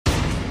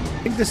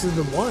I think this is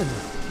the one.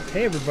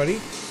 Hey,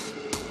 everybody.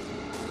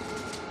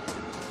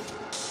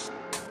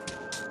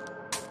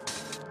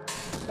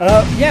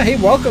 Yeah,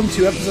 hey, welcome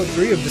to episode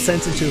 3 of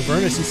Descent into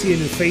Avernus. You see a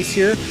new face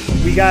here.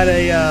 We got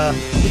a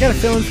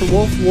fill in for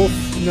Wolf. Wolf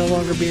no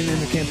longer being in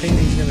the campaign.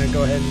 He's gonna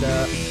go ahead and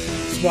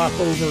swap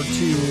over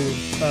to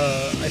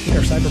I think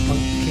our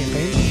Cyberpunk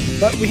campaign.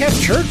 But we have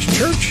Church.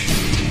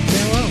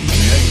 Yeah, well.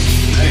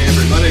 Hey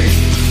everybody.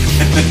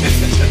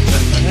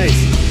 Nice.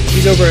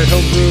 He's over at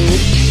Homebrew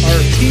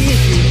RP. If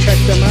you check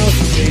them out,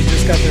 they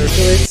just got their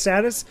affiliate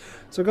status.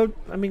 So go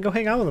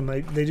hang out with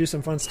them. They do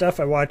some fun stuff.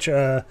 I watch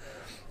I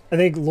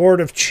think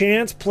Lord of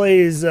Chance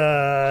plays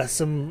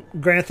some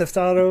Grand Theft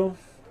Auto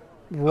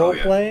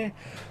roleplay,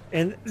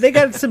 and they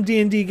got some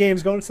D&D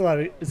games going. It's a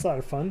lot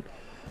of fun.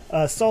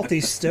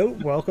 Salty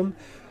Stoat, welcome.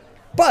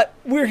 But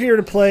we're here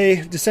to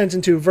play Descent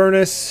into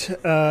Avernus.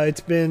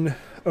 It's been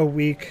a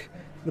week.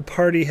 The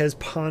party has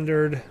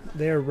pondered.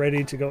 They are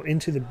ready to go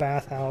into the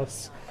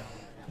bathhouse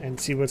and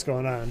see what's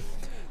going on.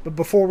 But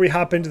before we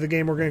hop into the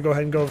game, we're going to go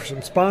ahead and go over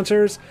some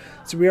sponsors.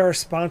 So we are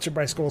sponsored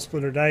by Skull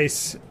Splitter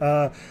Dice.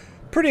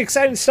 Pretty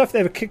exciting stuff. They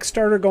have a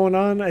Kickstarter going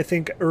on. I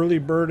think Early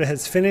Bird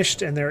has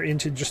finished, and they're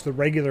into just the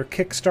regular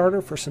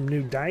Kickstarter for some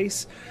new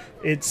dice.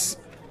 It's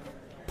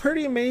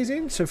pretty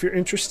amazing, so if you're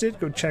interested,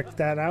 go check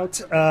that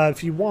out.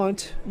 If you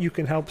want, you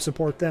can help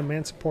support them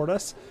and support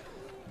us.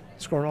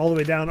 Scrolling all the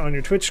way down on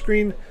your Twitch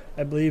screen,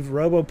 I believe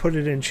Robo put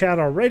it in chat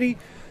already.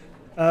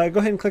 Go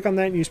ahead and click on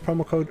that and use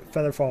promo code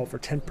Featherfall for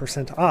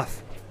 10%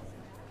 off.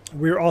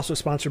 We're also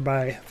sponsored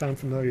by Found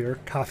Familiar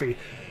Coffee,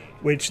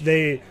 which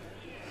they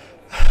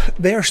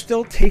are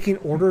still taking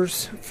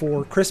orders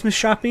for Christmas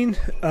shopping.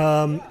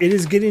 It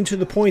is getting to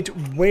the point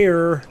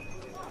where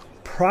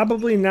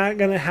probably not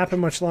going to happen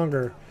much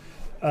longer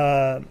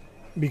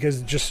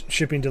because just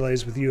shipping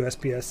delays with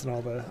USPS and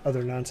all the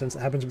other nonsense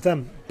that happens with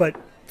them. But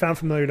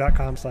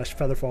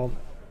foundfamiliar.com/featherfall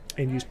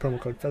and use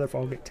promo code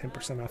Featherfall, get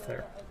 10% off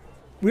there.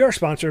 We are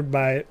sponsored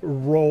by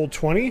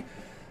Roll20.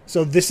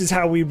 So this is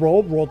how we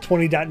roll,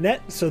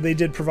 roll20.net. So they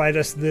did provide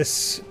us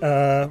this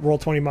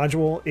Roll20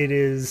 module. It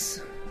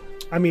is...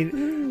 I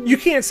mean, you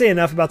can't say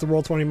enough about the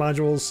Roll20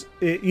 modules,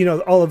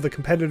 all of the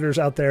competitors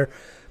out there,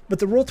 but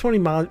the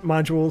Roll20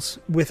 modules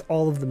with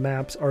all of the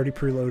maps already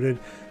preloaded,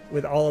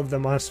 with all of the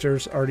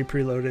monsters already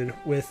preloaded,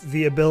 with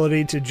the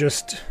ability to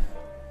just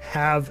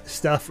have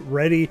stuff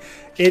ready,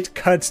 it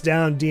cuts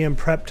down DM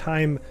prep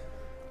time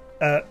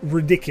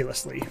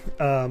ridiculously.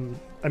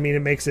 I mean,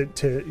 it makes it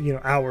to,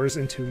 hours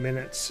into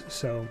minutes.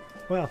 So,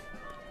 well,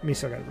 me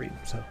still got to read,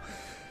 so...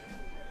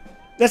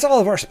 That's all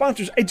of our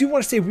sponsors. I do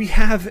want to say we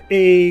have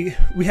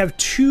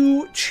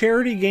 2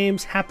 charity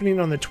games happening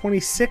on the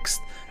 26th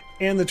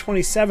and the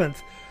 27th.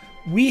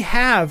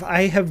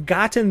 I have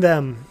gotten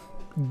them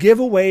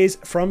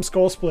giveaways from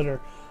Skull Splitter.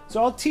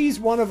 So I'll tease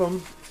one of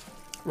them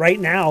right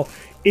now.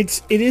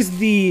 It is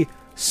the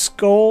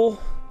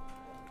Skull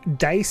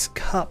Dice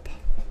Cup.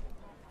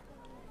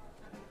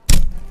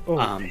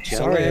 Oh,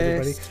 sorry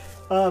everybody.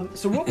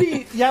 So we'll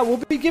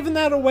be giving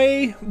that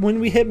away when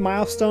we hit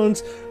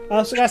milestones. I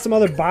also got some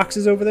other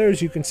boxes over there,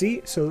 as you can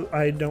see, so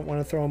I don't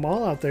want to throw them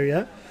all out there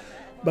yet.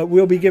 But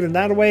we'll be giving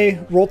that away.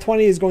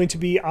 Roll20 is going to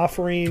be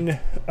offering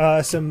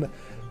some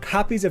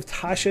copies of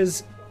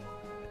Tasha's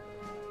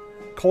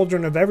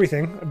Cauldron of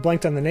Everything. I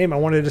blanked on the name. I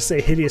wanted to say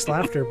Hideous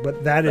Laughter,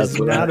 but that is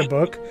not a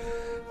book.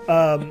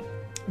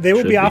 They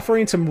will be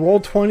offering some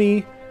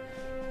Roll20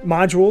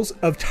 modules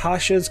of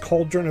Tasha's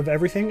Cauldron of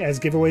Everything as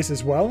giveaways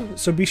as well.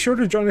 So be sure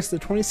to join us the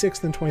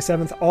 26th and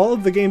 27th. All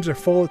of the games are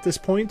full at this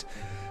point,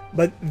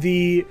 but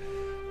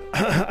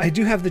I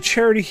do have the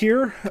charity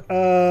here.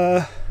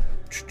 Let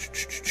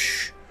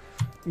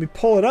me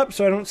pull it up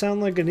so I don't sound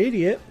like an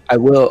idiot. I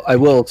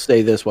will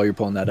say this while you're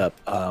pulling that up.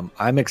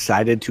 I'm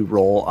excited to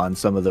roll on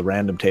some of the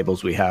random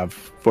tables we have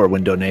for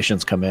when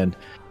donations come in.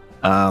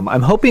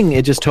 I'm hoping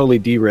it just totally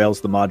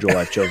derails the module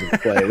I've chosen to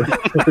play.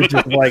 We're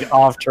just like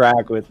off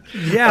track with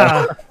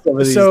some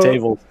of these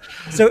tables.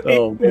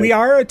 So we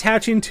are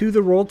attaching to the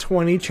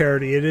Roll20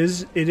 charity. It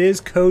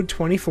is code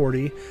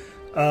 2040.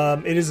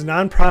 It is a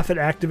nonprofit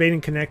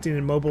activating, connecting,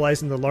 and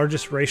mobilizing the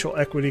largest racial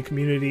equity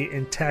community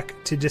in tech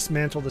to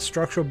dismantle the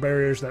structural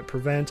barriers that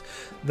prevent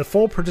the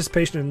full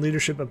participation and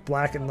leadership of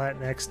Black and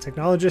Latinx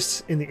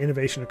technologists in the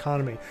innovation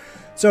economy.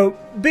 So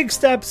big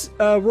steps.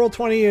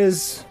 Roll20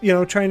 is,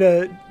 trying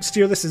to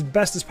steer this as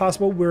best as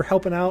possible. We're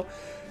helping out.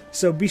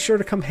 So be sure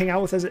to come hang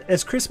out with us.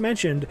 As Chris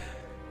mentioned,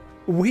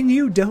 when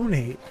you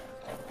donate,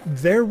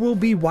 there will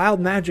be Wild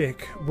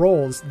Magic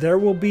rolls. There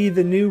will be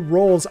the new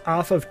rolls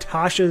off of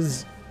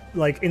Tasha's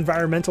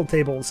environmental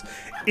tables.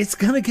 It's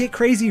gonna get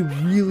crazy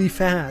really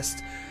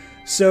fast.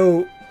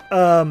 So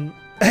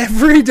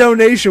every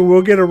donation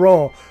will get a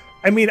roll.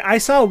 I mean, I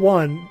saw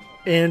one,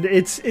 and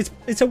it's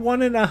a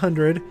 1 in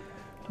 100,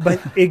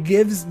 but it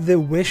gives the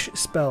wish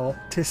spell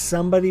to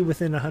somebody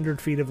within 100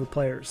 feet of the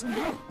players.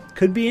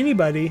 Could be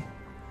anybody.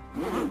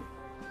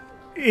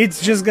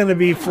 It's just gonna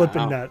be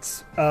flipping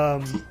nuts.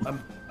 I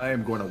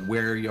am going to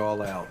wear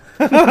y'all out.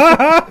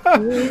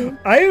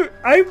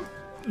 I'm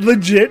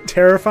legit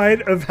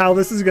terrified of how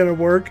this is going to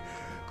work.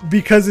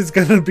 because it's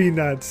gonna be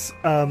nuts.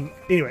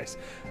 Anyways,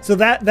 so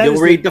that You'll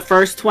is read the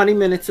first 20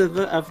 minutes of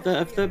the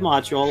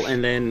module,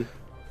 and then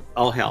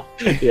all hell.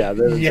 Yeah,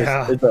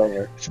 Yeah. it's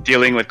over. It's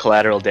dealing with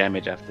collateral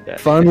damage after that.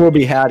 Fun will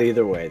be had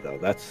either way, though.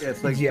 That's Yeah,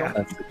 it's like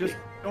Yeah.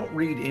 don't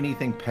read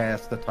anything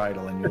past the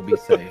title and you'll be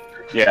safe.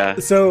 Yeah.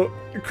 So,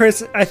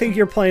 Chris, I think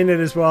you're playing it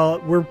as well.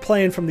 We're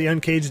playing from the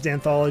Uncaged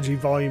Anthology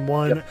Volume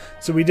 1. Yep.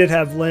 So we did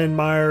have Lynn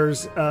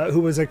Myers, who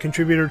was a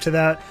contributor to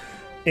that,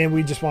 and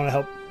we just want to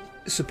help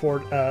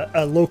support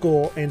a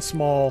local and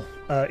small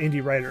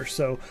indie writer.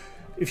 So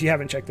if you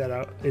haven't checked that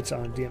out, it's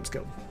on DM's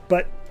Guild.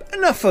 But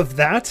enough of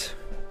that.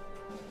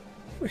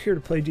 We're here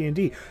to play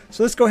D&D.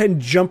 So let's go ahead and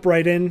jump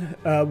right in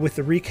with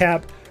the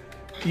recap.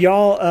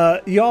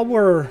 Y'all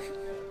were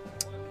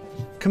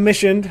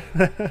commissioned,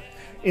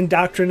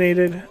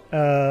 indoctrinated,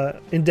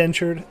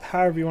 indentured,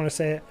 however you want to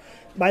say it,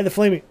 by the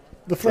Flaming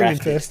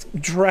Fist,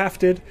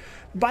 drafted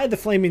by the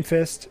Flaming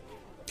Fist.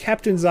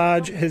 Captain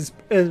Zaj has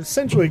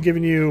essentially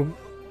given you,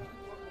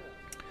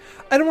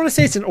 I don't want to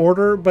say it's an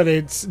order, but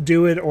it's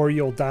do it or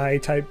you'll die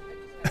type.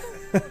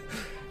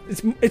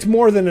 It's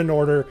more than an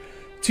order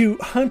to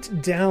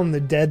hunt down the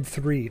dead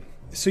three.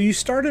 So you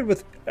started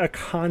with a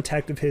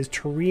contact of his,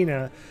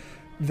 Tarina,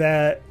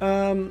 that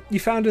you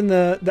found in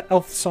the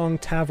Elf Song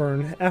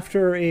Tavern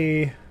after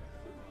a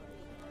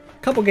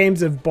couple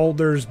games of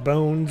Boulder's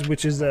Bones,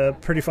 which is a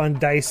pretty fun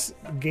dice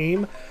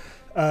game.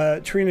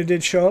 Tarina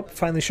did show up,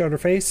 finally showed her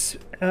face.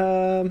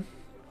 Then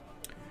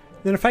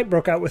a fight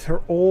broke out with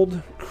her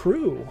old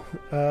crew.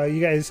 You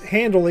guys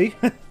handily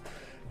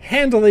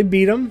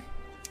beat them.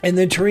 And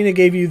then Tarina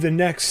gave you the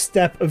next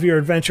step of your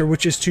adventure,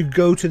 which is to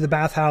go to the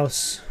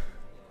bathhouse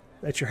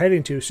that you're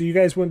heading to. So you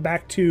guys went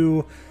back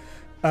to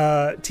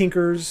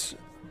Comfort's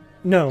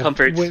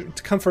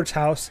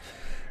house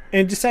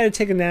and decided to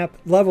take a nap,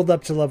 leveled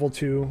up to level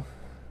 2.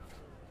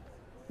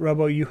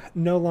 Robo, you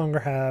no longer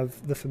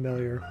have the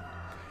familiar.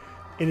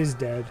 It is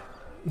dead.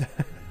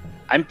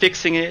 I'm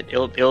fixing it.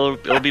 It'll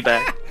be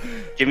back.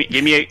 Give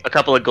me a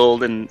couple of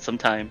gold and some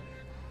time.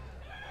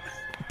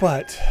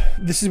 But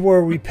this is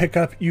where we pick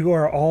up. You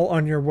are all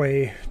on your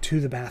way to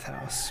the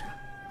bathhouse.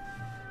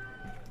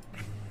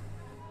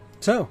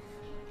 So,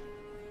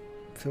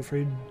 feel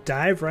free to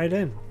dive right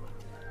in.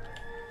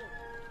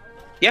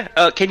 Yeah.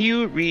 Can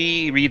you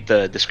reread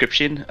the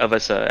description of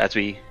us as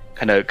we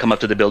kind of come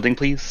up to the building,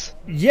 please?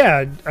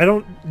 Yeah,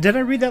 did I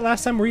read that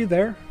last time? Were you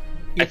there?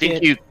 I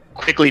think you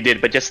quickly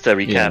did, but just to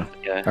recap.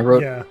 Yeah. I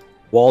wrote Yeah.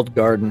 walled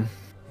garden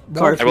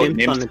Carved I wrote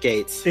names on names. the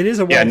gates. It is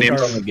a Yeah, walled names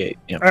garden. on the gate.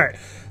 Yeah. All right.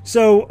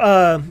 So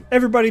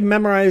everybody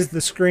memorize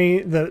the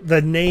screen,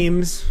 the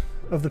names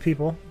of the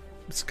people,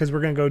 because we're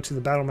going to go to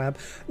the battle map.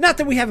 Not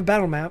that we have a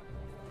battle map,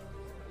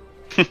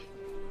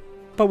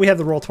 but we have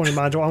the Roll20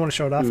 module. I want to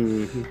show it off.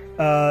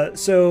 Mm-hmm.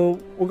 So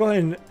we'll go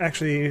ahead and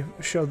actually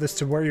show this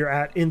to where you're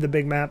at in the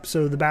big map.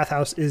 So the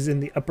bathhouse is in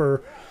the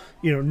upper,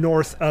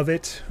 north of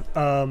it.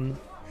 I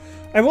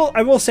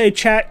will say,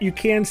 chat, you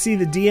can see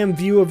the DM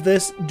view of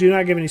this. Do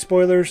not give any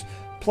spoilers.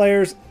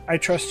 Players, I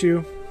trust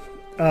you.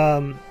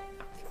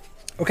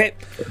 Okay.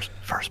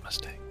 First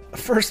mistake.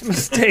 First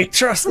mistake.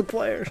 Trust the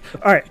players.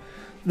 All right.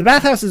 The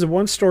bathhouse is a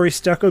one-story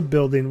stucco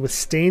building with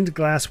stained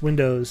glass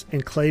windows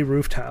and clay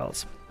roof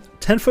tiles.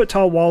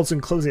 10-foot-tall walls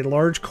enclose a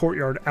large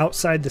courtyard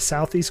outside the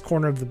southeast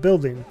corner of the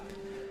building.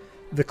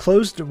 The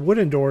closed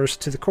wooden doors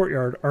to the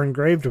courtyard are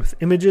engraved with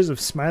images of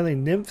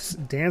smiling nymphs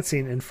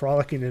dancing and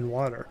frolicking in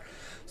water.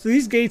 So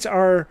these gates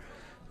are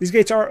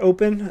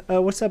open.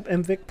 What's up,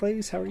 MVic,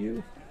 please? How are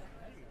you?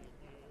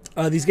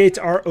 These gates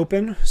are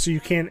open, so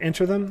you can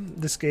enter them.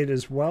 This gate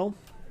as well.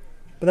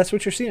 But that's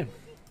what you're seeing.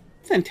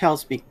 Then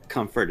tells me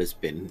Comfort has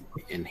been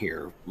in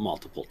here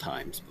multiple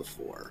times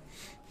before.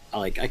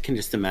 I can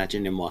just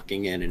imagine him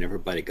walking in and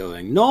everybody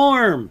going,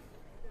 Norm!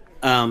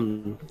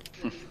 Oh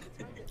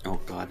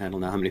God, I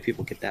don't know how many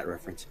people get that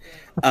reference.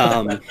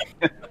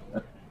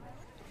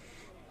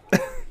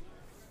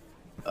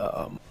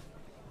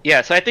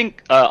 Yeah, so I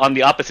think on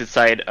the opposite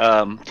side,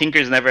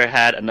 Tinker's never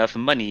had enough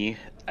money,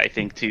 I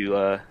think,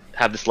 to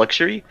have this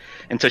luxury,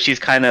 and so she's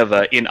kind of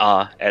in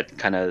awe at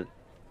kind of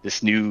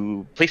this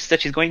new place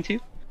that she's going to.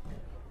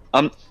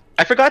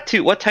 I forgot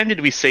to. What time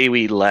did we say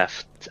we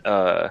left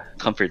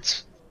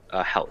Comfort's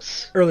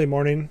house? Early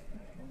morning.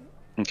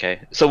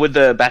 Okay, so would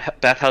the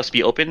bathhouse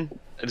be open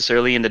this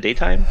early in the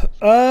daytime?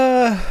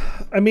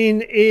 I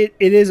mean, it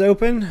is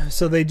open,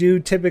 so they do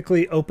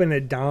typically open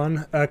at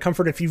dawn.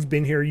 Comfort, if you've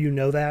been here, you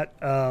know that.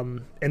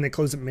 And they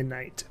close at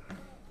midnight.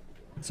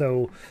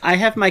 So I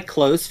have my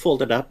clothes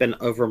folded up and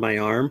over my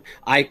arm.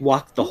 I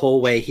walk the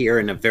whole way here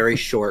in a very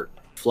short,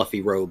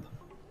 fluffy robe.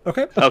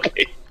 okay,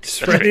 Okay,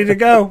 just ready to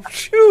go.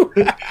 Shoo!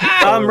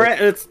 I'm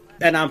ready,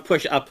 and I'll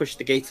push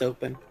the gates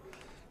open.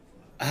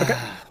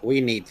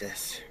 We need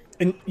this.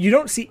 And you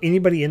don't see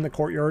anybody in the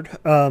courtyard,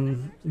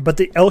 but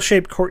the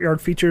L-shaped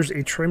courtyard features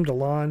a trimmed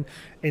lawn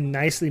and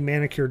nicely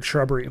manicured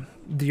shrubbery.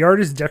 The yard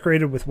is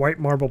decorated with white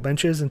marble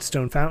benches and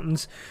stone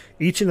fountains,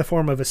 each in the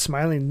form of a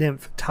smiling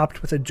nymph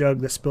topped with a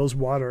jug that spills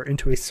water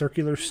into a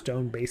circular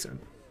stone basin.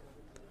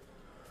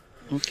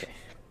 okay.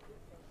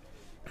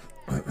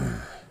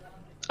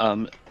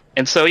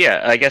 And so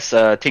yeah, I guess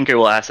Tinker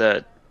will ask.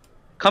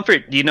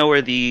 Comfort, do you know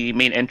where the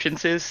main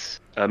entrance is?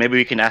 Maybe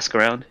we can ask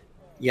around.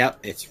 Yep,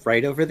 it's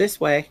right over this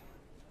way.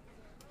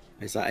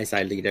 As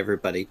I lead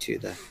everybody to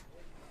the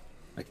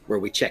where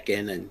we check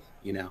in, and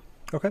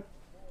Okay.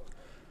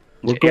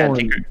 We're Yeah, going.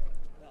 Tinker.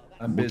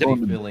 I'm busy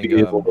going to filling be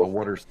able a to-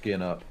 water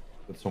skin up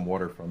with some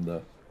water from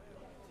the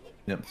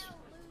nymph's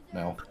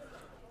mouth.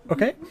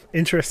 Okay.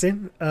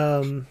 Interesting.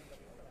 We're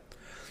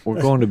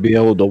going to be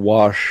able to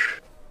wash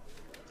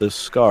this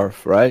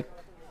scarf, right?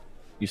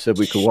 You said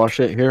we could wash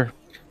it here.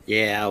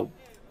 yeah,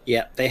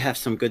 they have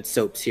some good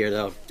soaps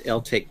here.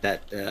 They'll take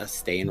that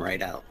stain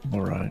right out.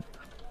 All right.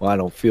 Well, I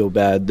don't feel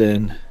bad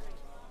then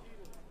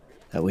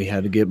that we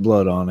had to get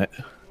blood on it.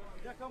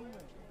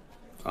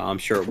 I'm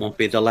sure it won't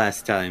be the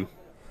last time.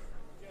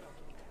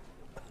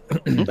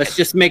 Let's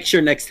just make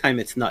sure next time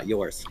it's not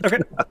yours. Okay.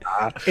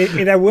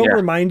 And I will Yeah.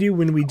 remind you,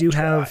 when we do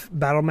have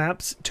battle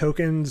maps,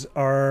 tokens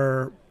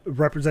are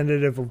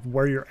representative of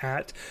where you're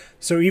at.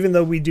 So even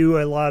though we do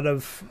a lot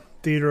of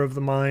theater of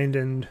the mind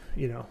and,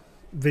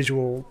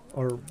 visual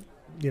or,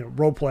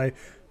 role play,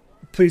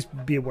 please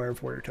be aware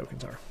of where your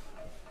tokens are.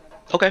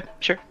 Okay,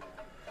 sure.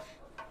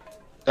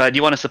 Do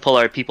you want us to pull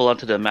our people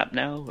onto the map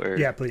now, or?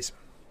 Yeah, please.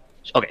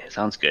 Okay,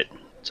 sounds good.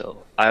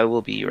 So I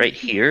will be right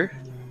here.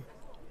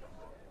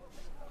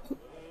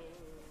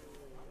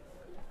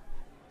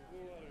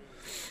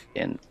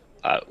 And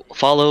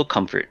follow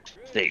Comfort.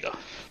 There you go.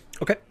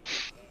 Okay.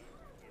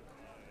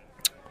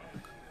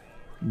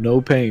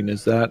 No pain.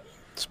 Is that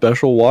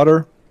special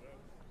water?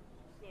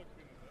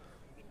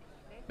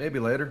 Maybe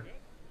later.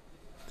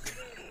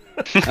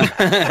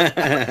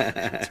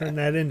 Turn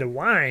that into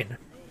wine.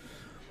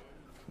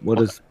 What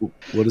does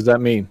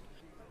that mean?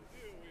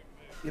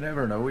 You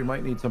never know. We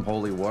might need some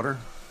holy water. A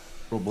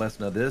little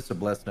blessing of this, a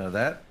blessing of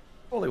that.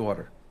 Holy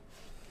water.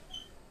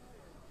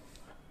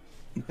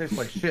 It tastes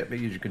like shit, but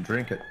you can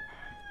drink it.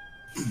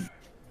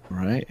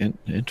 Right.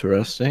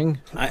 Interesting.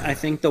 I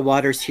think the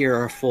waters here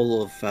are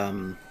full of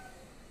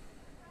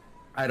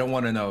I don't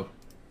want to know.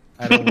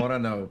 I don't want to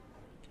know.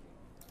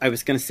 I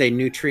was going to say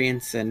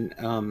nutrients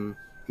and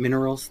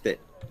minerals that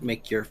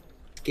make your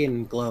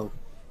skin glow.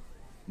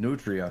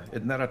 Nutria.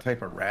 Isn't that a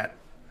type of rat?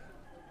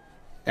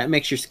 That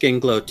makes your skin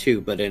glow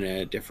too, but in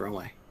a different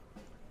way.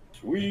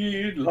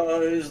 Sweet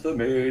lies the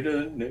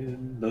maiden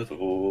in the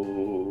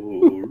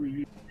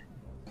story.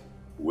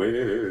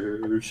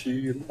 Where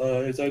she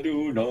lies, I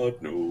do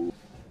not know.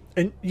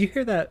 And you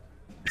hear that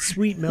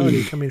sweet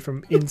melody coming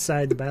from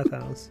inside the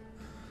bathhouse.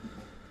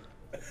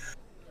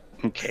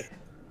 Okay.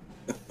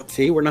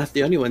 See, we're not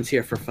the only ones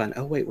here for fun.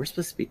 Oh wait, we're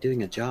supposed to be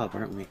doing a job,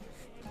 aren't we?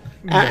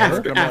 Yeah.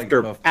 After I'm like,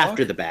 the fuck?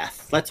 after the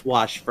bath, let's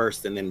wash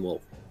first, and then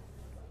we'll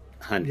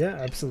hunt Yeah,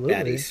 absolutely.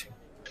 baddies.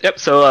 Yep.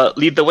 So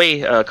lead the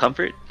way,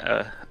 Comfort.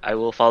 I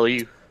will follow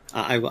you.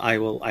 I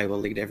will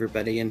lead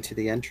everybody into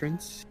the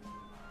entrance.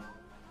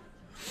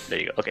 There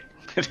you go. Okay.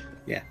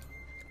 Yeah.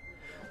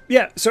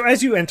 Yeah, so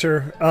as you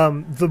enter,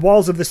 the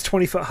walls of this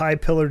 20-foot high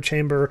pillared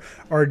chamber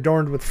are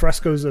adorned with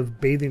frescoes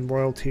of bathing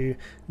royalty.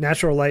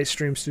 Natural light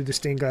streams through the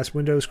stained glass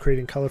windows,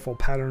 creating colorful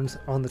patterns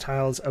on the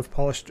tiles of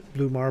polished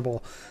blue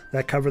marble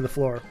that cover the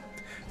floor.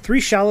 3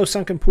 shallow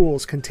sunken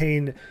pools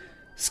contain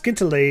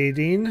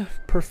scintillating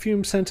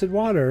perfume-scented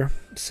water.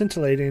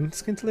 Scintillating,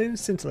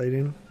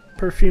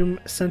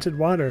 perfume-scented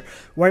water.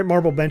 White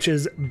marble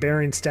benches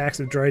bearing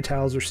stacks of dry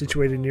towels are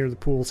situated near the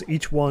pools.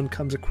 Each one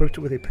comes equipped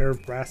with a pair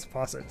of brass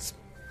faucets.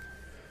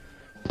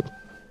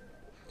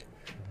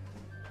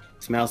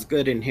 Smells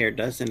good in here,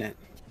 doesn't it?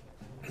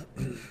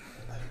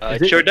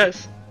 It sure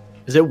does.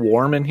 Is it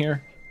warm in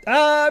here?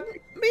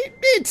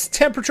 It's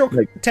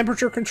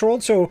temperature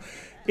controlled, so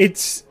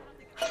it's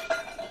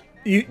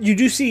you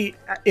do see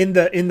in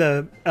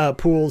the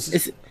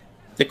pools.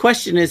 The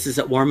question is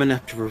it warm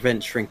enough to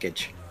prevent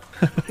shrinkage?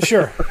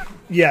 Sure,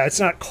 yeah,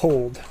 it's not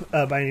cold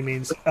by any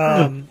means.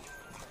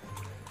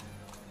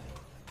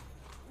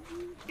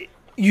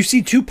 You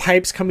see 2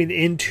 pipes coming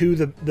into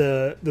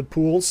the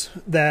pools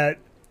that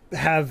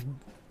have,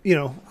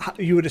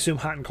 you would assume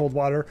hot and cold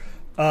water.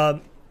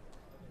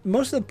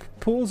 Most of the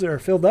pools are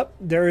filled up.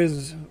 There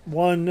is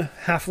one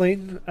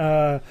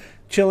halfling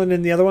chilling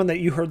in the other one that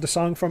you heard the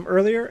song from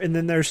earlier, and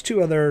then there's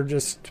 3 other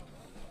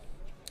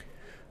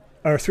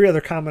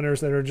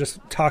commoners that are just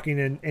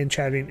talking and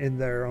chatting in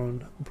their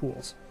own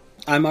pools.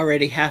 I'm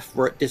already half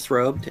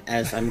disrobed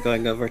as I'm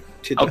going over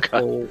to the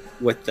pool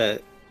with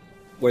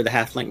where the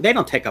halfling. They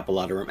don't take up a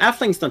lot of room.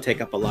 Halflings don't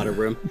take up a lot of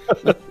room.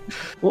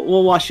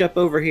 We'll wash up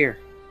over here.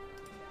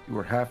 You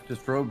were half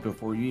disrobed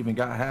before you even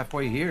got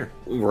halfway here.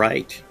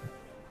 Right.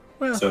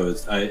 Well, So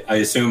I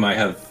assume I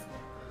have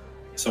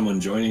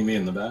someone joining me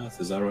in the bath.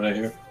 Is that what I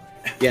hear?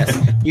 Yes.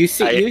 You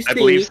see I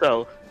believe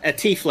so. a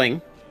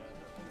tiefling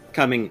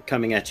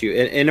coming at you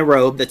in a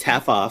robe that's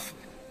half off,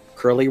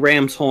 curly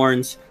ram's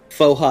horns,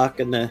 faux hawk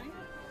on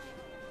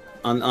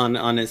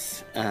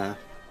his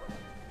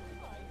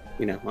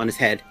on his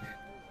head,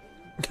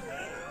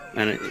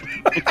 and a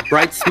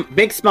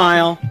big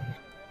smile.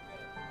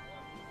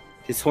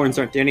 His horns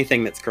aren't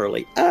anything that's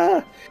curly.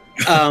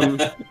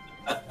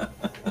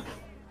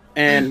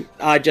 And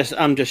I'm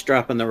just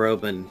dropping the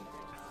robe and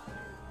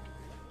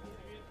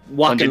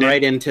walking Plunging in.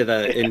 right into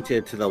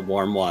the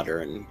warm water.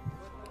 And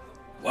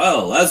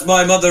Well, as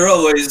my mother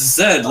always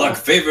said, luck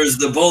favors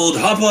the bold.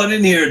 Hop on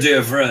in here,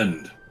 dear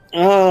friend.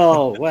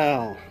 oh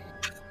well,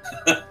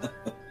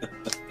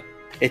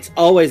 it's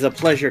always a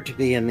pleasure to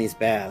be in these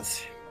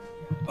baths.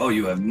 Oh,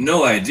 you have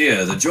no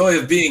idea. The joy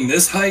of being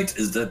this height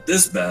is that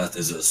this bath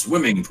is a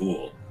swimming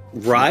pool.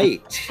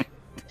 Right.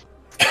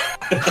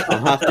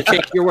 I'll have to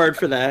take your word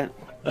for that.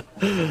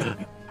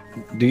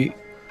 Do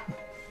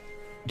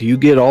you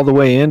get all the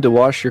way in to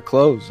wash your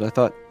clothes? I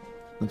thought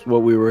that's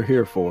what we were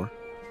here for.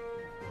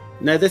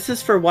 No, this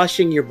is for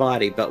washing your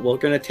body, but we're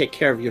going to take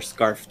care of your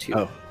scarf too.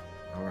 Oh.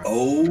 All right.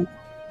 Oh,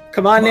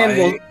 Come on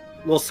in. My-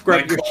 We'll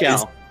scrub my your God,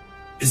 shell.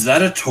 is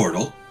that a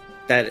turtle?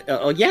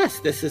 Oh yes,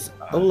 this is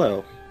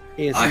Olo.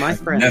 He is I my have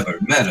friend. never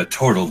met a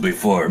turtle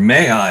before.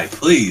 May I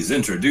please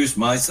introduce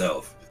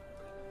myself?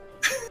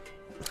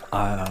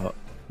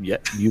 Yeah,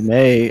 you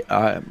may.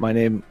 My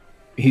name.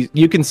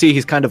 You can see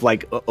he's kind of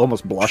like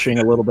almost blushing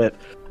a little bit.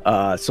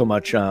 So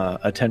much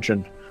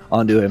attention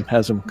onto him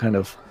has him kind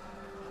of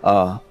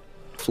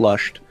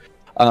flushed.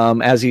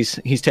 As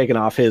he's taken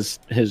off his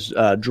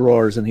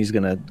drawers and he's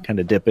gonna kind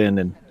of dip in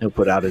and he'll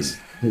put out his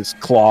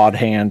clawed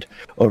hand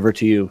over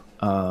to you.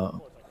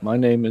 My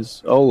name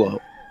is Olo.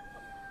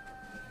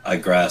 I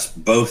grasp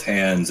both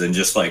hands and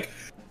just like,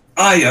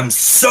 I am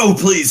so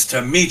pleased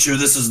to meet you.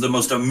 This is the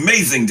most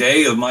amazing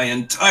day of my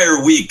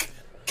entire week.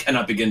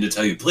 Cannot begin to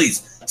tell you.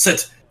 Please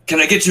sit. Can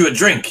I get you a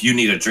drink? You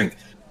need a drink.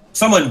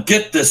 Someone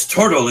get this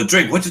turtle a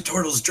drink. What do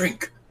turtles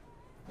drink?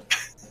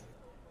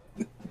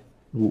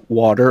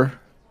 Water,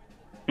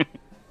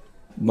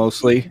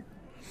 mostly.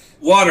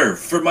 Water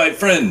for my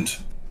friend.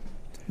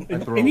 I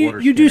throw And a water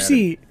you do skin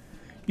at it. see,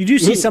 you do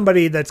see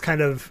somebody that's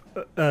kind of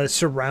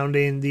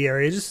surrounding the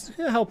area, just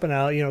helping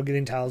out,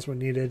 getting towels when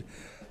needed.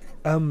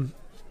 And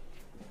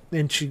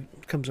she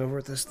comes over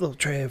with this little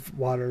tray of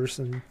waters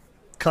and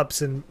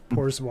cups and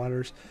pours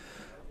waters.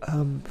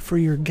 For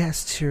your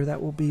guests here,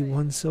 that will be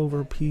 1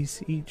 silver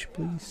piece each,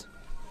 please.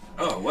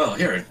 Oh, well,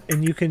 here.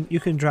 And you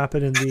can drop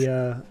it in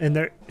the and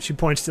there. She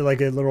points to like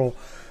a little,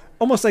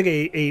 almost like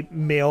a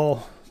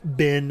mail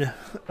bin,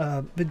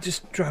 but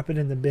just drop it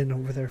in the bin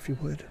over there if you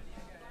would.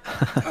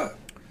 Of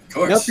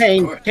course. No of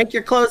pain. course. Take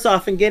your clothes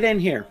off and get in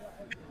here.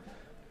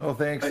 Oh,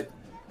 thanks. I-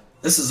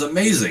 This is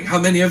amazing. How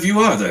many of you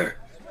are there?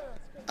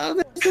 Oh,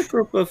 there's a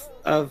group of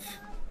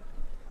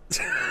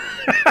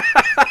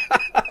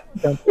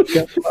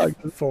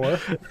 4.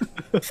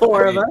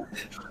 4 of us.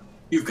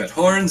 You've got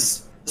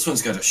horns. This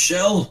one's got a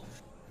shell.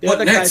 The What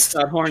other next?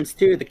 guy's got horns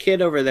too. The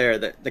kid over there,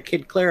 the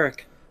kid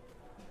cleric.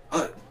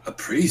 A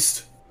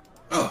priest.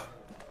 Oh,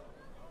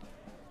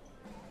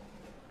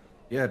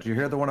 Yeah, did you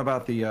hear the one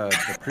about the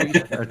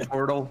priest, a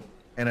turtle,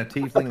 and a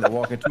tiefling that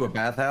walk into a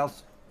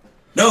bathhouse?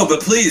 no,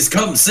 but please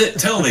come sit.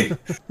 Tell me.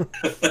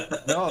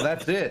 No,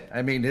 that's it.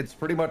 I mean, it's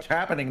pretty much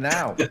happening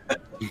now.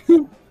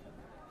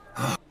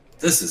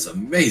 This is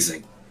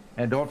amazing.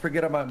 And don't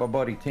forget about my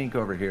buddy Tink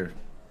over here.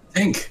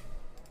 Tink.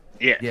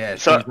 Yeah. Yeah,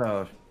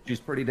 So she's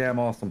pretty damn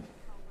awesome.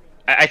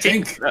 I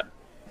think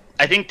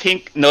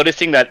Tink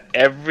noticing that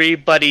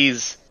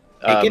everybody's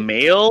Naked?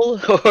 male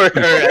or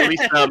at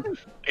least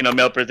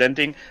male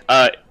presenting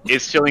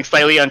is feeling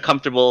slightly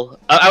uncomfortable.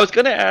 I was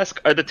gonna ask,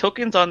 are the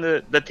tokens on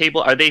the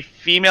table, are they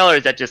female or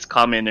is that just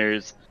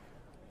commoners?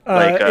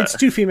 It's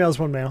 2 females,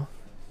 1 male.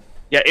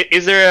 Yeah,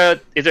 is there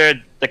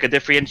like a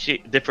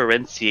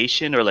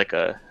differentiation or like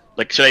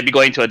should I be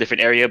going to a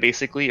different area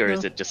basically, or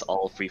is No. it just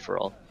all free for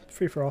all?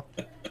 Free for all.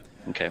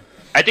 Okay,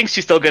 I think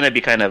she's still gonna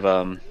be kind of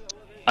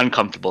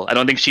uncomfortable. I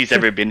don't think she's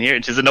ever been here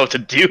and she doesn't know what to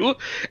do,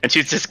 and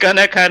she's just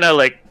gonna kind of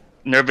like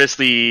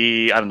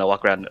nervously, I don't know,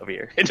 walk around over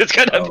here. It's just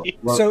gonna be.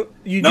 Well, So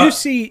you no. do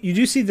see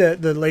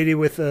the lady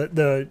with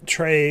the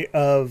tray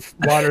of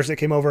waters that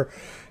came over.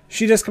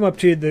 She does come up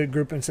to the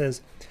group and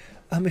says,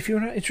 if you're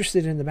not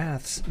interested in the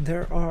baths,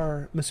 there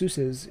are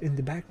masseuses in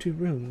the back 2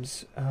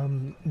 rooms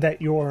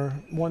that your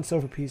 1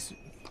 silver piece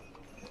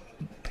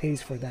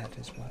pays for that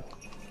as well.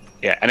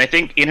 Yeah, and I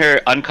think in her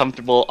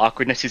uncomfortable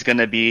awkwardness, she's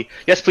gonna be,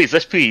 yes, please,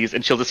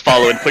 and she'll just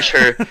follow and push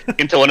her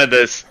into one of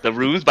the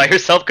rooms by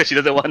herself because she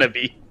doesn't want to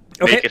be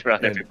Okay. naked around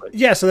And- everybody.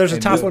 Yeah, so there's a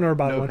And top no, one or a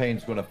bottom no one.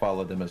 Pain's going to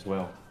follow them as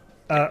well.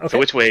 Okay. So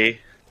which way?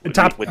 would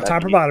top that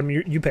top or be? bottom?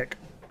 You pick.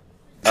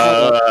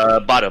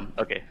 Bottom.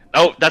 Okay.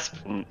 Oh, that's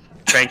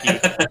cranky.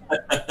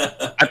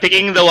 I'm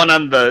picking the one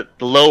on the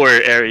lower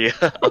area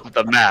of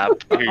the map.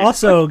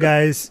 Also,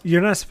 guys,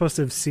 you're not supposed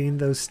to have seen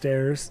those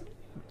stairs.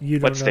 You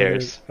don't What know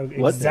stairs? Okay,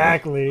 What?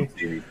 exactly.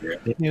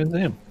 It was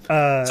him.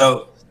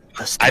 So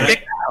I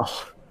picked.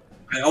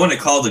 I want to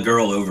call the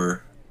girl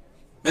over.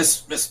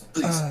 Miss,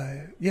 please.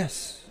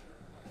 Yes.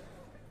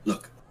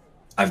 Look,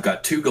 I've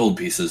got 2 gold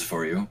pieces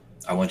for you.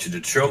 I want you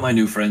to show my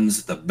new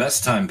friends the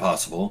best time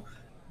possible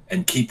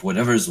and keep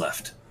whatever's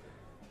left.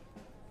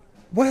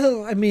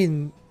 Well, I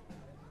mean,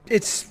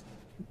 it's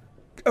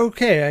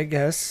okay, I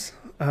guess.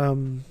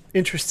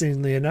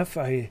 Interestingly enough,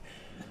 Is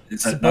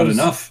that not Suppose-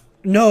 enough?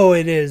 no,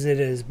 it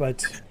is,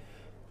 but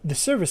the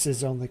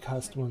services only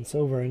cost once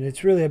over, and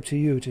it's really up to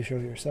you to show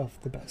yourself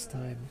the best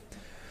time.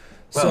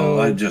 Well, So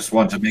I just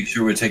want to make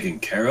sure we're taken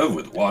care of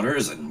with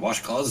waters and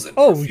washcloths and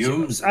Oh,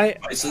 perfumes I-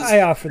 and spices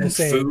I offer the and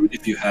same. food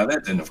if you have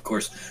it. And of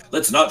course,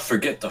 let's not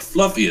forget the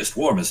fluffiest,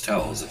 warmest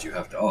towels that you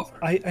have to offer.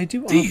 I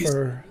do These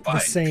offer the fine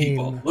same.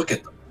 people, look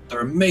at them.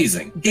 They're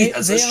amazing. They- He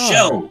has they a are.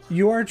 shell.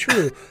 You are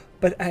true,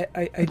 but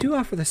I do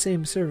offer the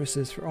same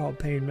services for all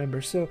paying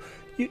members. So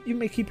you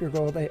may keep your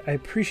gold. I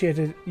appreciate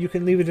it. You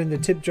can leave it in the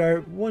tip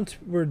jar once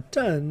we're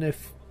done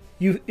if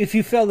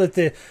you felt that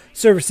the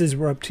services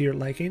were up to your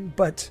liking.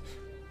 But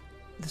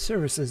the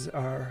services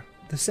are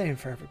the same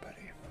for everybody.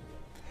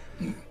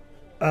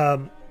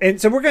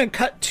 And so we're going to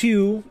cut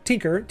to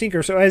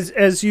Tinker. So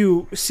as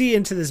you see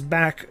into this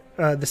back,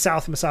 the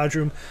south massage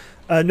room,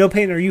 No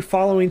Pain, are you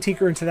following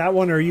Tinker into that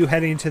one, or are you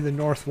heading to the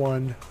north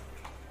one?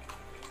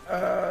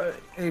 Hey,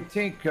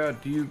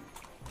 Tink, do you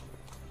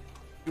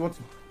want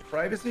some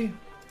privacy?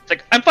 It's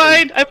like, I'm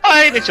fine,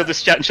 and she'll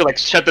just she'll like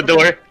shut the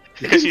door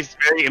because she's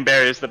very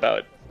embarrassed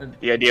about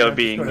the idea of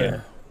being.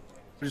 We're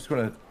just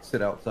gonna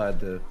sit outside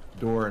the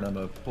door, and I'm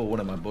gonna pull one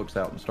of my books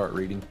out and start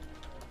reading.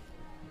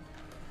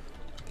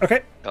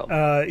 Okay.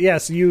 Oh.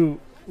 So you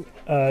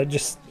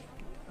just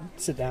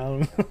sit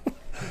down.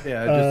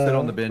 Yeah, I just sit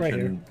on the bench, right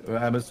and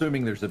I'm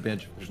assuming there's a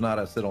bench. If there's not,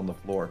 I sit on the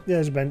floor. Yeah,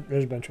 there's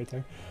a bench right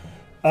there.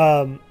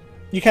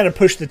 You kind of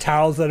push the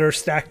towels that are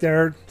stacked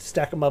there,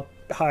 stack them up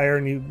higher,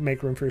 and you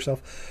make room for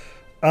yourself.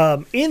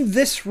 In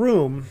this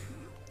room,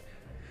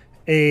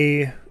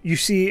 you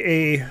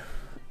see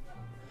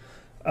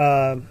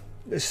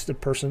this the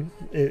person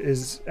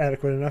is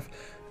adequate enough.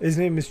 His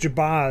name is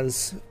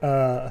Jabaz,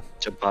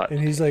 Jabot. and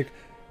he's like,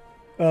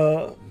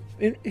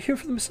 here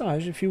for the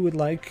massage. If you would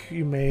like,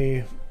 you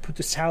may put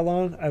this towel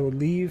on. I will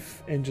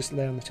leave and just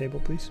lay on the table,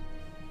 please.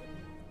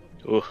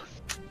 Ooh.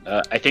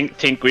 I think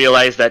Tink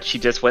realized that she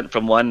just went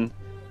from one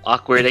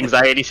awkward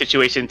anxiety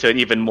situation to an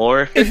even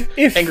more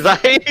If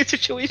anxiety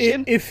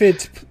situation.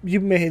 You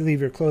may leave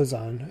your clothes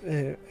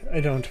on. I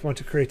don't want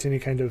to create any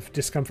kind of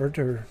discomfort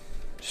or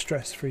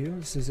stress for you.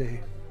 This is a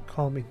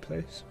calming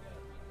place.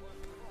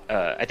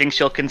 I think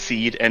she'll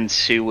concede and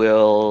she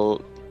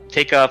will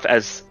take off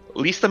as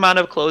least amount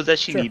of clothes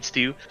as she Sure. needs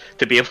to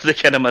be able to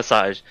get a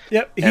massage.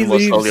 Yep, he And we'll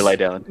leaves, slowly lie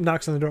down.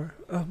 knocks on the door.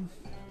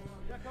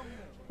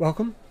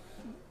 Welcome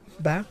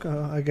back.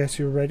 I guess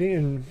you're ready.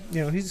 And,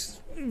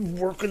 he's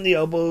working the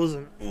elbows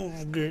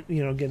and,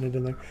 getting it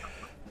in there.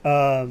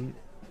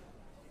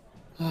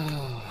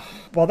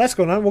 While that's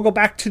going on, we'll go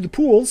back to the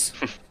pools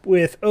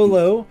with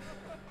Olo,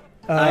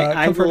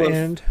 I Comfort, will have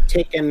and...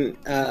 taken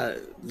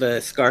the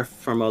scarf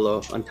from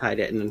Olo, untied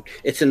it, and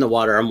it's in the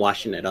water. I'm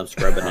washing it. I'm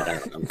scrubbing it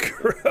out. I'm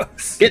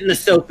Gross. getting the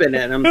soap in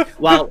it. I'm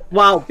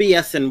while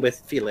BSing with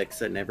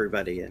Felix and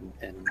everybody, and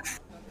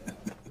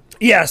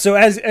Yeah, so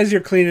as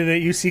you're cleaning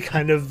it, you see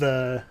kind of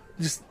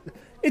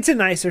it's a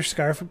nicer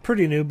scarf,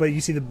 pretty new, but you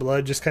see the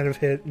blood just kind of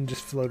hit and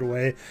just float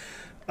away.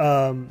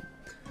 But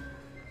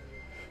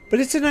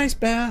it's a nice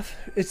bath.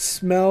 It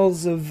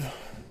smells of,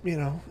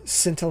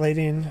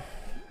 scintillating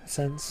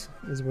scents,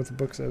 is what the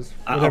book says.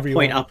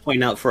 I'll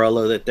point out for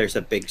Olo that there's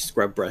a big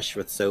scrub brush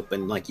with soap,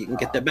 and you can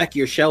get the back of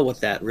your shell with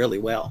that really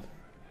well.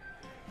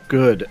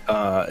 Good.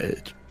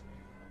 It's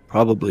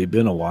probably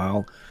been a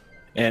while.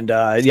 And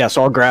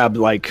so I'll grab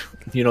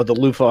the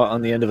loofah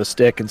on the end of a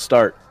stick and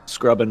start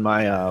scrubbing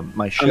my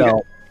my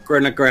shell. I'm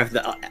gonna grab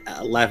the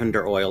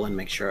lavender oil and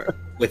make sure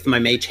with my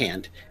mage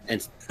hand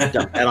and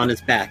dump that on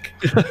his back.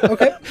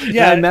 Okay. I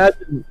Yeah.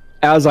 imagine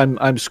as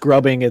I'm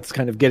scrubbing, it's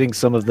kind of getting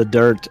some of the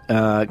dirt,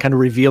 kind of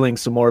revealing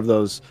some more of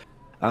those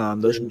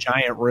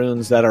giant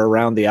runes that are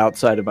around the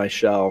outside of my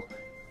shell,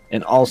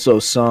 and also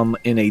some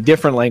in a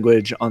different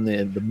language on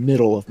the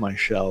middle of my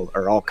shell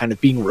are all kind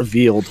of being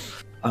revealed,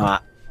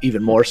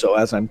 even more so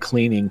as I'm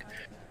cleaning.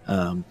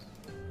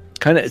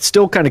 It's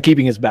still kind of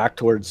keeping his back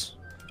towards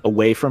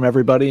away from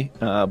everybody,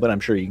 but I'm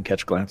sure you can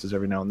catch glances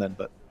every now and then.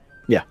 But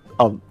yeah,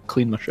 I'll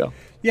clean my shell.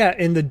 Yeah,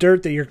 and the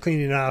dirt that you're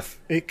cleaning off,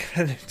 it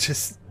kind of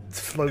just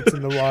floats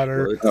in the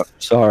water. Oh,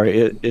 sorry,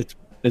 it's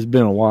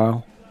been a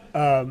while.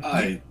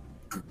 I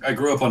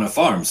grew up on a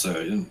farm,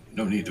 so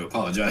no need to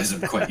apologize.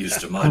 I'm quite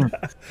used to mud.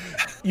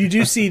 You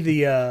do see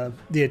the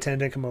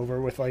attendant come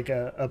over with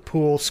a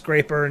pool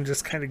scraper and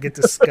just kind of get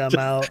the scum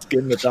out.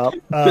 Skin the top.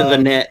 The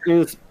net.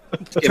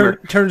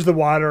 Turns the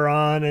water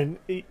on, and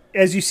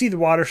as you see the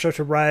water start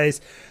to rise,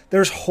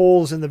 there's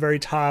holes in the very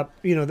top,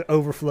 that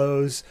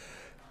overflows,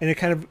 and it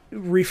kind of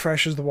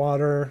refreshes the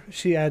water.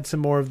 She adds some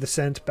more of the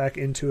scent back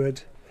into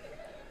it,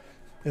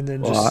 and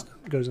then just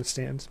goes and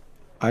stands.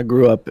 I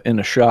grew up in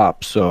a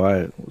shop, so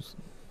I was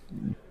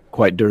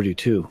quite dirty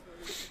too.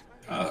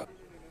 Well,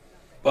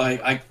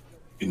 and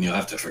you'll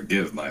have to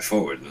forgive my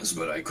forwardness,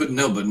 but I couldn't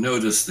help but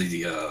notice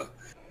the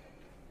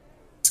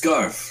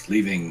scarf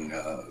leaving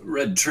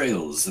red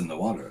trails in the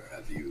water.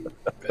 Have you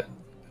been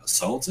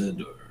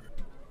assaulted, or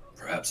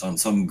perhaps on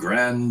some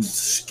grand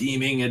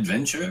scheming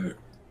adventure?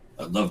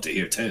 I'd love to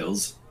hear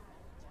tales.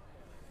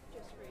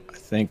 I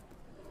think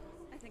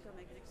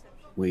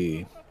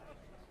we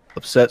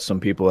upset some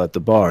people at the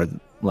bar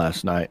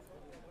last night.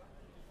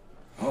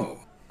 Oh,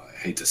 I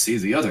hate to see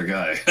the other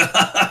guy.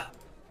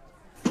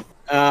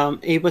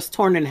 He was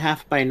torn in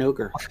half by an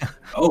ogre.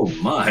 Oh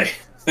my.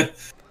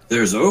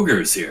 There's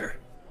ogres here.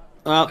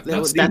 Well, I've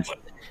not seen that's one.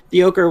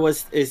 the ogre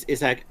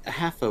is a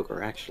half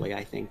ogre actually,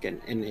 I think,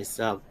 and is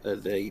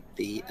the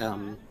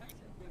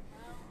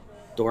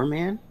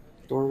doorman,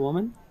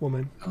 doorwoman,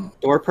 Woman.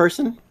 door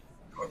person.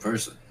 Or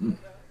person. Hmm.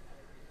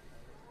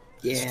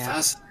 It's Yeah.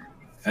 fascinating.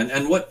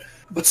 And what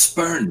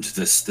spurned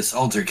this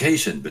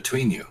altercation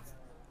between you?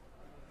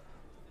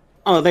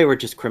 Oh, they were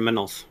just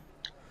criminals.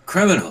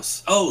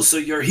 Criminals. Oh, so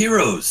you're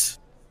heroes.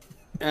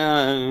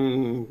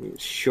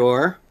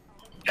 Sure.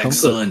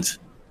 Excellent.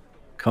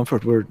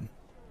 Comfort,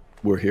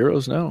 we're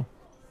heroes now.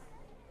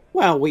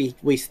 Well,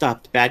 we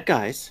stopped bad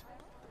guys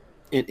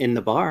in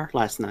the bar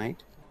last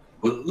night.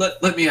 Well,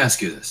 let me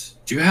ask you this.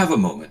 Do you have a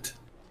moment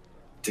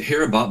to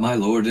hear about my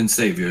Lord and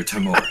Savior,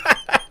 Tamor?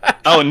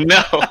 Oh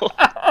no!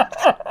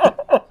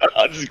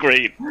 Oh, this is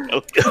great.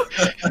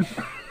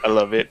 I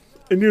love it.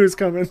 I knew it was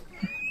coming.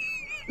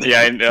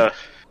 Yeah, and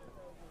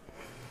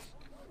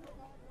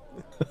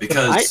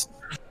Because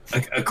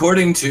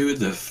according to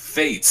the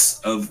fates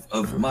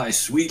of my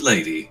sweet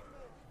lady,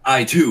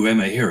 I too am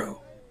a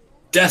hero.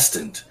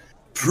 Destined,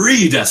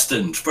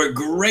 predestined for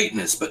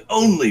greatness, but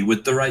only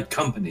with the right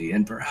company,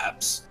 and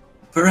perhaps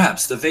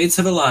the fates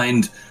have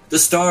aligned. The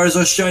stars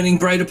are shining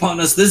bright upon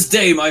us this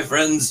day, my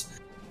friends.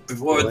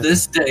 For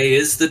this day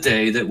is the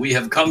day that we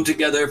have come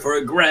together for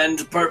a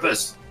grand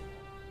purpose.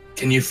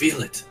 Can you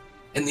feel it?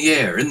 In the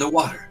air, in the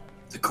water,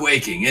 the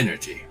quaking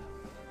energy.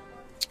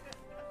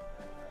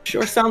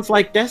 Sure sounds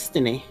like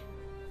destiny.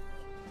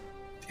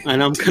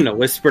 And I'm gonna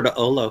whisper to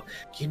Olo,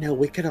 you know,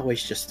 we could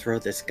always just throw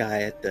this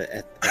guy at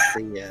the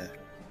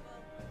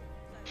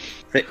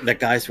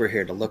guys we're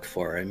here to look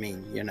for. I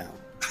mean, you know.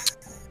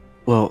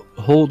 Well,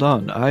 hold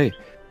on.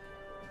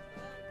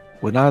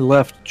 When I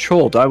left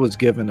Cholt, I was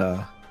given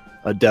a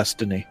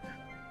destiny.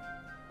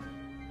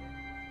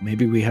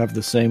 Maybe we have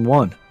the same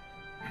one.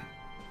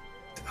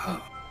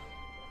 Ah,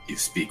 you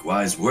speak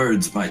wise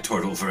words, my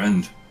turtle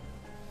friend.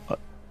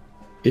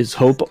 Is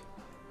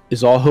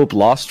all hope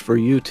lost for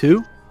you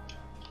too?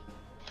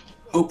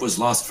 Hope was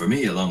lost for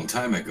me a long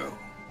time ago.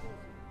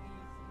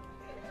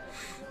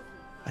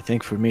 I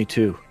think for me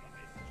too.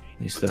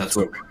 At least But that's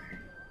what okay.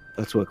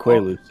 that's what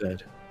Quaalude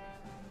said.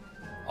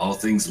 All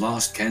things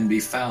lost can be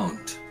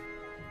found,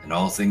 and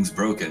all things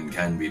broken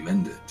can be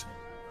mended.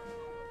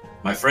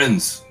 My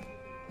friends,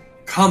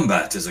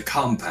 combat is a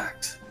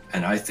compact,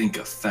 and I think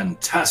a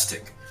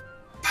fantastic,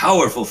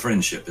 powerful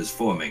friendship is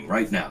forming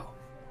right now,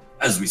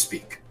 as we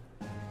speak.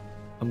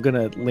 I'm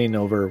gonna lean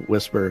over,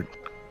 whisper,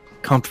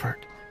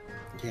 "Comfort.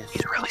 Yes.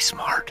 He's really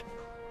smart."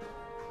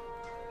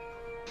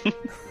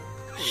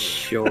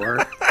 Sure.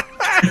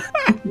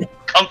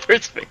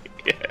 comforts me.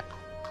 Yeah.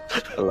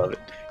 I love it.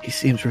 He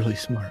seems really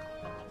smart.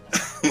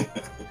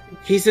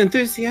 He's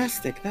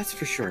enthusiastic, that's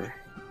for sure.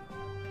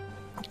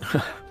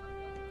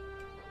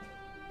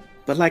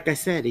 But like I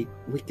said,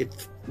 we could,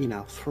 you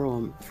know, throw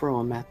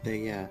him at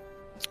the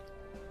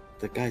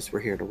guys we're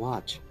here to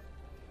watch.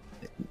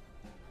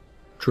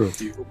 True.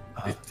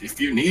 If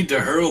you need to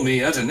hurl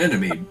me at an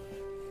enemy,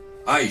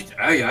 I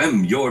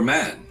am your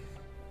man.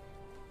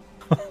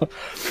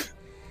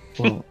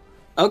 Well,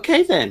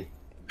 Okay then.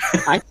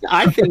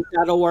 I think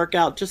that'll work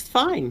out just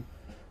fine.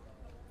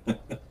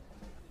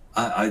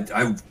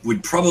 I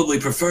would probably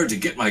prefer to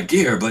get my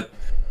gear, but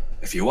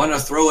if you want to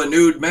throw a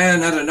nude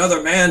man at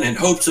another man in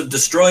hopes of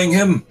destroying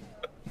him,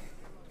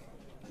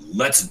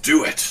 let's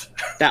do it.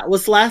 That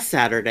was last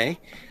Saturday,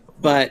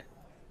 but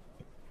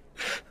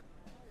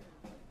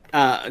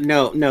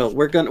no,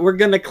 we're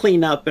gonna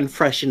clean up and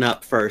freshen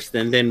up first,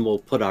 and then we'll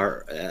put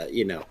our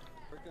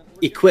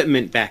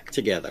equipment back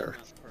together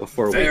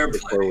before Fair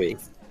we.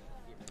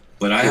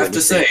 But I have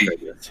to say,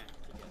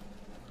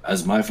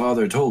 as my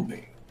father told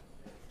me,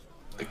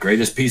 the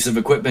greatest piece of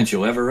equipment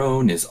you'll ever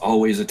own is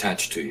always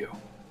attached to you.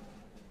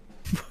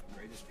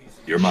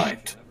 Your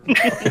mind.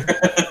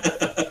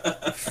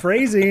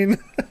 Phrasing.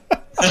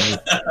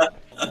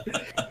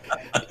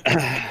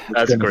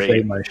 That's gonna great.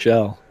 save my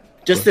shell.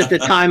 Just at the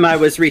time I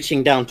was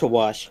reaching down to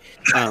wash.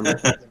 Just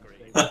at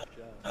the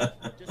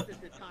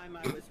time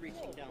I was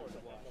reaching down to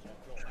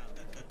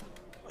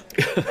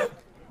wash.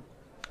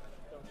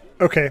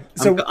 Okay,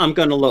 so I'm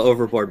going to low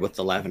overboard with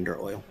the lavender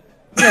oil.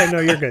 yeah, no,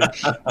 you're good.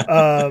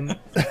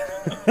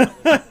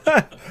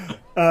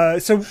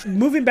 So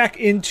moving back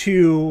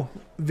into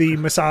the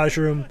massage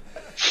room.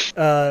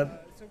 I'm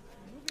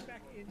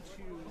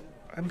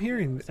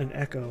hearing an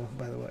echo,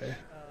 by the way.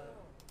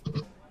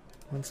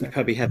 One You second.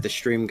 probably have the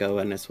stream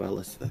going as well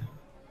as the.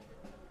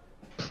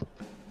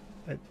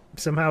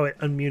 Somehow it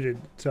unmuted,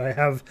 so I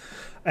have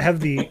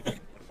the.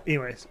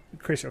 Anyways,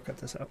 Chris, you'll cut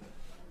this out.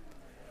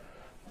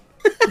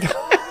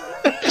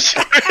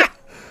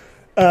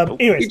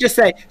 Anyways, You just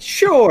say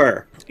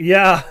sure.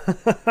 yeah.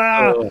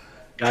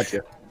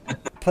 Gotcha.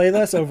 Play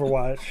less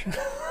Overwatch.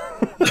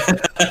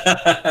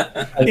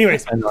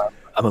 Anyways, I'm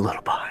a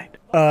little behind.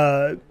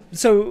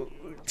 so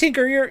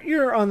Tinker,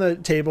 you're on the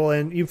table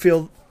and you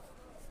feel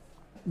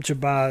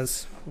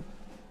Jabaz,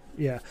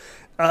 Yeah.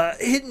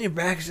 Hitting your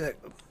back.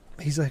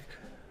 He's like,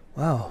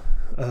 wow,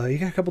 you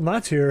got a couple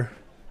knots here.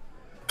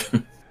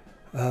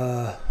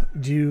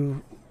 Do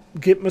you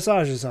get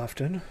massages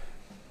often?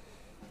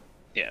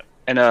 Yeah,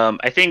 and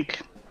I think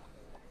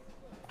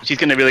she's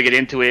gonna really get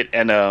into it,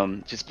 and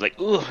just be like,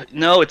 "Ooh,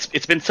 no,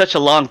 it's been such a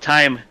long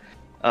time.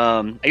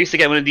 I used to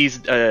get one of these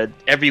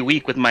every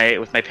week with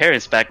my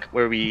parents back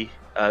where we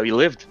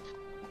lived,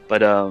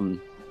 but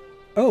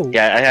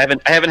yeah,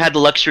 I haven't had the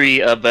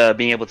luxury of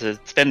being able to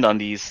spend on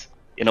these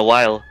in a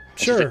while."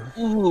 Sure. Like,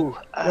 ooh,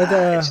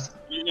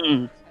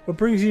 What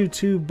brings you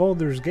to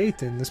Baldur's Gate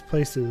then? This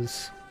place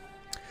is,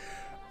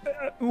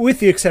 with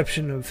the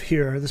exception of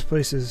here, this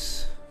place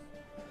is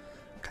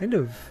kind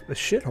of a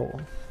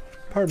shithole.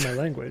 Pardon my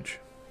language.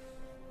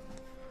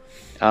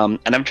 And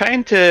I'm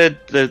trying to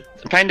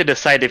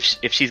decide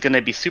if she's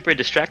gonna be super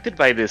distracted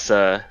by this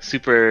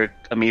super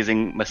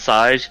amazing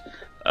massage,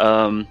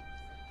 and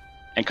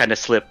kind of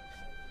slip.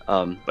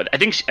 But I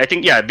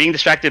think yeah, being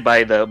distracted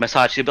by the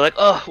massage, she'll be like,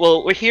 "Oh,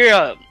 well, we're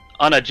here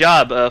on a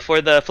job for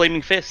the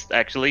Flaming Fist,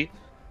 actually."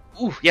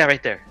 Ooh, yeah,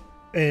 right there.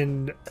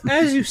 And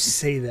as you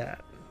say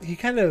that, he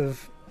kind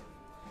of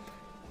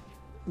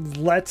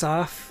lets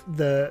off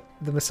the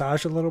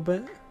massage a little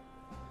bit,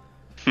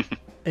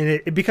 and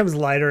it becomes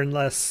lighter and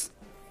less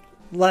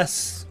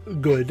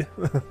good.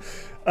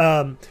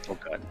 Oh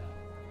god.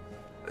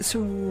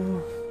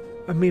 So,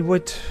 I mean,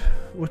 what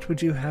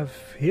would you have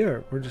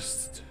here? We're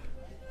just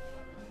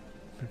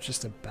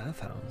a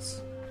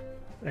bathhouse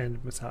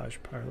and massage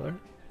parlor.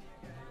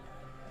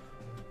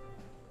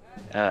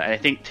 And I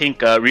think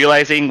Tink,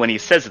 realizing when he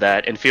says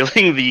that and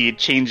feeling the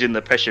change in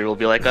the pressure, will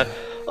be like,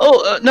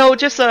 no,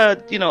 just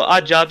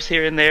odd jobs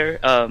here and there.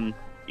 I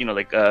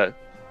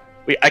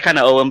kind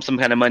of owe him some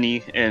kind of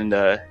money, and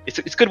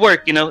it's good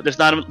work. There's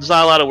not a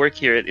lot of work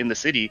here in the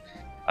city,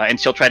 and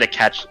she'll try to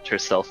catch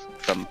herself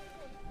from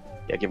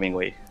giving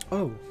away.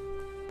 Oh,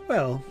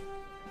 well,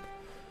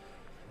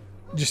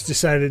 just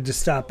decided to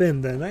stop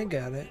in. Then I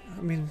got it.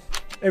 I mean,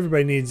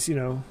 everybody needs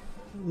a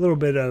little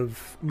bit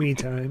of me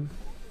time.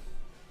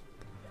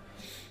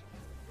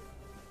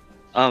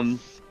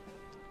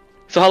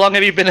 So how long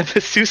have you been a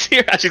masseuse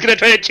here? She's gonna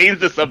try to change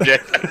the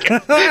subject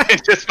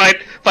and just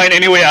find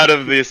any way out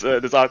of this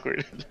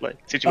awkward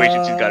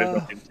situation she's got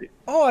herself into.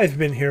 Oh, I've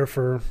been here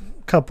for a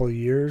couple of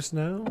years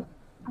now.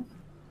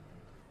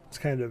 It's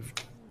kind of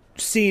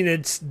seen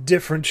its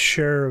different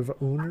share of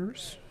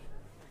owners.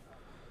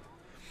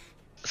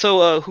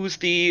 So who's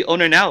the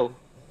owner now?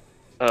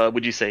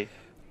 Would you say?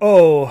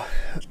 Oh,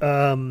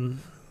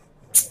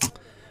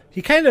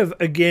 he kind of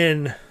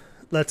again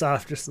lets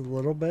off just a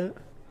little bit.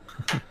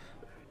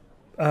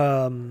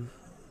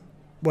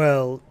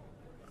 Well,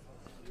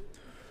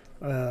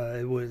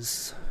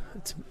 it's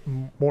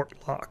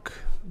Mortlock.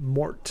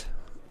 Mortlock.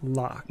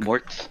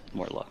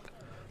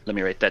 Let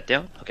me write that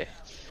down. Okay.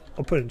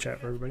 I'll put it in chat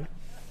for everybody.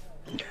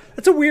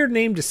 That's a weird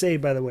name to say,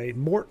 by the way.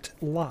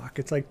 Mortlock.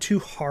 It's like too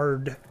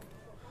hard.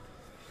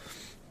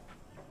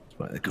 That's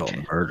why they call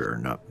it murder,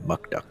 not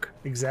muckduck.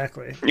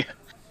 Exactly.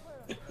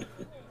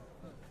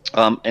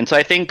 And so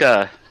I think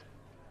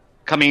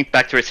coming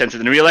back to her senses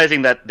and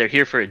realizing that they're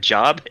here for a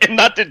job and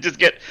not to just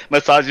get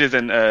massages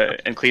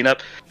and clean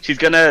up, she's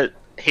gonna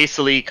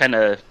hastily kind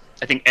of,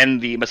 I think,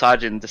 end the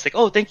massage and just like,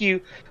 "Oh, thank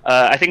you.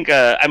 I think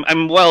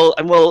I'm well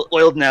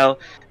oiled now,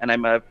 and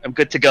I'm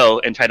good to go,"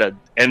 and try to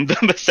end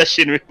the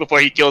session before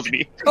he kills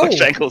me or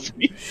strangles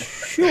me.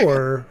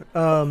 Sure.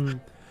 I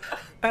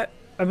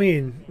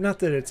mean, not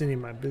that it's any of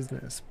my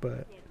business,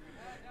 but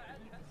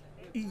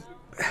you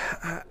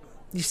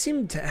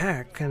seemed to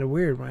act kind of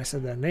weird when I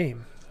said that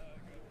name.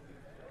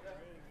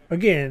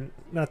 Again,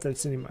 not that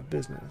it's any of my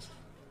business.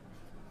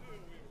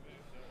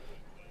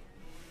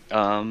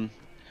 And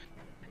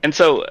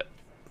so,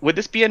 would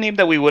this be a name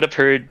that we would have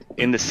heard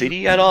in the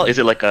city at all? Is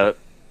it like a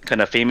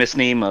kind of famous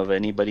name of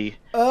anybody?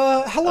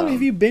 How long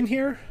have you been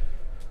here?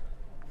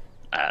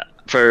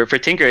 For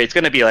Tinker, it's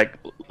gonna be like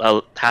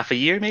half a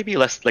year, maybe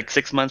less, like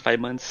 6 months, 5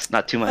 months,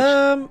 not too much.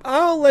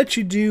 I'll let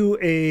you do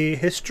a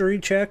history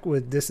check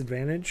with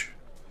disadvantage.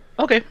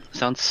 Okay,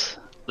 sounds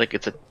like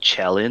it's a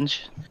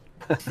challenge.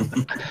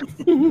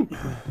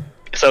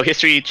 So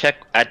history check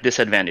at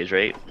disadvantage,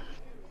 right?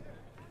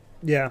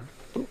 Yeah.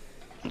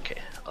 Okay,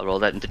 I'll roll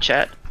that into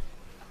chat.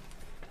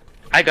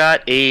 I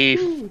got a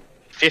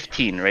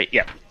 15, right?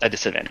 Yeah, at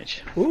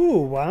disadvantage. Ooh,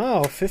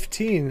 wow,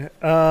 15.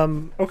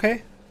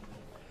 Okay.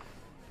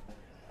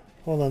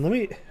 Hold on, let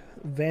me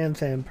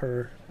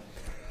Vanthampur.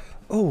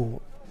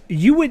 Oh,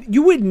 you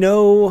would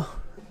know.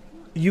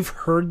 You've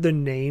heard the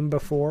name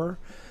before.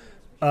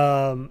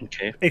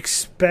 Okay.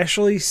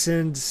 Especially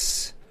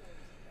since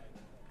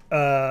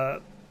Uther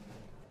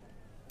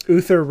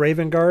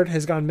Ravengard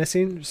has gone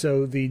missing,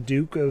 so the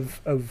Duke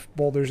of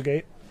Baldur's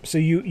Gate. So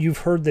you've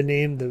heard the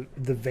name,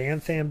 the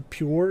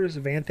Vanthampurs.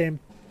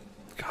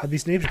 God,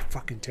 these names are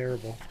fucking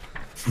terrible.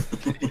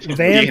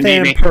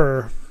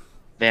 Vanthampur.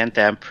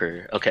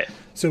 Vanthampur. Okay. Call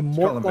So him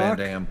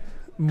Van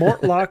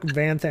Mortlock,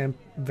 Damme.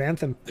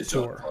 Vanthampur. It's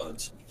all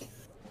buds.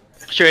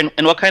 Sure.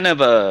 And what kind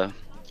of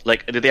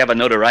Like, do they have a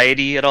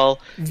notoriety at all?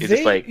 Is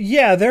it like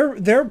yeah,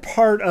 they're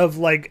part of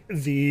like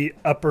the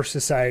upper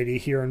society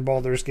here in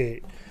Baldur's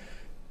Gate,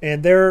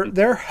 and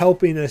they're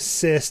helping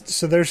assist.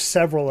 So there's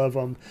several of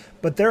them,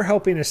 but they're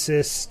helping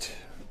assist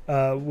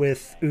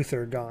with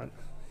Uther gone.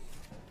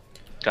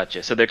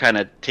 gotcha? So they're kind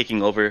of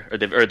taking over, or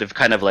they've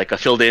kind of like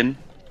filled in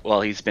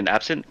while he's been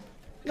absent,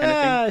 kind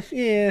of thing.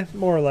 Yeah,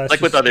 more or less.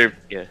 Like with Just- other,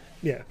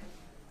 yeah.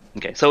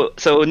 Okay, so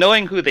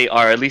knowing who they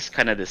are, at least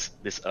kind of this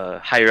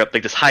higher up,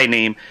 like this high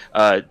name,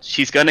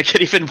 she's gonna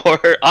get even more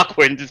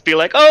awkward and just be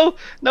like, oh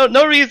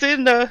no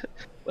reason,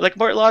 like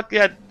Mortlock,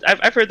 yeah,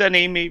 I've heard that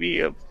name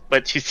maybe,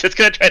 but she's just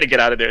gonna try to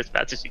get out of there as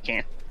fast as she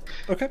can.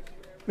 Okay.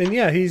 And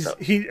yeah,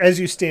 he as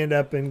you stand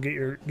up and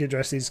get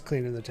dressed, he's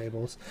cleaning the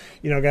tables.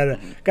 You know, gotta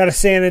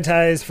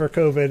sanitize for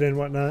COVID and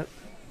whatnot.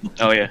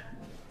 Oh yeah,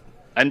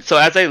 and so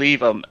as I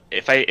leave,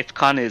 if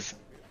Khan is,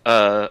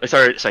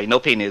 sorry, No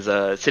Pain is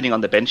sitting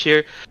on the bench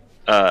here.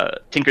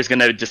 Tinker's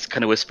gonna just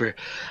kind of whisper,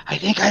 "I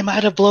think I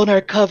might have blown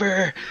our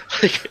cover,"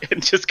 like,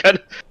 and just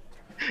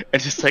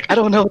like, I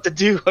don't know what to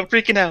do. I'm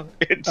freaking out.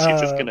 And she's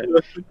just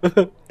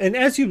gonna. And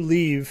as you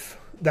leave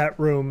that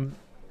room,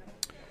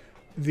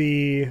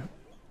 the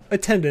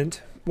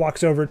attendant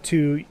walks over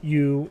to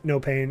you, No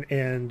Pain,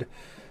 and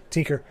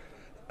Tinker.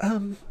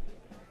 And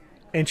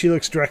she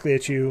looks directly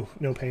at you,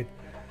 No Pain.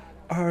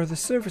 Are the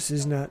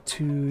services not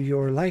to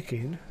your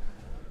liking?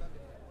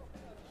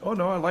 Oh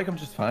no, I like them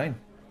just fine.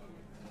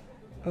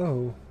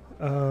 Oh,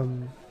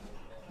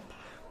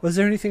 was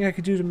there anything I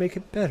could do to make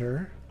it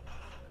better?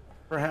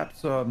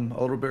 Perhaps a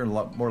little bit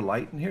more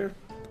light in here.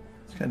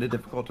 It's kind of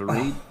difficult to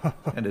read,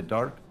 kind of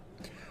dark.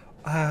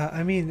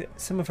 I mean,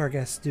 some of our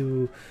guests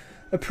do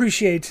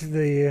appreciate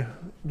the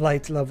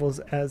light levels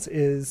as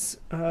is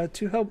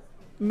to help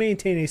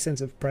maintain a sense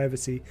of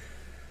privacy.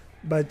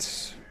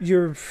 But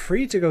you're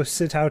free to go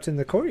sit out in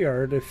the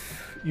courtyard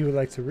if you would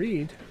like to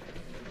read.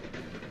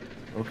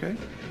 Okay.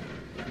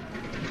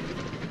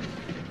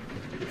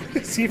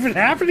 It's even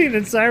happening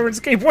in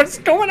Sirenscape. What's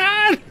going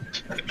on?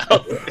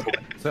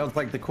 Sounds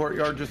like the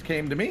courtyard just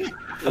came to me.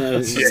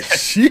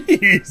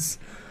 Jeez.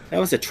 That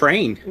was a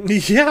train.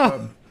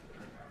 Yeah.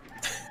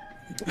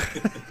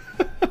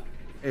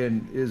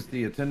 And is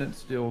the attendant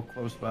still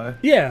close by?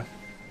 Yeah.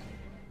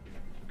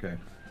 Okay.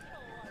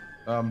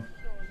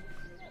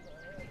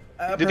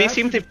 Do they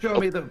seem to show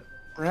me the?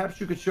 Perhaps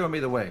you could show me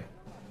the way.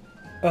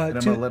 And I'm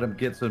To- gonna let him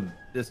get some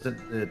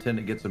distance. The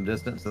attendant get some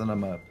distance, and then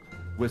I'm gonna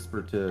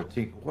whisper to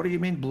Tink. What do you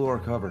mean blew our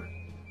cover?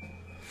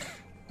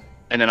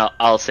 And then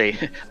I'll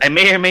say, I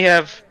may or may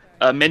have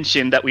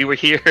mentioned that we were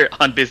here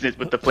on business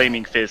with the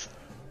Flaming Fist.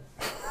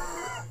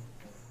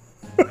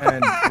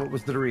 And what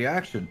was the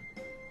reaction?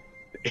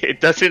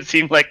 It doesn't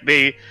seem like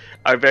they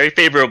are very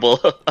favorable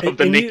of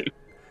the and name.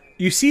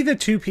 you see the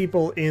two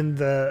people in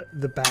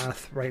the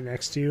bath right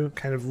next to you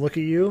kind of look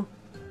at you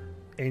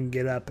and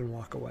get up and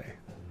walk away.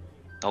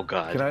 Oh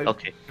God. Can I?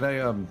 Okay. Can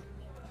I?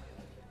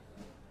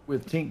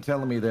 With Tink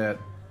telling me that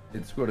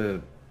it's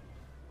gonna.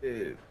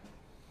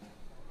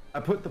 I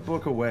put the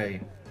book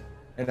away,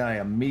 and I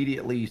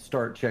immediately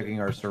start checking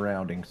our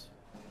surroundings.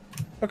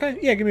 Okay,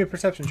 yeah, give me a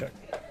perception check.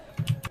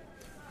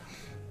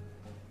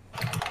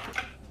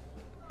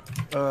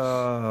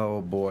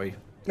 Oh boy,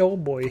 Oh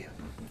boy.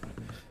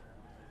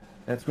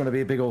 that's going to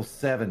be a big old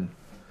 7.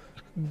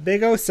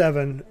 Big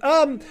 07.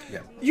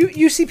 Yeah.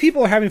 You see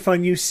people are having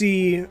fun. You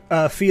see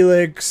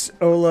Felix,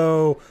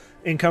 Olo,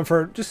 and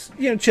Comfort just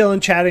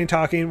chilling, chatting,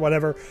 talking,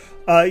 whatever.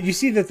 You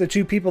see that the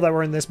two people that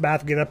were in this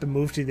bath get up and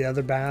move to the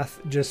other bath.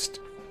 Just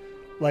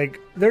like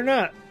they're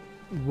not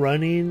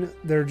running,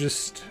 they're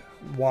just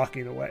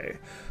walking away.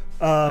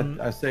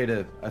 I say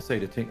to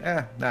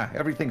Tink, nah,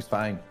 everything's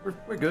fine.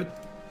 We're good.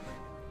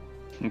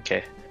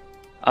 Okay.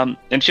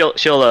 And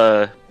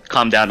she'll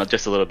calm down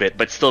just a little bit,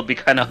 but still be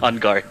kind of on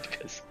guard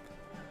because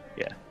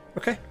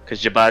Okay.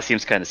 Jabba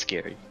seems kind of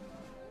scary.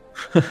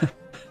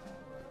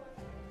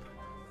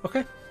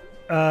 Okay.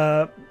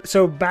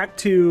 So back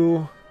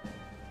to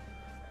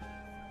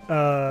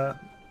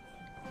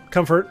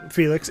Comfort,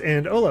 Felix,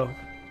 and Olo.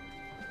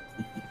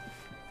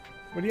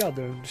 What are y'all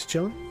doing? Just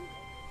chilling?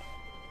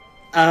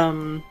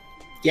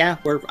 Yeah,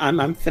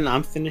 I'm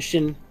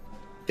finishing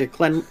the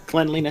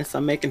cleanliness.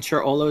 I'm making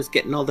sure Olo's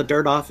getting all the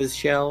dirt off his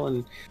shell,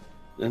 and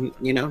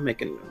wringing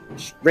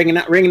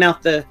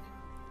out the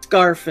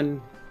scarf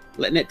and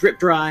letting it drip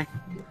dry.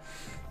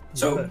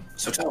 So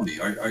tell me,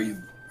 are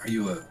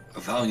you a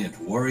valiant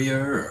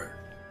warrior or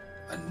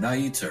a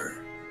knight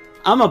or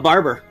I'm a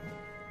barber.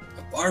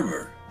 a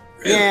barber?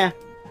 Really?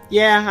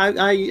 Yeah.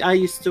 I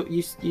used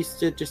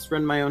to just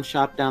run my own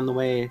shop down the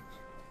way,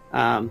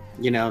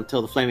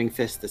 until the Flaming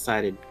Fist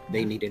decided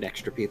they needed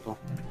extra people.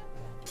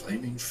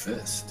 Flaming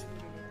Fist.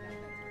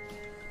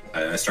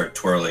 I start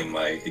twirling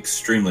my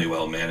extremely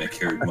well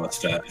manicured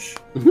mustache.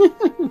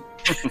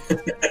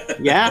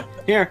 Yeah,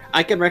 here,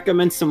 I could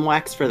recommend some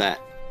wax for that.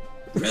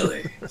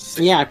 Really?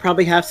 Yeah, I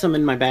probably have some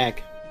in my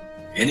bag.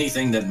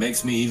 Anything that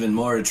makes me even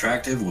more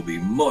attractive will be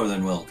more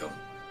than welcome.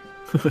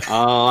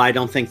 Oh, I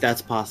don't think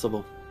that's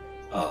possible.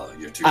 Oh,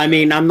 you're too. I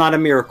mean, I'm not a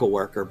miracle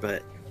worker,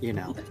 but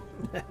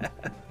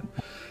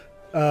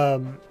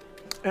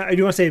I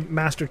do want to say,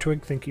 Master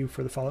Twig, thank you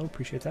for the follow.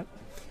 Appreciate that.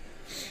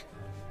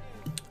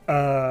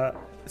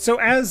 So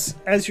as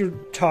you're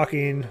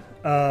talking,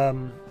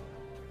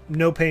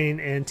 No Pain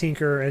and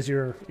Tinker, as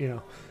you're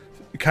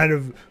kind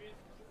of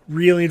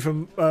reeling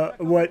from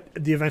what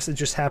the events that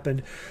just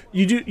happened,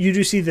 you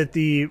do see that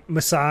the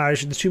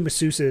two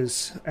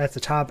masseuses at the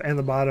top and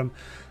the bottom,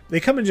 they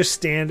come and just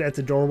stand at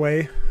the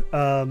doorway,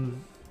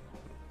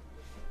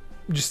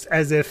 just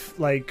as if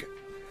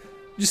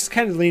just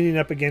kind of leaning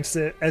up against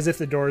it, as if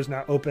the door is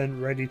not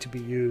open, ready to be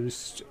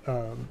used,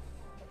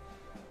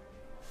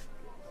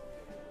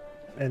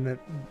 and that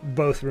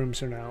both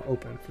rooms are now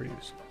open for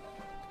use.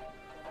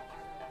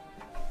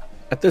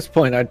 At this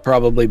point, I'd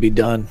probably be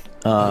done.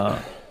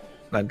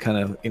 I'd kind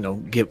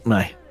of, get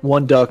my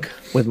one duck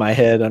with my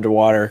head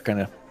underwater,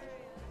 kind of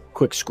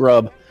quick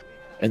scrub,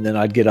 and then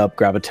I'd get up,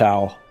 grab a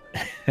towel.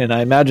 And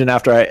I imagine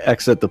after I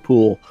exit the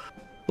pool,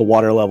 the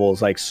water level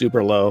is like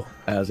super low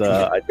as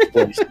I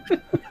displaced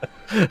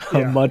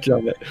much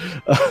of it.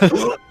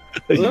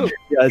 Yeah,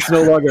 it's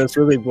no longer a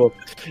swimming pool.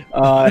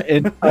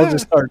 And I'll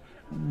just start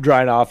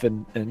drying off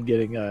and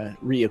getting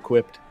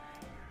re-equipped.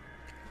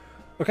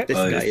 Okay. This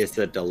guy is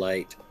a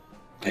delight.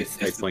 I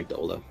point to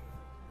Olo.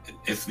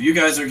 If you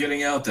guys are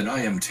getting out, then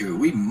I am too.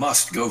 We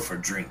must go for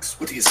drinks.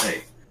 What do you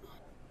say?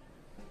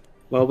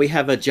 Well, we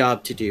have a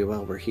job to do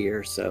while we're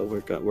here, so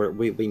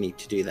we need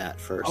to do that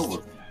first. Oh,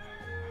 well,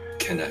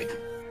 can I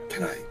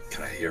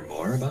hear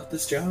more about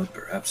this job?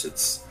 Perhaps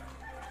it's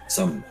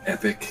some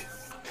epic.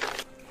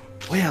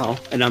 Well,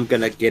 and I'm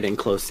gonna get in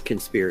close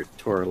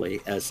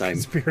conspiratorially as I'm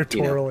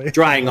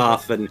drying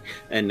off and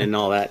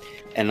all that,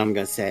 and I'm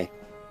gonna say,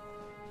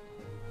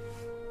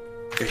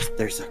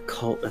 there's a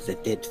cult of the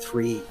Dead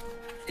Three,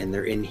 and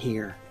they're in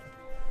here.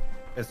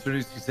 As soon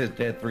as he says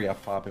Dead 3, I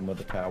pop him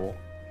with a towel.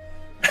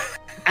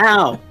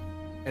 Ow!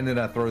 And then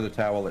I throw the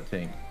towel at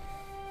Tink.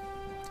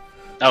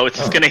 Oh, it's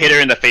just gonna hit her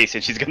in the face,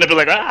 and she's gonna be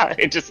like, ah,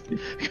 and just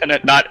kind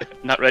of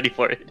not ready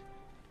for it.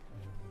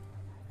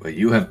 Well,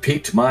 you have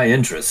piqued my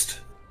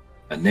interest.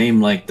 A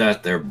name like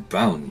that, they're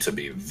bound to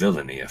be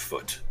villainy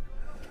afoot.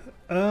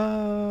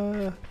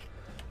 That's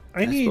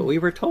what we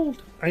were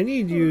told. I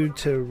need you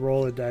to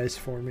roll a dice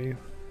for me.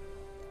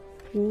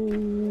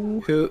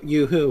 Who?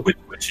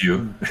 Which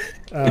you?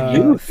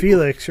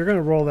 Felix, you're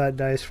gonna roll that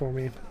dice for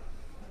me.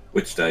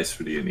 Which dice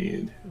do you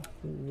need?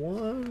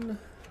 One.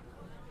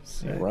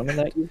 You rumming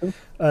that, you?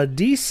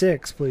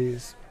 D6,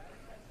 please.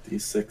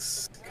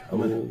 D6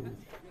 coming.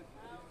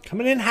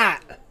 Coming in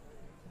hot.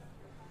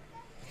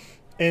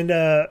 And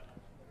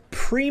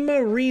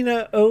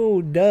Primarina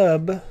O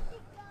Dub,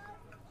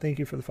 thank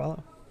you for the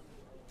follow.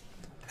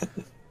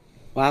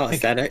 Wow, is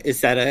that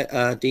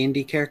a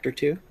D&D character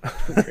too?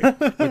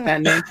 With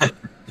that name?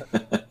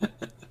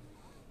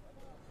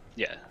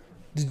 Yeah.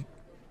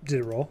 Did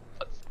it roll?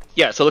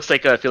 Yeah, so it looks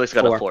like Felix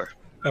got a 4.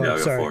 Oh, Yeah, I got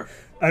sorry.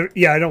 4.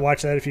 I don't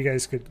watch that. If you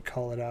guys could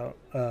call it out.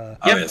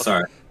 Yeah,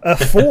 sorry. A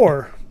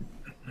 4.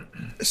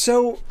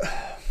 So,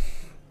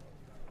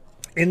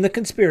 in the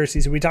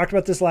conspiracies, we talked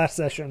about this last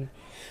session.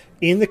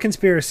 In the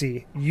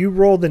conspiracy, you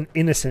rolled an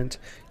innocent.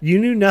 You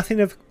knew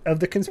nothing of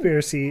the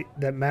conspiracy.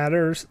 That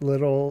matters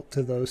little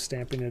to those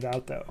stamping it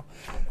out, though.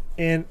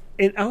 And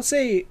I'll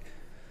say,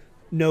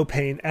 No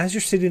Pain. As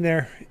you're sitting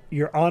there,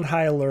 you're on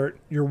high alert.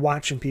 You're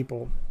watching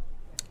people.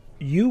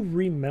 You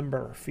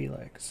remember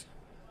Felix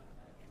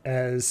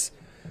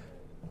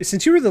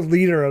since you were the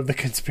leader of the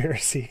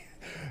conspiracy.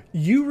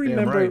 You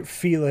remember right.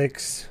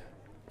 Felix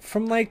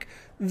from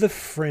the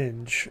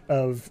fringe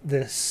of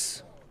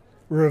this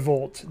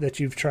revolt that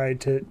you've tried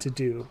to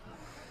do,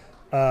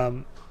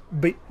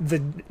 but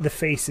the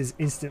face is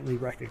instantly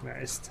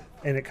recognized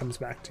and it comes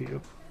back to you.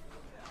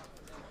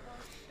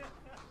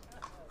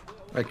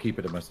 I keep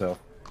it to myself.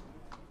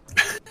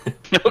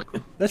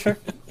 That's fair.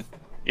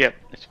 Yep.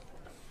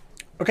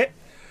 Okay.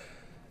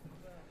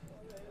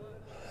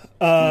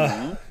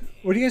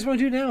 What do you guys want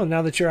to do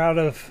now that you're out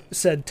of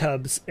said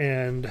tubs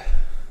and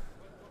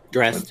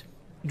Dressed.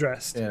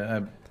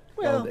 Yeah,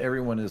 well,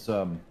 everyone is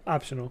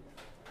optional?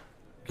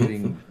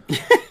 getting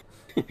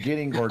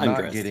or I'm not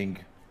dressed.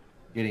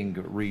 getting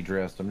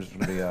redressed. I'm just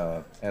gonna be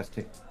ask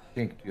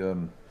Tink.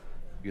 Do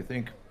you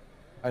think?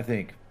 I'm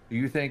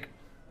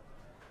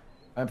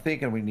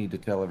thinking we need to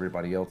tell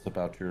everybody else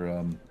about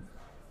your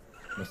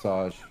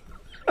massage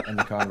and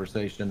the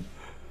conversation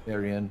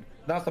they're in.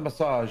 Not the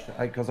massage,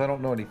 because I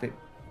don't know anything.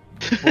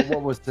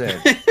 What was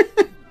said?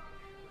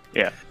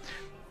 Yeah.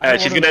 I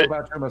She's don't know gonna.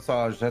 about your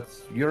massage.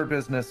 That's your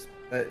business.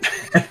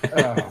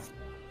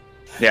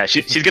 Yeah,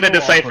 she's gonna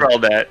decipher all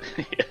that,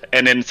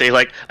 and then say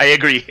I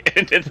agree,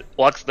 and then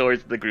walks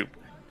towards the group.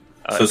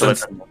 So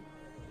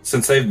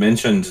since they've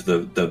mentioned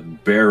the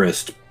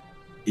barest,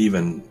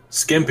 even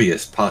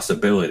skimpiest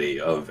possibility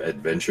of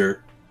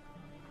adventure,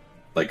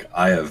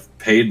 I have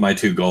paid my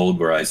 2 gold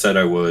where I said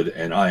I would,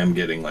 and I am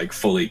getting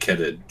fully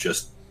kitted,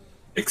 just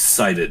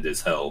excited as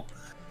hell.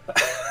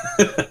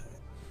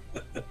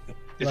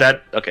 Is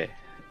that okay?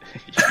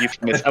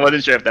 I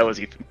wasn't sure if that was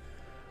Ethan.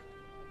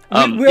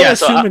 We'll yeah,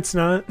 assume so, it's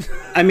not.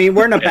 I mean,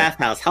 we're in a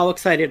bathhouse. How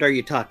excited are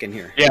you talking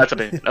here? yeah, that's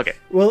okay. Okay.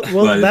 Well,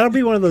 But- that'll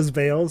be one of those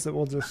veils that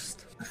we'll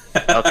just.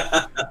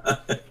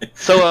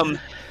 So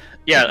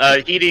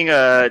eating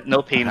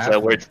no pains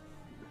words.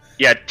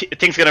 Yeah,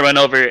 Tink's gonna run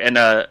over and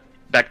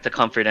back to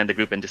Comfort and the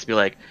group and just be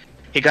like,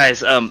 "Hey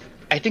guys, I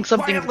think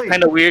something Quietly.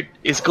 kind of weird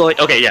is going."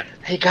 Okay, yeah.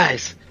 Hey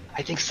guys,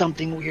 I think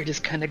something weird is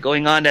kind of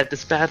going on at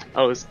this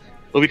bathhouse.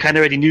 Well, we kind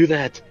of already knew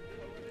that.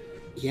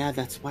 Yeah,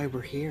 that's why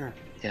we're here.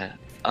 Yeah.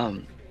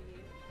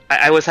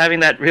 I was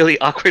having that really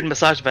awkward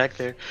massage back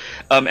there,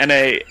 and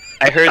I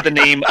heard the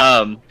name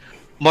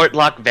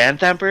Mortlock Van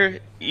Thamper.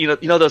 You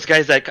know those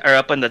guys that are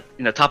up on the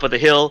top of the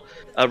hill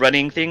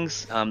running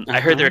things. I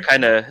heard they're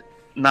kind of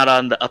not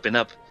on the up and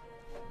up.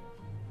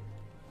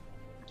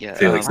 Yeah.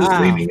 Felix is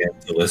Wow. leaning in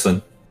to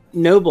listen.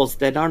 Nobles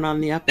that aren't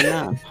on the up and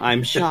up.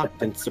 I'm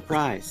shocked and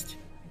surprised.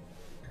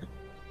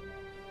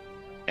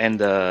 And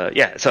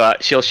so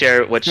she'll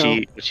share what So,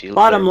 she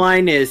Bottom learned.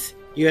 line is,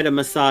 you had a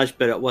massage,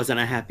 but it wasn't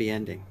a happy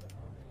ending.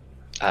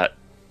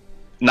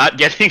 Not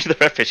getting to the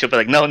reference. She'll be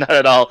like, "No, not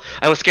at all.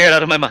 I was scared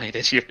out of my mind."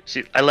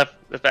 And I left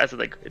as fast as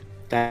I could.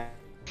 That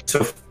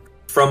So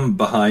from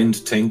behind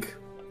Tink,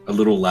 a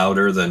little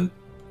louder than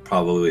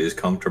probably is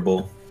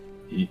comfortable,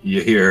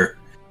 you hear,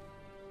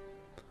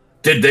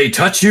 "Did they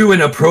touch you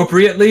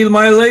inappropriately,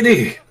 my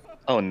lady?"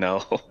 Oh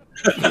no.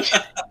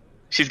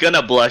 She's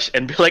gonna blush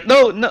and be like,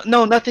 no,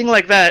 nothing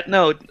like that.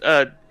 No,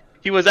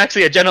 he was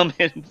actually a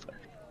gentleman.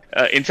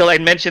 Until I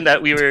mentioned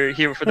that we were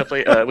here for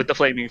the with the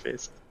flaming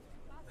face.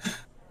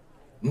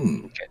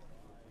 Hmm.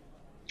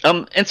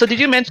 And so did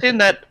you mention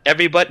that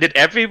did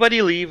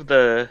everybody leave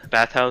the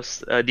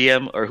bathhouse,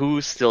 DM, or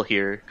who's still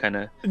here? Kind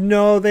of.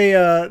 No,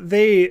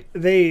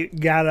 they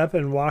got up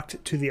and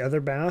walked to the other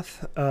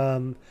bath.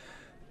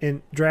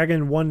 In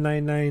Dragon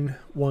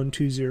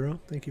 199120.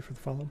 Thank you for the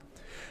follow.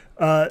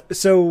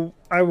 So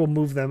I will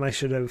move them. I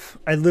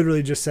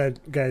literally just said,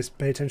 guys,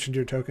 pay attention to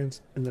your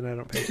tokens, and then I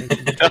don't pay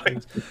attention to your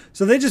tokens.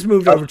 So they just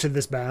moved over to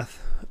this bath.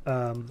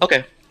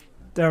 Okay.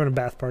 They're having a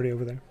bath party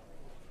over there.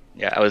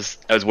 Yeah, I was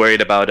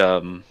worried about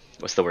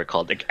what's the word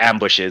called, like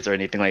ambushes or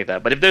anything like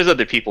that. But if there's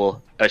other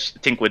people, I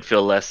think would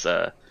feel less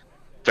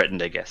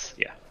threatened, I guess.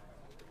 Yeah.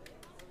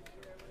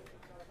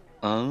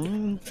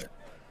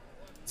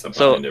 So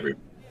So- behind every.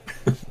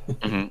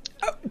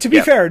 To be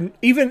Yeah. fair,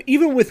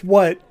 even with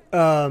what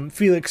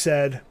Felix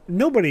said,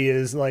 nobody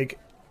is like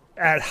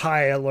at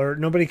high alert.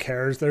 Nobody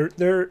cares.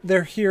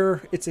 They're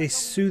here. It's a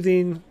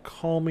soothing,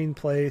 calming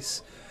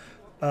place.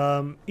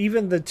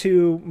 Even the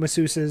two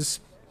masseuses,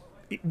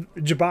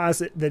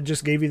 Jabaz that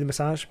just gave you the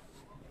massage,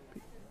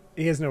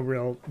 he has no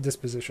real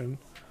disposition.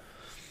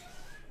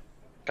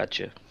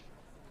 Gotcha.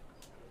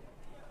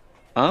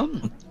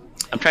 I'm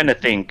trying to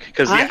think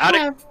because I yeah,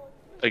 have,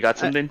 I got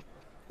something.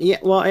 yeah.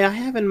 Well, I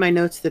have in my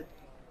notes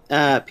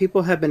that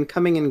people have been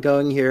coming and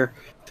going here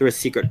through a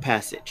secret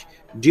passage.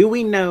 Do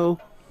we know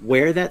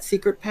where that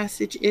secret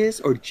passage is,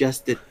 or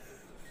just that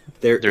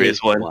there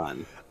is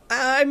one?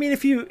 I mean,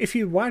 if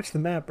you watched the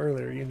map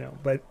earlier, you know,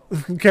 but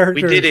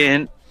characters We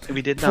didn't.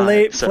 We did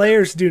not. So-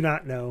 players do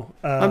not know.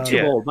 I'm too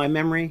Yeah. old. My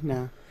memory,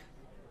 no.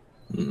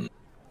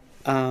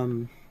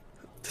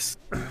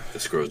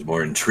 This grows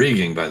more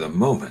intriguing by the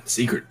moment.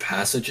 Secret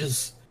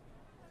passages?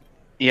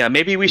 Yeah,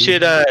 maybe we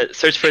should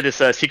search for this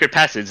secret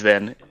passage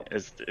then,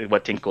 is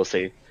what Tink will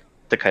say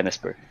to kind of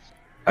spur.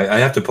 I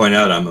have to point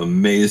out, I'm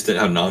amazed at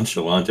how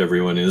nonchalant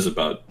everyone is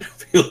about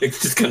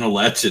Felix just kind of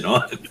latching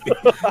on.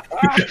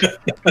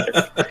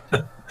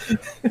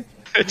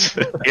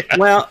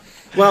 Yeah.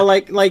 Well,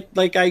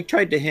 like I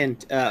tried to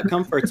hint.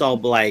 Comfort's all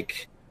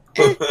like,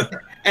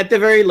 at the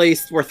very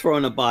least, we're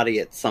throwing a body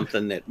at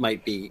something that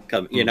might be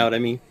coming. You know what I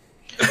mean?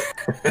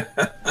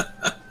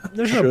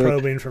 There's no Should-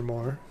 probing for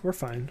more. We're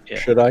fine. Yeah.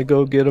 Should I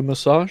go get a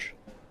massage?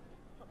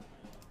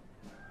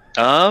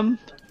 If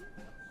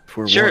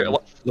we're Sure.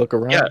 wanting to look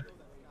around. Yeah.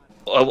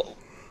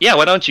 Yeah,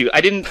 why don't you?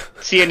 I didn't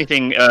see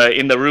anything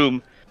in the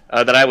room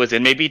that I was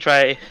in. Maybe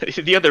try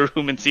the other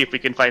room and see if we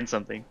can find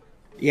something.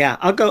 Yeah,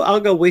 I'll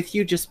go with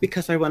you just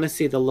because I want to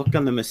see the look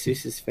on the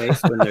masseuse's face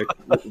when they're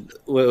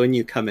when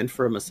you come in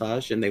for a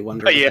massage and they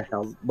wonder Yeah.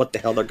 what the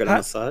hell they're gonna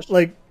massage.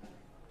 Like,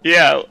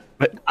 Yeah.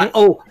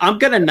 I'm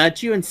gonna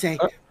nudge you and say,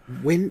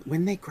 when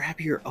they grab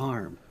your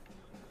arm,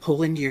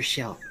 pull into your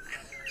shell.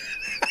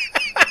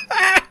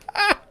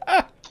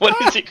 What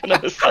is he gonna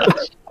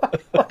massage?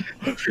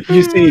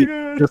 You see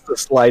just the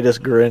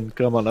slightest grin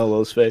come on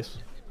Olo's face.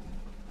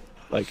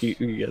 Like he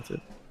gets it.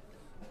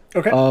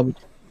 okay.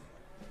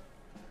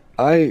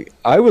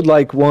 I would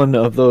like one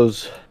of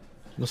those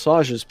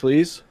massages,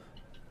 please.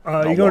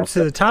 You going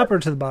to the top or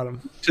to the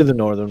bottom? To the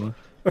northern one.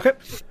 Okay.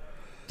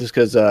 Just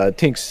because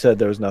Tinks said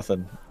there was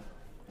nothing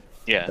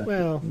Yeah.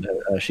 Well,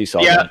 she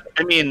saw. Yeah. them.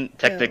 I mean,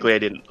 technically, I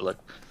didn't look.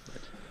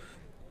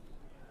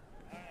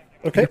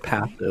 okay. You're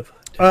passive.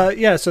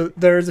 Yeah, so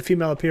there is a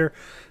female up here.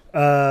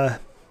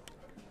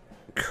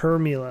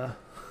 Kermila.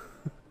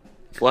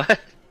 What?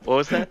 What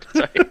was that?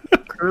 Sorry.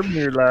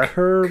 Kermila.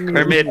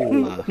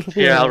 Kermila. Kermit.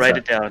 Yeah, I'll write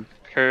it down.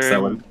 Is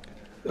that one?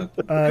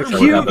 What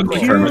Q, happened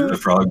when Kermit the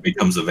Frog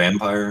becomes a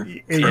vampire?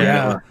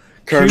 yeah.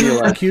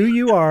 Kermula.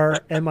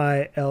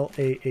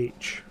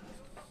 Qurmlah.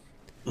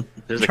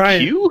 There's a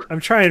Q? I'm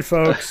trying,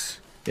 folks.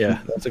 Yeah,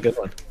 that's a good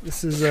one.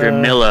 This is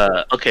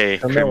Kermilla. Okay,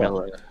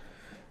 Kermilla. Kermilla.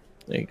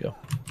 There you go.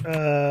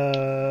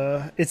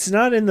 it's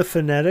not in the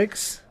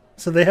phonetics,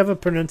 so they have a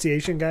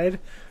pronunciation guide.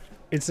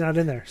 It's not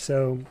in there,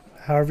 so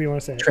however you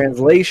want to say it.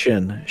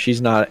 Translation: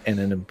 she's not an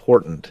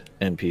important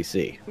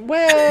NPC.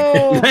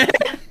 Well,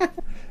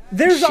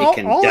 there's She all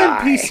can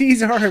die.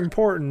 NPCs are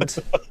important.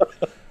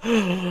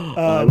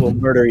 I will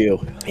murder you.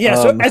 Yeah,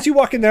 so as you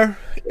walk in there,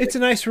 it's a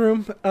nice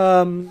room.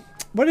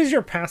 What is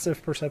your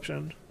passive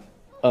perception?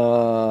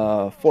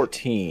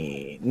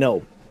 14.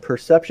 No,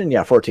 perception.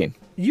 Yeah, 14.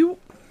 You,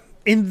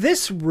 in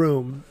this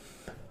room,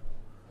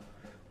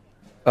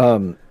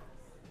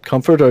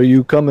 Comfort, are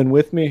you coming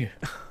with me?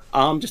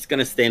 I'm just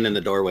gonna stand in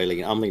the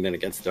doorway. I'm leaning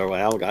against the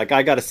doorway.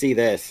 I gotta see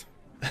this.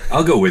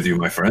 I'll go with you,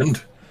 my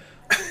friend.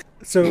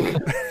 so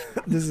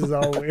this is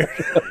all weird.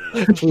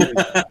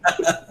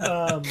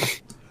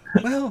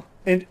 Well,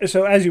 and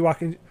so as you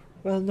walk in,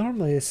 well,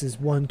 normally this is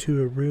 1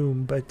 to a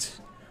room, but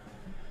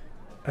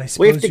I suppose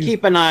We have to you-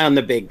 keep an eye on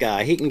the big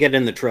guy. He can get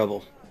into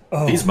trouble.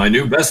 Oh, He's my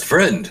new best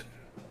friend.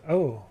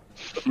 oh,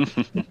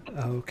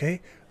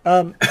 okay.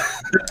 With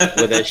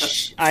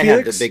a I have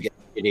the Felix? biggest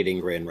eating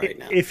grin right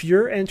now. If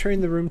you're entering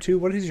the room too,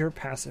 what is your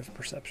passive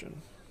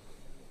perception?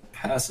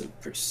 Passive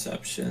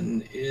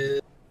perception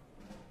is.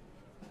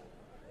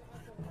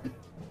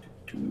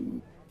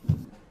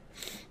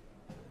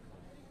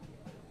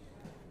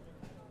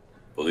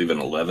 Believe in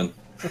 11.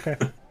 Okay.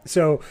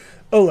 So,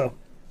 Olo,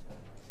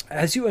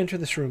 as you enter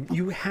this room,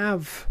 you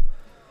have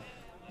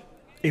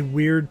a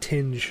weird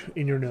tinge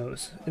in your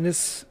nose. And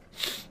it's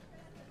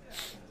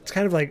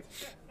kind of like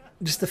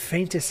just the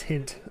faintest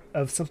hint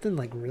of something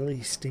like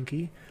really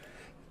stinky.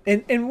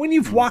 And when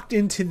you've walked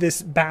into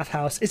this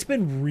bathhouse, it's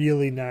been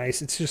really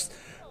nice. It's just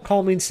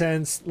calming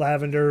scents,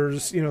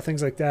 lavenders,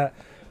 things like that.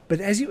 But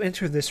as you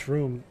enter this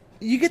room,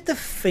 you get the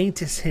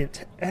faintest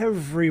hint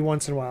every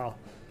once in a while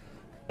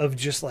of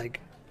just like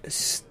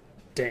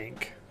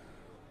stink.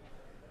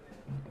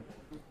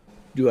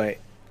 Do I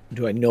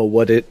know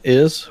what it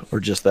is, or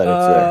just that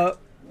it's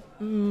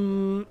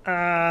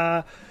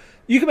there?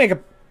 You can make a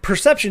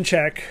perception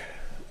check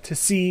to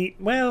see.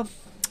 Well,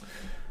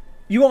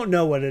 you won't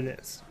know what it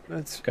is.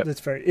 That's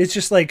fair. It's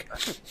just like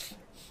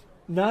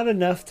not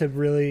enough to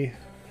really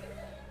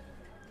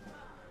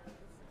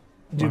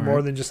do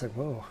more than just like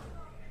whoa.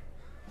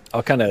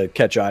 I'll kind of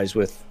catch eyes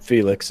with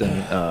Felix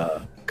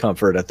and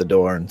Comfort at the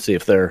door and see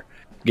if they're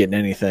getting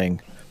anything.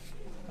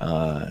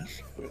 And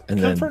Comfort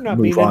then not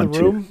move being on in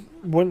the room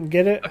wouldn't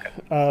get it.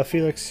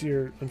 Felix,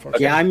 you're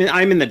unfortunate. Yeah,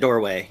 I'm in the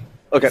doorway.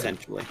 Okay.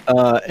 Essentially.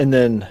 And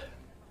then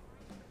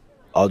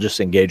I'll just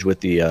engage with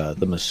the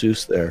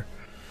masseuse there.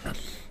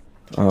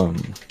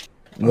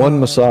 One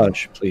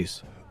massage,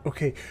 please.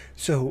 Okay,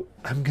 so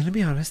I'm gonna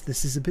be honest.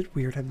 This is a bit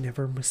weird. I've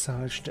never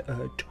massaged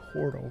a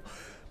turtle,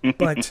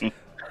 but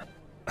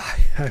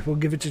I will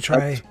give it a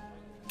try.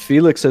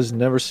 Felix has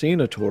never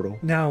seen a turtle.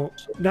 Now,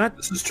 not.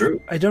 This is true.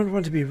 I don't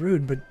want to be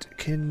rude, but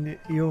can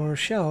your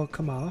shell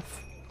come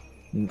off?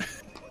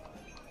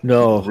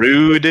 No.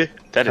 Rude.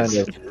 That is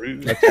Kind of.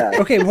 rude.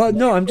 Okay, well,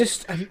 no.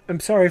 I'm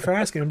sorry for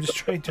asking. I'm just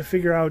trying to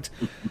figure out.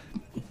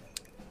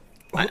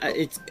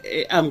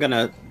 I'm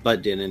gonna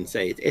butt in and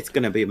say it's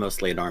gonna be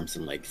mostly an arms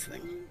and legs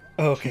thing.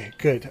 Okay,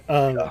 good.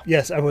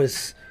 Yes, I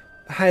was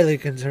highly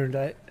concerned.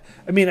 I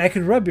mean, I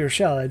could rub your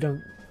shell. I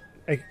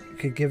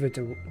could give it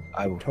to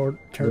I will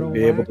turtle.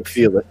 be able to wax.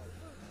 feel it.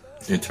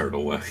 Your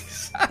turtle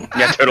wax.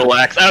 Yeah, turtle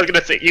wax. I was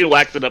gonna say you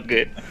wax it up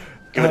good.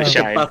 Give it a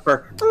shine.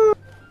 Buffer.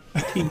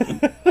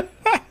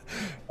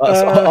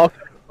 So I'll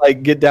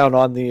like get down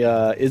on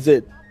the. Is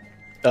it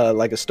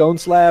like a stone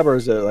slab, or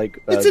is it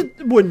like? It's a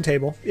wooden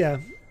table. Yeah.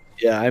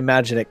 Yeah, I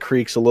imagine it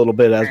creaks a little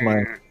bit as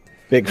my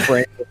big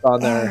frame is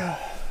on there.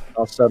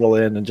 I'll settle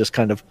in and just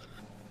kind of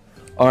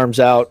arms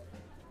out,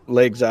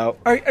 legs out.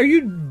 Are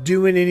you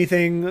doing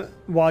anything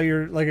while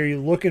you're like? Are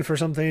you looking for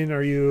something?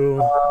 Are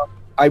you?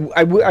 I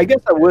guess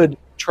I would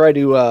try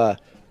to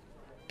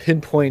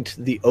pinpoint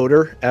the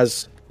odor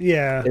as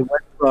Yeah. it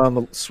went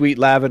from sweet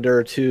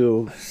lavender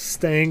to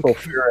Stank.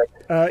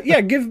 sulfuric.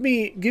 Yeah. Give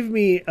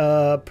me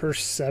a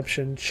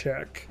perception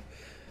check.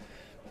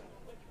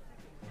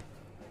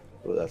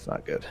 Oh, that's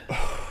not good.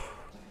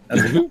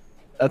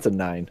 That's a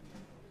 9.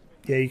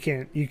 Yeah,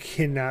 you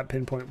cannot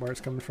pinpoint where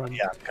it's coming from.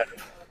 Yeah, kind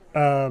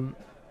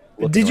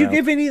of. Did you around.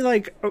 give any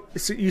like? Oh,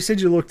 so you said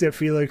you looked at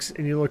Felix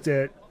and you looked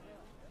at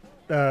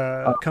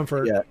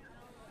Comfort. Yeah,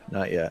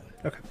 not yet.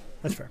 Okay,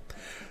 that's fair.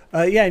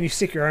 Yeah, and you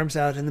stick your arms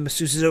out, and the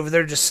masseuse is over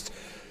there just.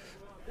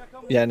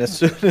 Yeah, and as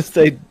soon as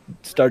they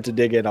start to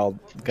dig in, I'll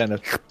kind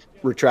of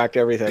retract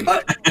everything.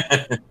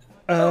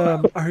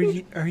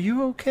 Are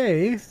you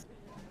okay?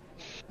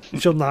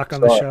 She'll knock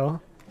on the Sorry.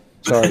 shell.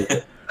 Sorry,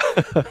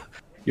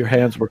 your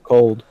hands were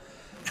cold.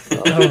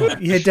 Oh,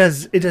 yeah, it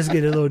does get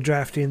a little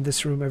drafty in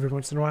this room every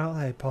once in a while.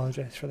 I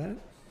apologize for that.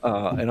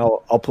 And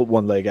I'll put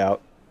one leg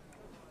out.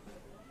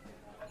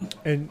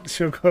 And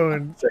she'll go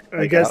and Check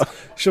I it guess out.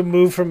 she'll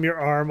move from your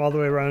arm all the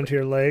way around to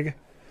your leg.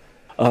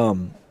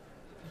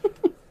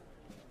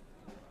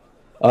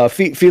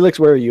 Felix,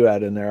 where are you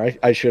at in there?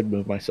 I should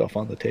move myself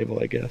on the table,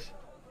 I guess.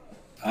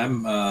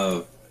 I'm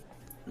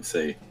let's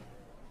see.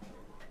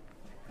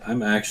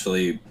 I'm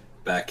actually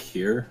back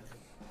here.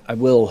 I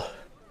will.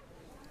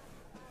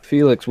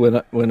 Felix,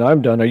 when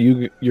I'm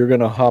done, you're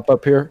gonna hop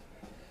up here?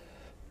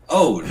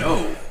 Oh no,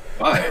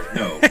 why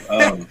no?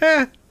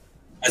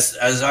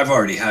 As I've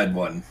already had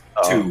one,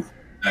 two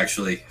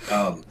actually.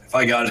 If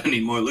I got any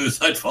more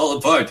loose, I'd fall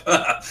apart.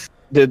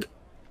 Did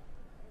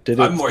it?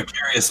 I'm more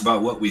curious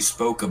about what we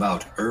spoke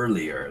about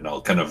earlier, and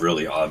I'll kind of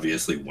really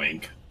obviously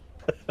wink.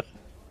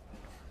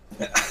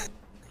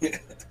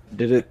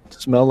 Did it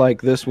smell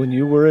like this when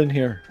you were in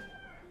here?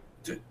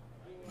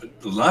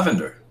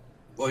 Lavender.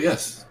 Well,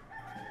 yes.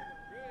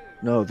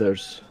 No,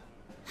 there's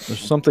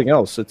something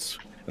else. It's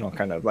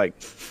kind of like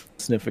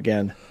sniff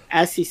again.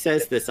 As he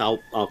says this, I'll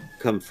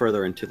come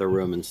further into the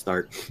room and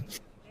start.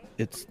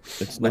 It's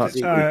What not. is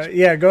he-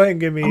 Yeah, go ahead and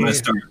give me. I'm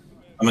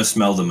gonna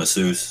smell the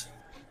masseuse.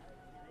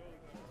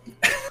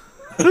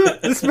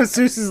 This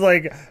masseuse is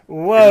like,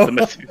 whoa, The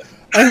masseuse.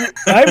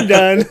 I'm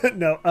done.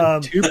 No,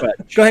 Too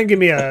much. go ahead and give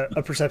me a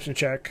perception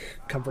check,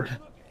 Comfort.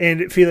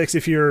 And Felix,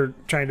 if you're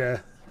trying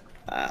to.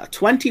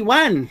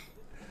 21.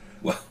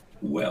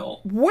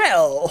 Well.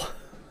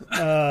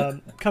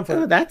 Comfort.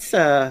 Oh, that's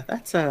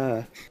That's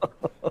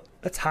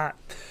hot.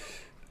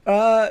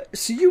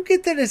 So you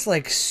get that it's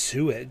like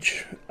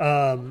sewage.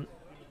 And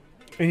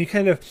you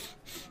kind of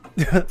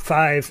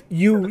 5.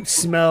 You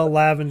smell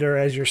lavender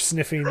as you're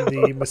sniffing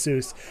the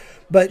masseuse,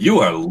 but You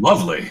are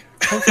lovely.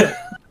 I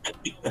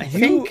you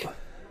think.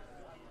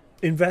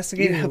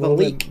 investigating You have a a little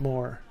leak. bit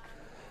more.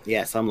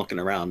 Yes, I'm looking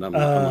around. I'm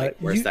like,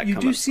 where's you, that you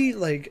coming? do see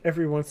like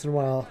every once in a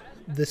while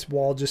this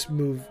wall just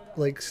move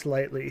like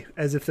slightly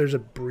as if there's a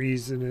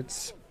breeze and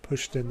it's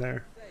pushed in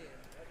there.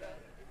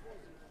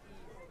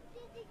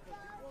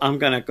 I'm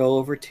gonna go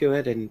over to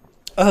it and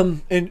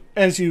And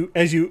as you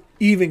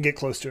even get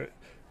close to it,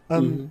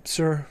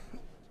 sir,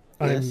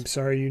 I'm Yes?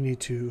 sorry, you need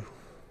to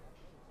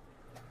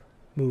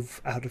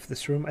move out of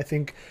this room. I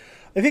think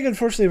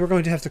unfortunately we're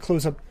going to have to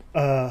close up.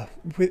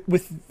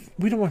 With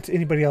we don't want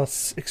anybody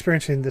else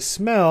experiencing the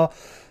smell,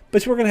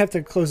 but we're going to have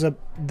to close up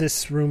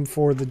this room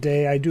for the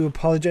day. I do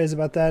apologize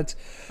about that.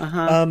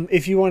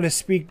 If you want to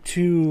speak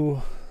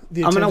to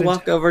the I'm gonna attendant-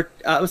 walk over.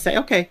 I'll say,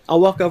 okay, I'll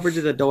walk over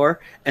to the door,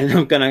 and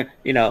I'm gonna,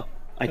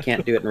 I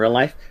can't do it in real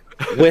life.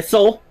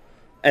 Whistle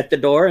at the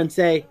door and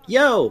say,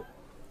 "Yo,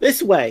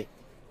 this way,"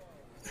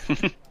 and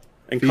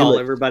Feel call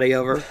it. everybody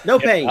over. No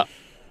pain,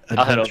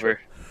 I'll head over.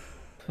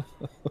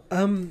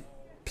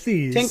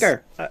 please,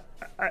 Tinker.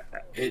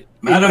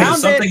 Madam, found if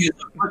something it. is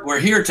afoot, we're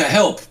here to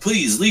help.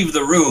 Please leave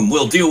the room.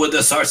 We'll deal with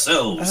this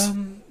ourselves.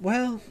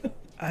 Well,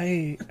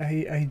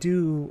 I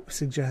do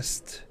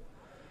suggest.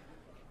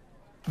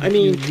 I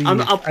mean, you I'm,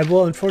 leave. I'll, I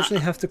will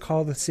unfortunately have to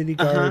call the city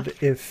guard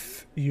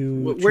if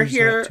you. we're choose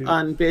here not to.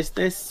 on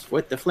business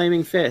with the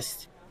Flaming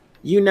Fist.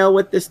 You know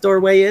what this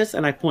doorway is,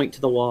 and I point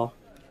to the wall.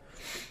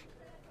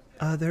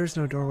 There's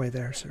no doorway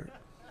there, sir.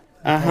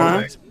 Uh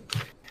huh.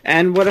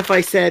 And what if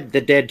I said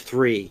the Dead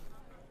Three?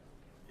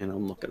 And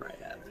I'm looking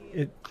right at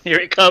it. Here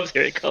it comes.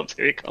 Here it comes.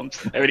 Here it comes.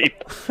 I already.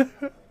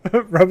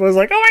 Robo's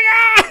like, "Oh my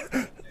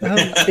god!"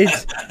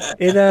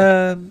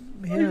 Yeah,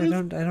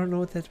 I don't know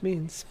what that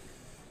means.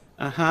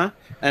 And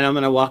I'm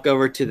gonna walk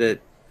over to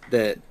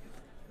the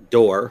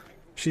door.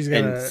 She's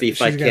And gonna see if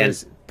she's I gonna can-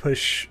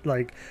 push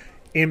like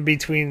in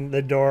between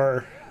the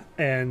door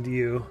and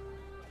you.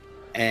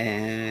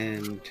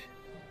 And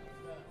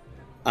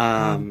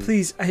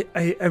Please, I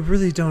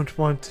really don't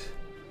want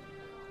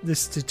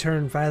this to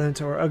turn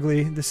violent or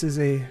ugly. This is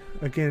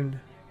again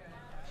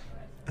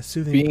a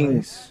soothing Being-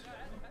 place.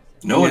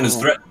 No one has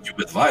no. threatened you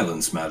with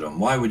violence, madam.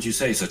 Why would you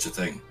say such a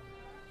thing?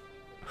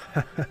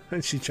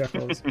 And she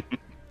chuckles.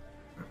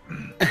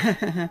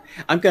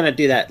 I'm gonna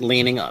do that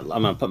leaning. I'm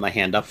gonna put my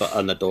hand up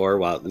on the door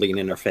while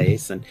leaning her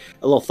face, and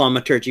a little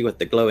thaumaturgy with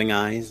the glowing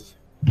eyes.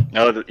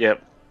 Oh,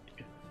 yep.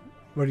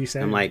 What are you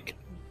saying? I'm like,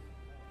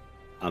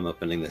 I'm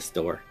opening this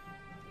door.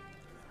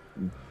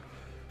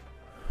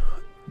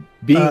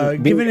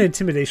 give an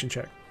intimidation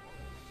check.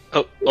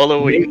 Oh,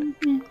 Olo, what do you?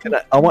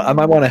 I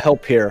might want to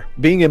help here.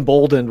 Being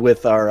emboldened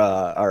with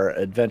our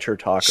adventure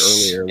talk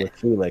earlier with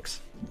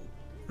Felix,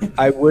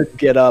 I would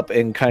get up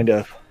and kind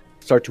of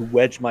start to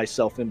wedge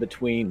myself in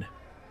between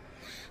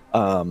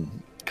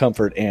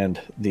Comfort and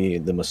the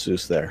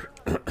masseuse there.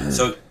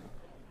 So,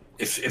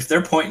 if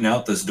they're pointing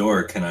out this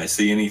door, can I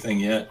see anything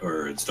yet,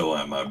 or still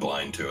am I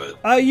blind to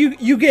it?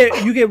 You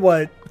get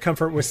what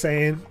Comfort was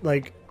saying.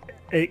 Like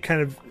it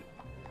kind of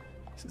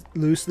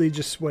loosely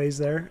just sways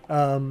there.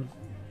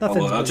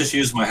 Nothing. I'll just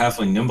use my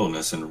halfling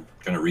nimbleness and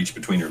kind of reach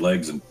between your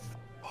legs and.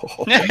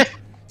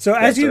 So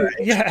as That's you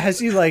right. as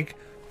you like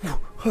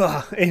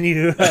and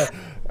you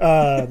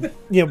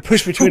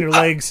push between her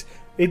legs,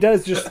 it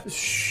does just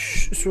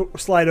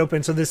slide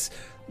open. So this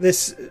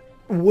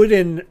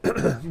wooden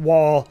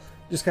wall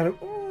just kind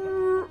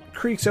of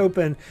creaks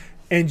open,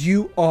 and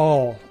you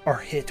all are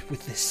hit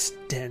with this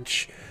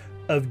stench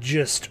of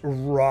just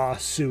raw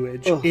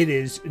sewage. Ugh. It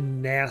is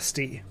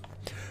nasty.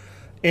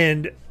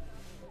 And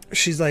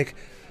she's like,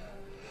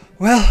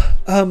 well,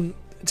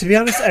 to be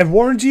honest, I've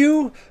warned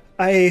you.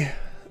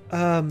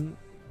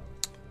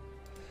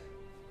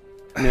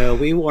 No,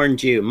 we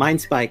warned you.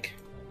 Mind spike.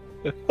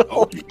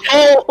 Oh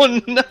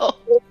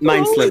no!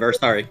 Mind sliver,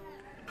 sorry.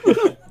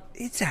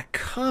 It's a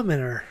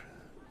commoner.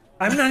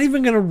 I'm not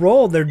even going to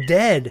roll. They're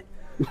dead.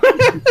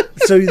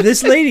 So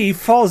this lady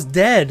falls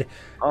dead.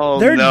 Oh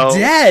They're no!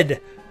 dead.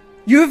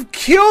 You have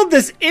killed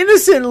this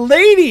innocent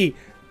lady.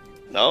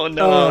 No,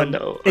 no, Um,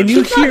 no! And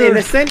you She's not hear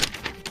innocent.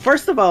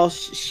 First of all,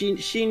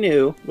 she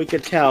knew. We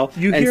could tell.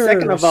 You and hear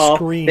second her of all,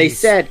 screams. they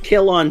said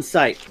kill on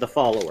sight the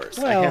followers.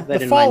 I well, have that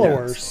the in my notes.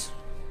 followers.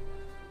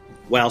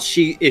 Well,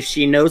 if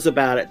she knows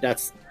about it,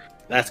 that's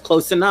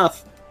close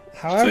enough.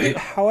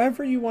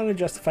 However you want to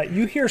justify it.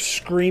 You hear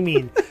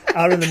screaming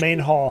out in the main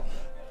hall.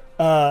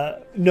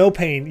 No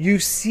pain. You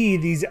see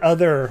these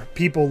other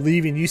people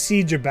leaving. You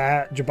see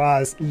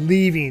Jabaz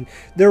leaving.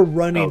 They're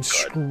running, Oh, God.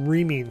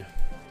 screaming.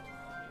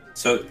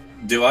 So,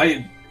 do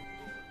I?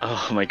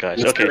 Oh my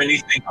gosh! Was there Okay.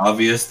 anything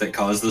obvious that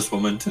caused this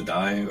woman to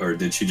die, or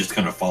did she just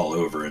kind of fall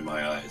over in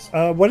my eyes?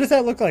 What does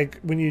that look like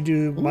when you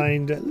do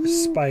mind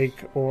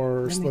spike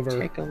or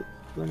sliver?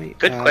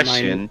 Good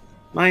question.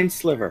 Mind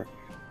sliver.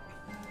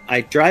 I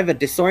drive a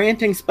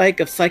disorienting spike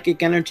of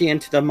psychic energy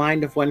into the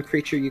mind of one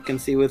creature you can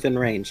see within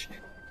range.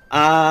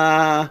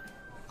 I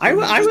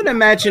would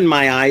imagine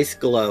my eyes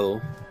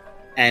glow,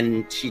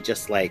 and she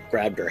just like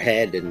grabbed her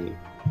head, and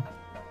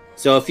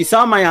so if you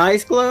saw my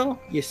eyes glow,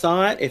 you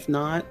saw it. If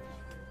not,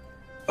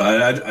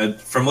 But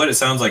from what it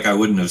sounds like, I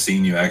wouldn't have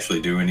seen you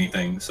actually do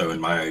anything. So, in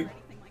my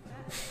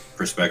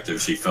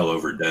perspective, she fell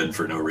over dead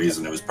for no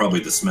reason. It was probably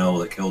the smell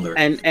that killed her.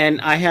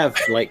 and I have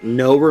like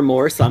no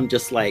remorse. I'm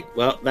just like,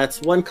 well,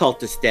 that's one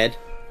cultist dead.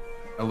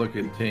 I look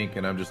at Tink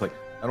and I'm just like,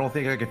 I don't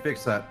think I can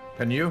fix that.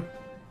 Can you?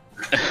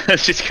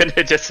 She's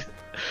gonna just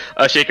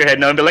shake her head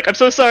no and be like, "I'm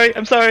so sorry.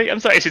 I'm sorry. I'm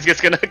sorry." She's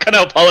just gonna kind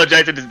of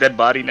apologize to this dead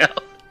body now.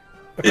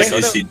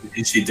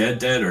 Is she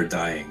dead or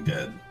dying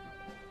dead?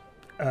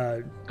 Good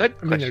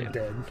I mean, question. they're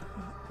dead.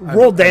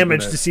 Roll I'm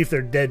damage gonna- to see if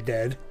they're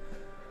dead.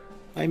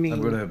 I mean, I'm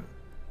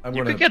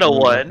You gonna could get a go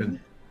up 1.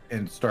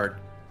 and start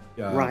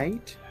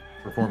right?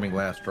 performing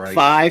last right.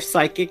 5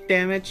 psychic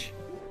damage.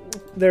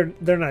 They're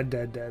not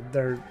dead.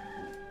 They're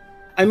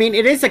I mean,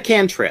 it is a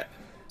cantrip.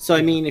 So,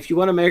 I mean, if you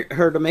want to make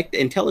her to make the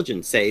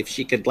intelligence save,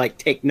 she could, like,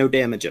 take no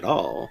damage at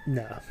all.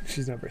 no.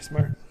 She's not very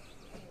smart.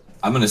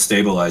 I'm gonna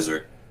stabilize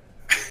her.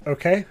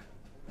 Okay.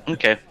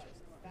 Okay.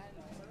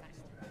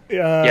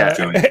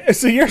 Joey.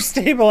 So you're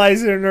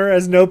stabilizing her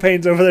as No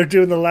Pain's over there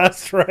doing the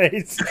last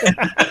rites.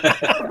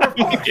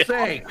 For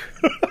sake.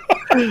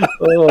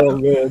 Oh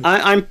man.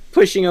 I'm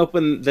pushing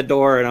open the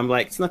door, and I'm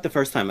like, it's not the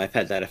first time I've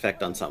had that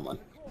effect on someone.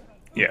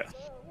 Yeah.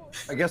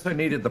 I guess I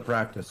needed the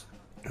practice.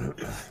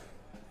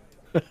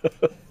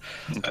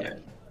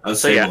 I'll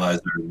So, yeah. stabilize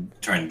her and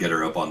try and get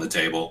her up on the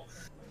table.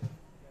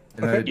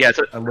 And Okay. Yeah.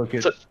 So,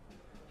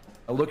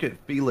 I look at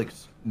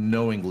Felix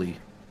knowingly,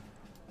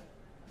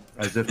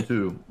 as if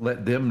to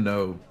let them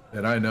know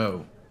that I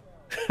know,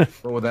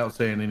 but without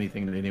saying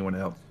anything to anyone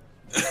else.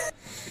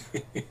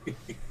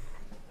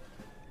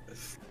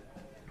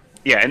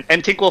 yeah,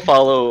 and Tink will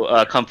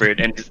follow Comfort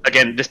and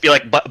again just be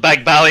like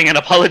bowing and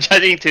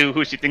apologizing to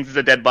who she thinks is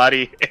a dead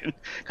body and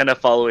kind of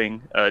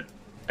following.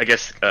 I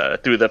guess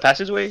through the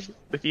passageway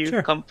with you,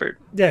 Sure. Comfort.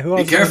 Yeah, who else?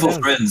 Be is going careful,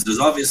 down? friends. There's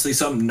obviously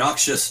some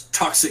noxious,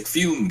 toxic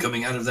fume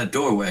coming out of that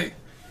doorway.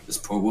 This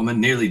poor woman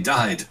nearly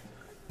died.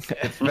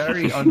 It's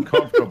very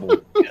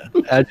uncomfortable.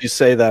 As you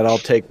say that, I'll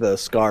take the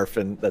scarf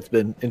and that's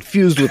been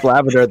infused with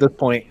lavender at this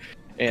point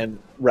and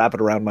wrap it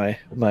around my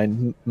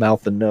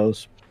mouth and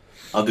nose.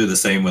 I'll do the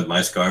same with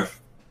my scarf.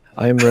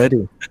 I am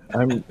ready.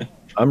 I'm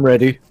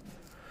ready.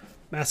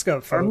 Mask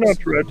up,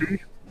 folks. ready.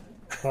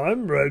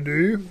 I'm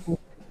ready.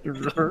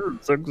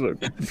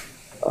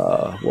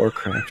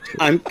 Warcraft.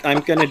 I'm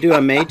gonna do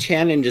a mage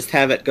hand and just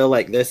have it go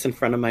like this in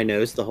front of my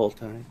nose the whole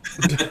time.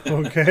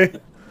 Okay.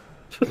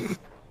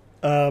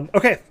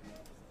 Okay.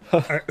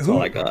 All right, That's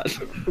all I got.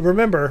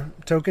 remember,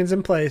 tokens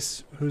in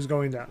place. Who's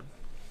going down?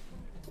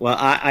 Well,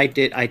 I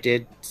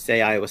did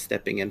say I was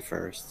stepping in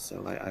first,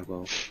 so I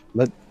will.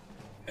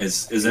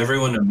 Is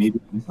everyone a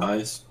medium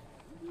size?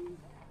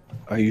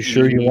 Are you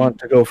sure you want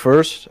to go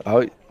first?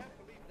 I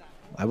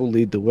will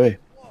lead the way.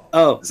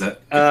 Oh, Is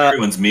that if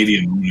everyone's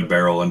medium? I'm gonna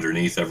barrel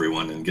underneath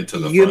everyone and get to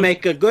the you front.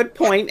 make a good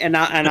point, and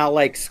I'll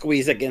like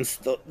squeeze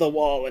against the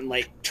wall and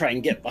like try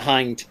and get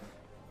behind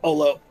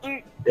Olo.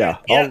 Yeah.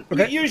 Yeah,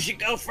 okay. you should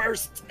go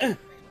first.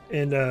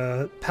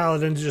 And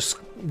Paladin's just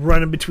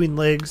running between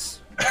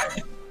legs.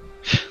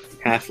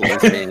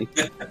 Halflings, man.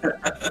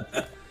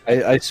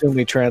 I assume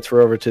we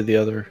transfer over to the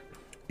other.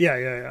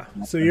 Yeah.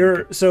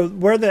 So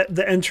where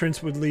the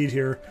entrance would lead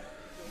here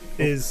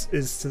is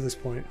to this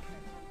point.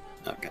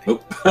 Okay. Oh.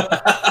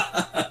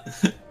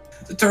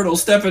 The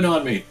turtle's stepping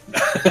on me.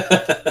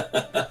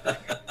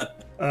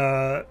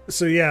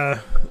 So yeah.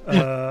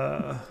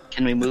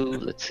 Can we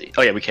move? Let's see.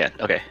 Oh yeah, we can.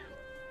 Okay.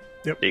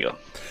 There you go.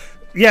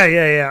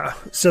 Yeah.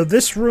 So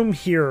this room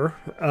here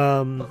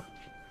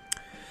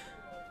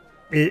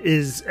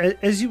is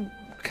as you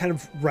kind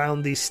of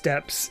round these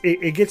steps,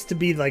 it gets to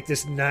be like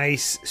this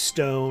nice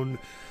stone,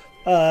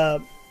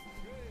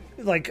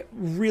 like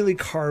really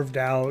carved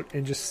out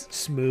and just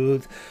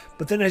smooth.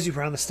 But then as you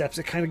round the steps,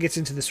 it kind of gets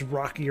into this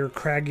rockier,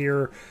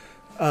 craggier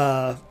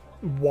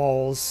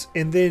walls,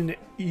 and then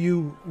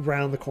you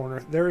round the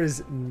corner. There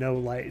is no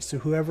light, so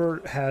whoever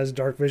has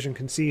dark vision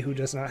can see. Who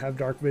does not have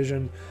dark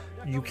vision,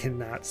 you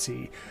cannot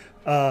see.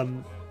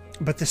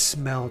 But the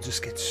smell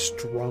just gets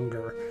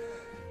stronger.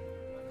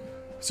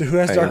 So who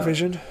has dark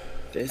vision?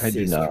 This I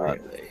do is not. really-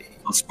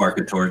 I'll spark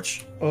a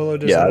torch. Olo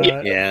does Yeah.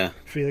 not. Yeah.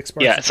 Felix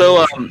sparks Yeah. the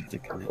So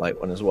torch. Light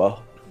one as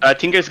well.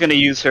 Tinker's gonna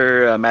use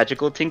her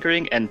magical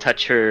tinkering and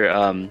touch her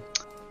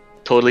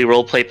totally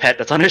roleplay pet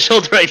that's on her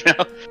shoulder right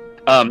now.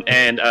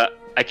 And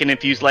I can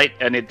infuse light,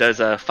 and it does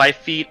 5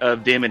 feet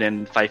of dim and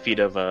then 5 feet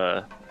of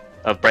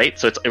bright.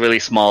 So it's a really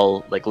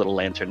small, like little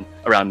lantern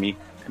around me.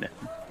 Kinda.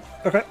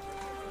 Okay.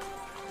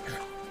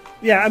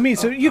 Yeah, I mean,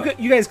 so you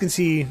guys can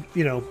see,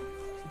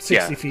 60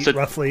 Yeah, feet so-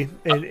 roughly,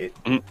 and it,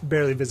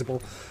 barely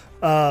visible.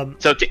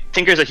 So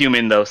Tinker's a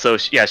human though, so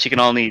she can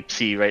only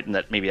see right in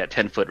that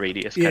 10-foot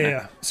radius. Kinda.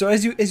 Yeah. So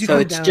as you So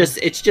come it's down,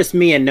 just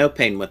me and No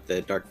Pain with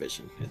the dark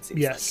vision. It seems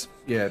yes,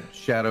 Yeah,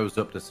 shadows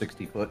up to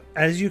 60 foot.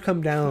 as you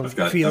come down, I've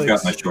got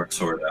Felix. my short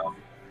sword out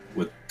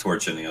with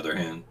torch in the other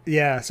hand.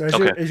 Yeah, so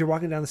Okay. as you're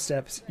walking down the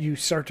steps, you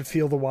start to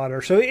feel the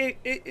water. So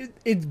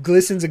it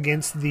glistens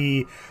against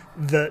the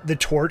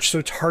torch, so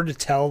it's hard to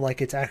tell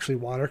like it's actually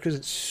water because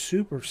it's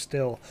super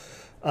still.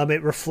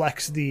 It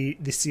reflects the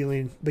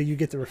ceiling, but you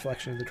get the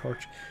reflection of the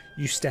torch.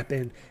 You step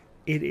in,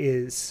 it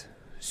is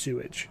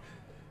sewage,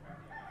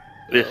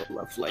 Ugh. Oh,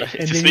 lovely. and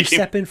Just then you making-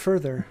 step in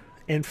further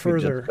and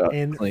further got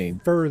and clean.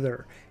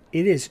 further.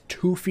 It is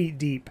 2 feet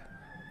deep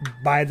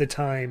by the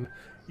time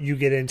you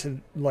get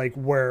into like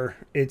where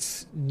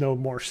it's no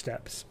more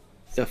steps.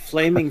 The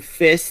flaming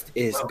fist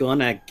is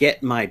gonna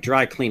get my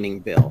dry cleaning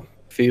bill.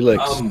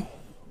 Felix.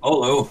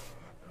 Olo,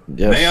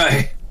 yes. may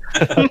I?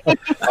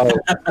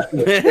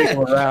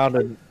 Go around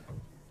and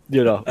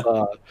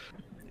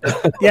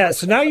Yeah,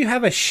 so now you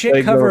have a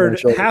shit covered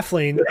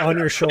halfling on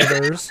your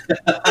shoulders.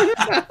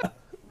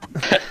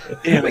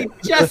 We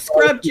just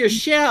scrubbed your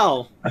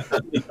shell.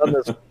 done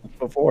this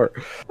before.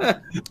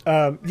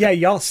 Yeah,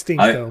 y'all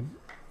stink I- though.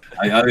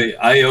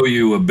 I owe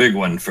you a big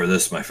one for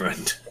this, my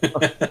friend.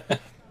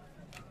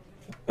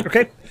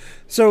 Okay,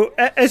 so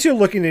as you're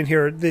looking in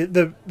here,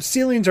 the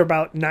ceilings are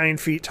about 9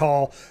 feet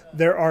tall.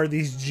 There are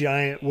these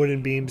giant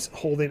wooden beams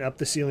holding up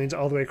the ceilings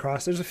all the way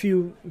across. There's a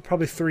few,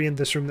 probably 3 in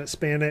this room that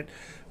span it.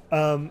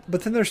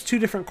 But then there's 2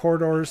 different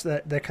corridors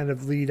that kind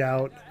of lead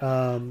out.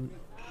 And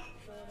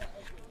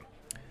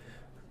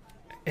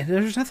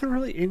there's nothing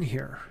really in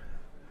here.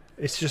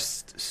 It's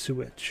just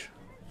sewage.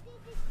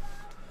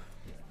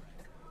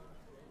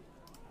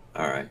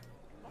 All right.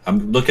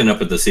 I'm looking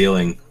up at the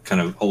ceiling, kind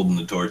of holding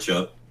the torch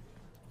up,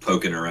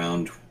 poking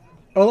around.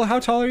 Ola, how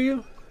tall are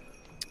you?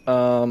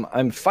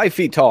 I'm 5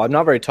 feet tall. I'm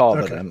not very tall,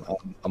 Okay. but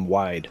I'm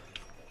wide.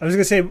 I was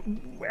gonna say,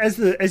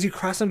 as you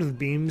cross under the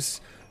beams,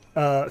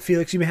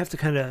 Felix, you may have to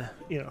kind of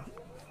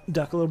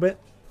duck a little bit,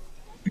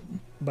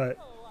 but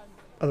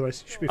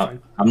otherwise you should be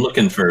fine. I'm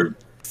looking for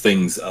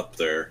things up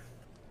there.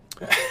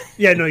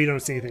 Yeah, no, you don't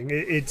see anything.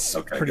 It's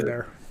Okay, pretty good.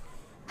 bare.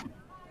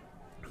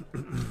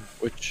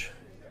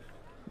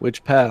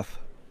 Which path?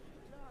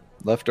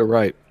 Left or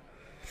right?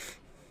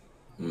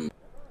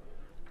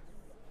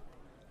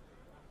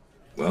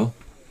 Well,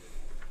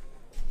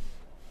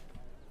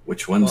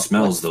 which one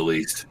smells the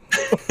least?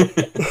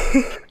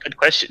 Good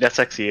question. That's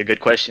actually a good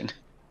question.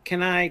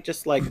 Can I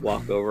just like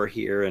walk over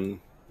here and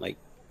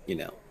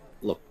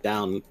look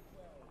down?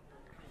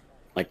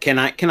 Like, can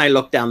I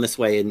look down this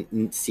way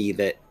and see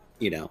that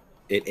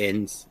it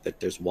ends, that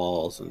there's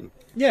walls and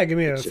Yeah, give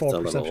me a It's just full a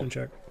little- perception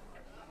check.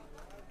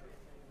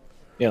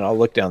 I'll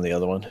look down the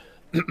other one.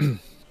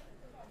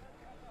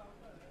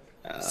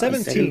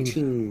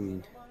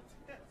 17.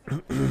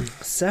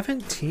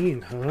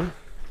 17, huh?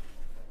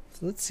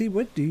 So let's see.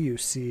 What do you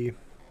see?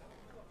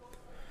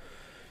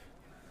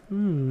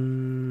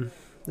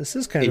 This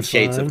is kind in of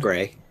shades fun. of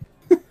gray.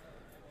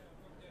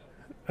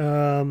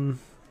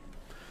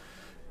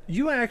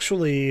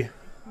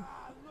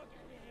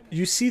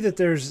 You see that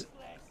there's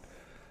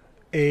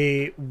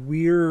a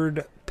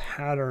weird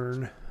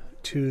pattern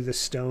to the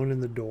stone in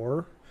the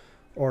door,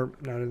 or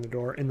not in the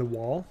door, in the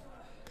wall,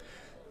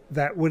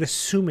 that would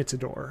assume it's a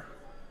door,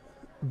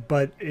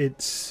 but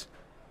it's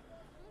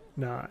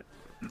not,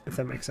 if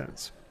that makes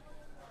sense.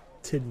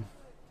 It's hidden.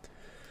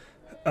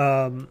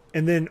 And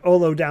then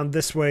Olo, down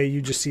this way,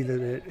 you just see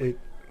that it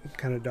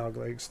kind of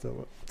doglegs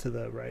to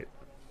the right.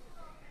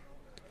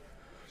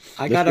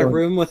 I This got a one-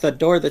 room with a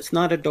door that's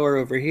not a door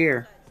over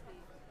here.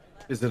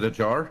 Is it a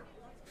jar?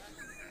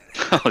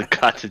 Oh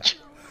God.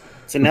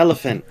 It's an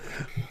elephant.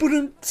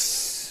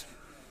 Ba-dum-ts.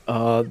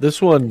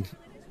 This one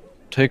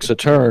takes a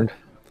turn.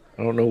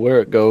 I don't know where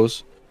it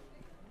goes.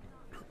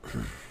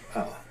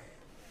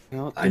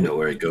 Well, I know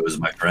where it goes,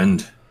 my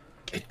friend.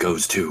 It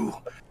goes to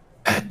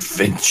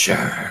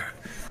adventure.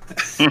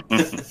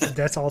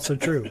 That's also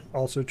true.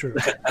 Also true.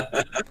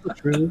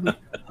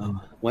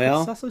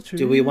 Well, It's also true.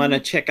 do we want to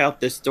check out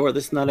this door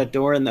that's not a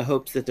door in the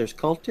hopes that there's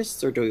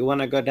cultists, or do we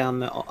want to go down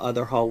the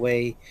other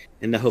hallway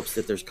in the hopes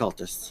that there's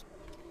cultists?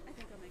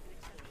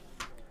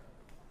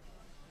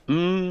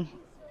 I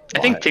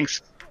think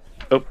Tink's.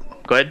 Oh,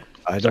 go ahead.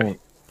 I don't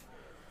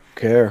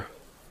care.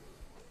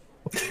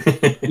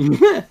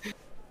 That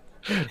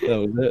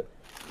was it.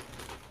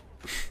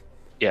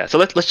 Yeah, so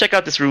let's check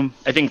out this room.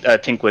 I think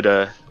Tink would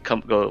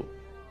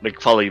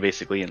follow you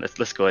basically, and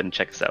let's go ahead and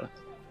check this out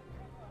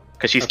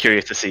because she's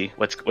curious to see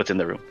what's in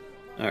the room.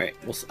 All right,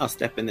 I'll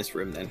step in this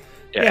room then.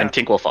 Yeah, and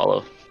Tink will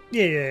follow.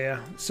 Yeah.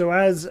 So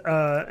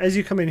as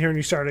you come in here and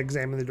you start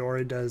examining the door,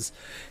 it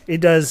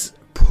does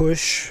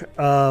push.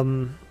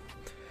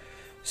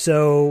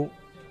 So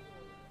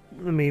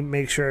let me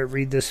make sure I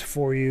read this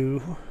for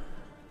you.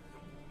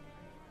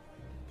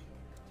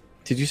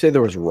 Did you say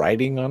there was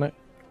writing on it?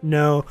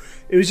 No,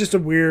 it was just a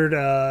weird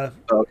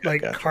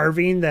Gotcha.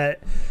 carving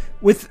that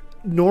with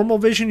normal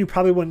vision you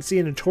probably wouldn't see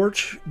in a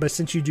torch, but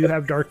since you do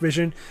have dark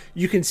vision,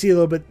 you can see a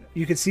little bit.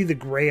 You can see the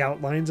gray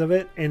outlines of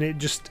it, and it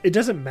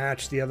doesn't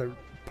match the other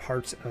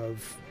parts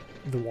of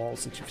the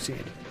walls that you've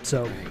seen.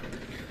 So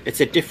It's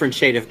a different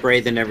shade of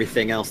gray than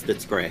everything else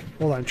that's gray.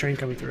 hold on, train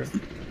coming through.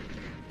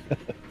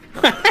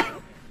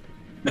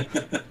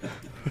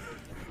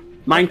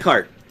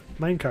 Minecart.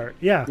 Minecart,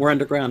 yeah, We're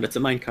underground. It's a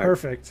minecart.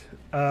 perfect.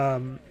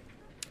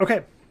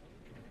 Okay.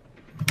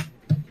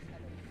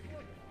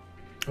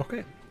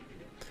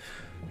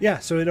 Yeah,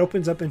 so it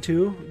opens up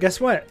into, guess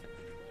what?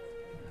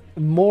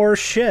 More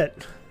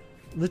shit.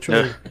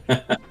 Literally.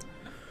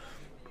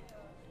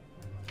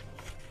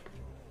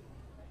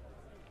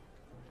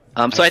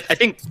 So I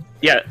think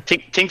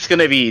Tink's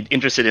gonna be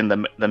interested in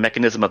the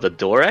mechanism of the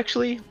door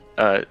actually,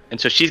 and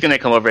so she's gonna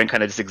come over and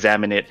kind of just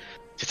examine it,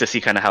 just to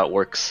see kind of how it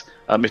works.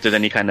 If there's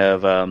any kind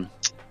of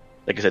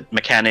like I said,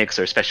 mechanics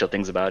or special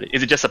things about it.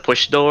 Is it just a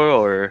push door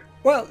or?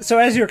 Well, so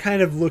as you're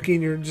kind of looking,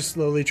 you're just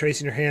slowly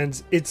tracing your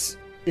hands.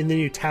 And then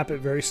you tap it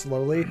very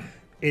slowly.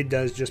 It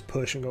does just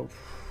push and go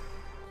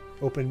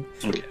open.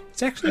 Okay.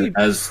 It's actually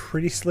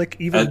pretty slick,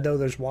 even though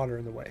there's water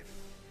in the way.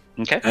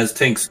 Okay. As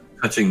Tink's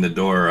touching the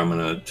door, I'm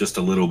gonna just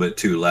a little bit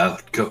too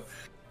loud go,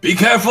 "Be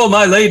careful,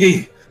 my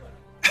lady!"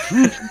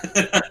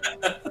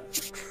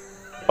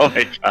 Oh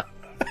my god.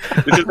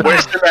 This is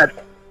worse than that.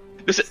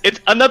 It's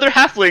another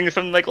halfling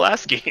from like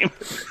last game.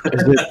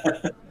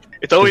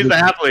 It's always the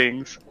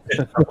halflings.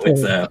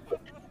 What's that?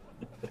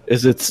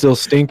 Is it still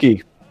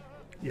stinky?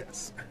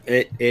 Yes.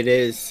 It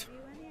is.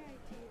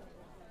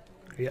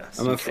 Yes.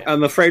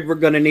 I'm afraid we're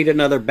going to need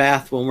another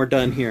bath when we're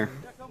done here.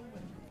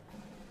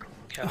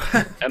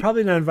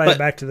 Probably not invited but-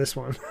 back to this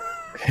one.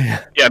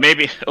 Yeah,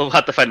 maybe we'll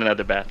have to find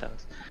another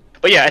bathhouse.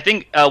 But yeah, I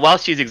think while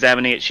she's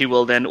examining it, she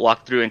will then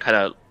walk through and kind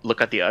of look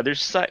at the other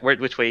side.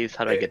 Which ways?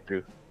 How do I get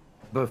through?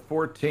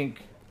 Before Tink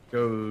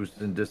goes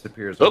and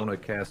disappears, Oh. I want to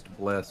cast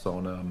Bless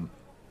on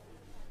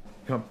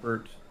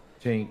Comfort,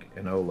 Tink,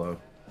 and Olo.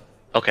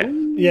 Okay.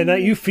 Yeah,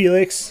 not you,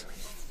 Felix.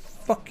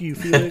 Fuck you,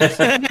 Felix.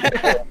 I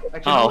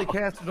can only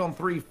cast it on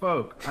 3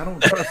 folk. I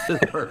don't trust this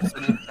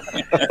person.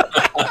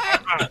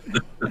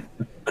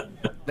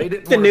 They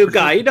didn't The wanna new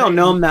guy, you don't participate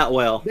know in- him that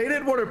well. They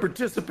didn't want to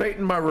participate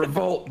in my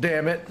revolt,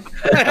 damn it.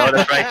 No,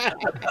 that's right.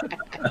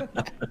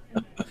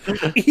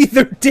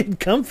 Either did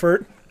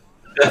Comfort.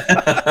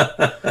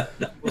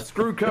 Well,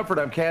 screw Comfort,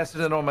 I'm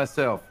casting it on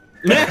myself.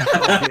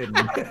 I'm kidding.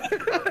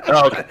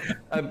 Oh, okay.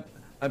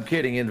 I'm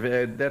kidding.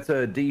 And that's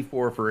a D4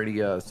 for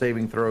any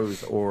saving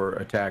throws or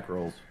attack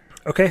rolls.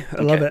 Okay,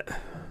 I love it.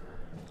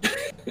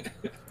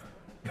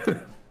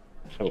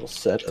 I will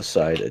set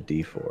aside a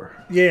D4.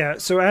 Yeah,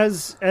 so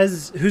as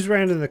who's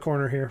round in the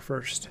corner here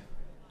first?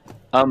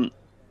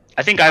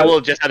 I think I will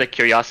just out of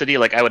curiosity,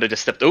 like I would have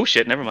just stepped. Oh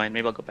shit! Never mind.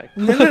 Maybe I'll go back.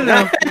 No. Move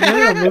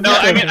No, your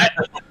I mean,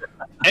 corner.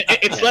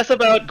 it's less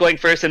about going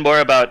first and more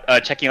about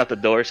checking out the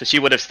door. So she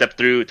would have stepped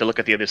through to look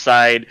at the other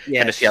side and to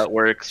Yes. see how it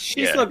works.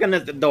 She's Yeah. looking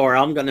at the door.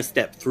 I'm going to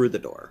step through the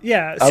door.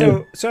 Yeah, I so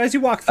would- so as you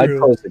walk I'd through,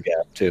 close the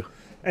gap too.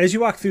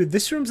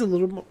 this room's a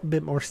little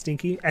bit more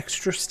stinky,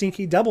 extra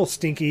stinky, double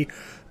stinky.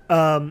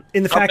 In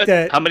the fact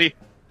that How many?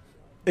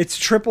 it's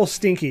triple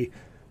stinky,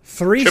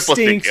 3 Triple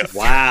stinks. stinky.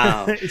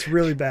 Wow. It's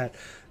really bad.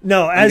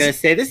 No, I'm going as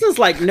to say, this is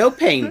like no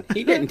pain.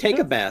 He didn't take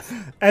a bath.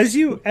 as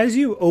you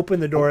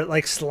open the door, it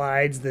like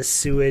slides the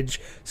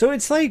sewage. So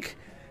it's like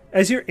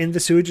as you're in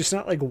the sewage, it's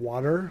not like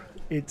water;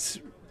 it's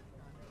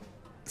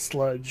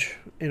sludge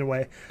in a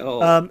way.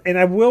 Oh. And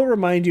I will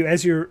remind you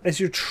as you're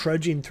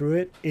trudging through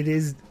it, it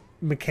is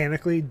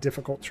mechanically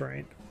difficult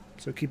terrain.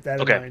 So keep that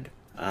Okay. in mind.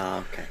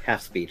 Okay,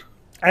 half speed.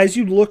 As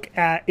you look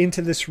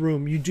into this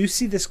room, you do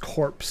see this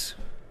corpse.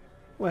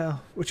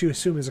 Well, what you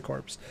assume is a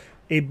corpse.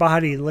 A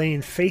body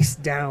laying face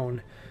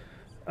down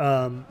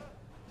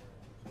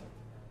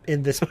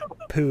in this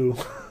poo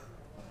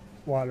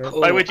water.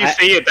 Why would you I-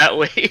 say it that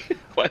way?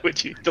 Why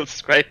would you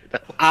describe it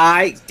that way?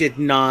 I did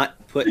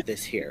not put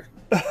this here.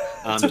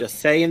 I'm just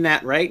saying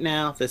that right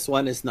now. This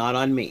one is not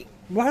on me.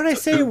 Why would I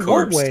say poo it what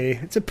corpse. way?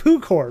 It's a poo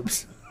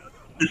corpse.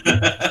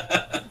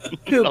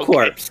 Poo Okay.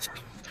 corpse.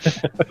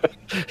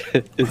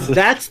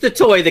 That's the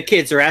toy the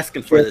kids are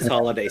asking for this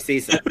holiday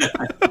season.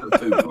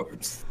 Poo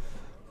corpse.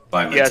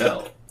 By Yeah,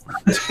 Mattel.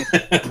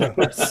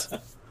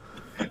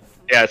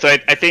 Yeah, so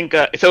I think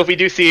so. If we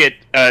do see it,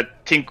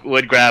 Tink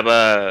would grab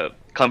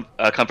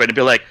Comfort and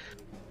be like,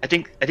 I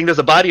think there's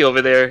a body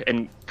over there,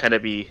 and kind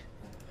of be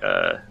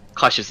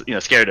cautious,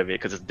 scared of it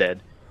because it's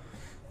dead.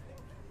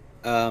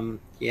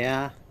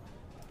 Yeah.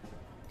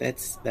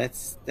 That's.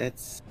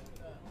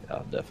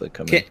 I'll definitely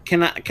come in.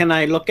 Can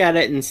I look at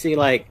it and see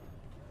like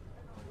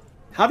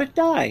how did it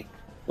die?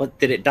 What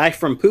did it die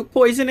from poop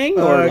poisoning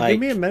or like give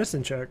me a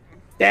medicine check.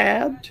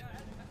 stabbed?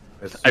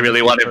 I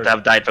really want him to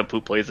have died from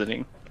poop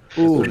poisoning. As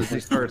soon as he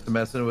starts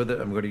messing with it,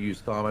 I'm going to use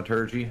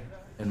thaumaturgy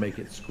and make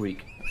it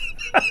squeak.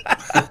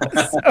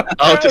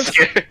 Oh, to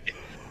scare.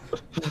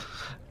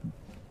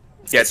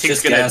 Yeah, It's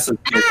Tink's just gonna. gas.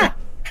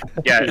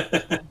 Yeah,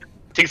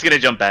 Tink's gonna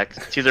jump back.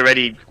 She's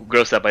already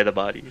grossed out by the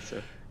body.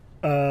 So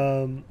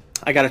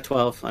I got a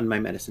 12 on my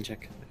medicine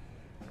check.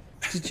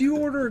 Did you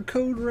order a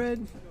code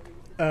red?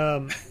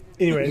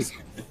 Anyways,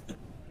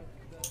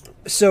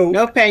 so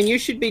No pain. You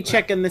should be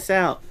checking this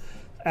out.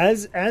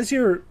 as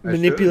you're should.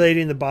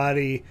 manipulating the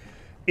body,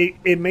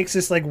 it makes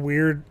this like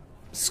weird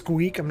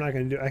squeak. I'm not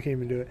gonna do. I can't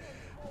even do it.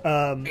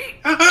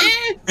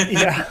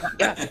 Yeah,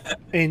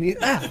 and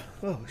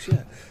oh shit.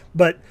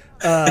 But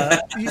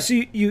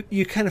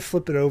you kind of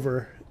flip it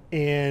over,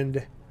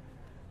 and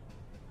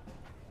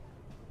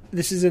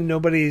this is in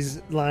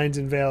nobody's lines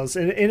and veils.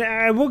 And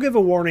I will give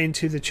a warning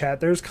to the chat.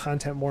 There's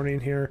content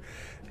warning here.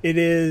 It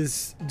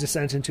is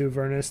Descent into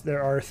Avernus.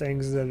 There are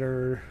things that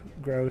are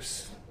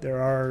gross.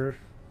 It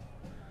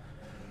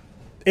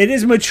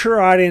is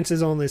mature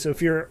audiences only. So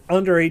if you're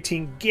under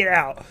 18, get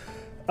out.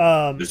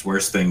 There's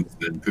worse things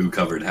than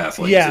poo-covered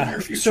halflings in Yeah.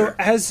 your future. So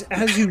as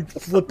you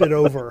flip it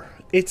over,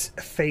 its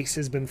face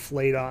has been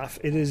flayed off.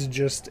 It is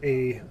just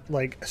a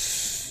like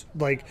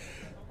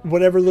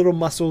whatever little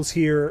muscles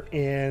here,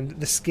 and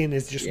the skin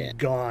is just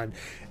gone.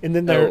 And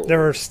then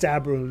there are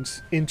stab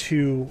wounds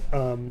into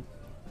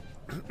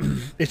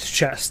its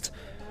chest.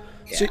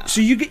 Yeah.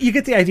 So you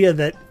get the idea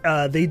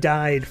that they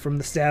died from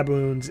the stab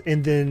wounds,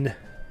 and then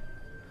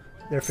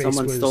their face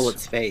Someone was stole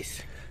its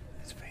face.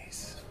 its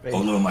face.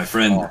 Although, my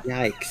friend,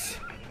 Yikes.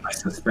 I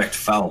suspect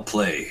foul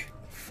play.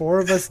 4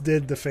 of us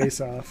did the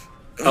face off.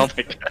 oh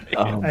my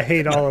god. I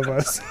hate all of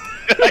us.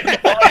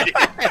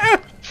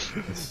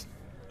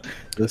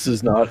 This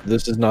is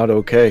not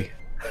okay.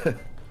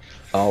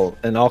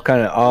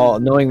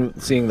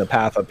 Seeing the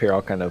path up here,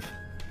 I'll kind of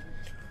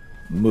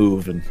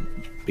move and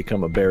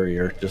become a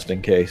barrier just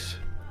in case.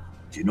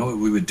 Do you know what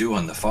we would do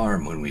on the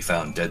farm when we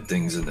found dead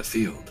things in the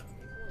field?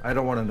 I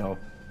don't want to know.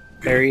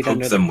 Buried Poke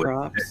under the them with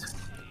crops.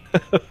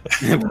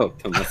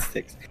 Poke them with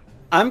sticks.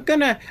 I'm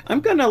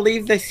gonna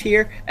leave this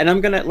here, and I'm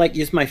gonna like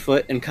use my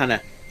foot and kind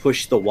of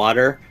push the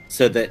water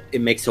so that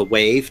it makes a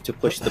wave to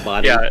push the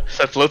body. Yeah,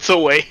 so it floats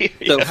away. So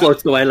Yeah. it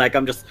floats away like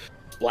I'm just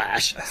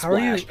splash. How are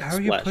you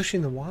splash.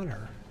 pushing the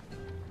water?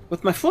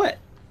 With my foot?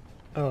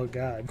 Oh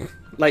god.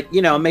 Like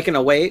I'm making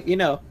a wave.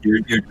 You're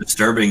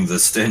disturbing the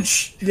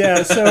stench.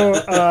 Yeah, so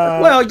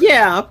Well,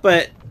 yeah,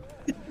 but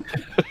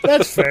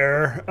that's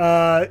fair.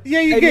 Yeah,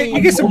 you I get mean,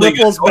 you get some holding a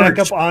ripples back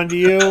torch. up onto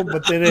you,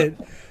 but then it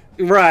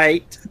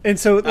right. and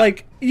so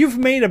like you've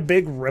made a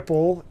big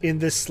ripple in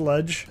this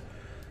sludge,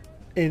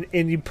 and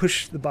you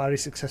push the body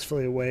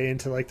successfully away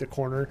into like the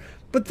corner,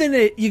 but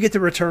then you get the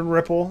return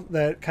ripple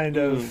that kind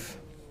of.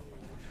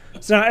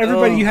 So now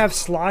everybody, you have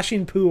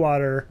sloshing poo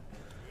water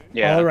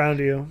Yeah. all around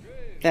you.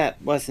 That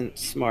wasn't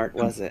smart,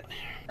 was it?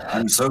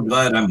 I'm so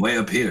glad I'm way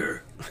up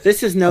here.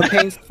 This is No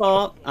Pain's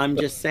fault. I'm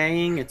just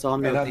saying it's all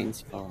No And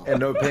Pain's fault. And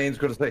No Pain's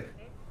going to say,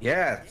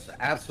 yeah, it's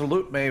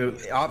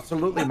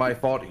absolutely my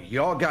fault.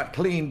 Y'all got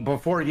clean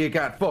before you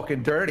got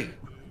fucking dirty.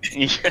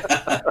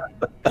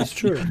 It's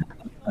true.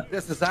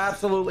 This is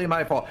absolutely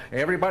my fault.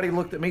 Everybody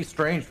looked at me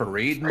strange for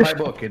reading my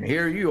book, and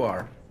here you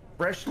are,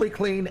 freshly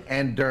clean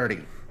and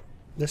dirty.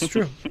 That's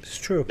true. It's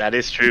true. That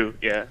is true.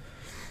 Yeah.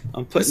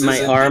 I'm putting This my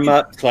is arm indeed-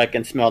 up so I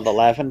can smell the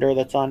lavender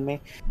that's on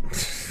me.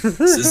 This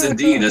is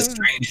indeed a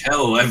strange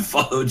hell I've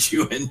followed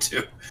you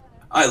into.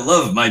 I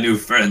love my new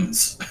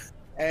friends.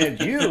 And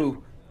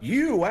you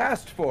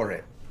asked for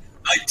it.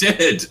 I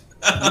did.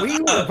 We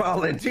were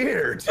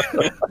volunteered.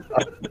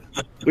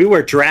 We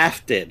were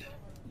drafted.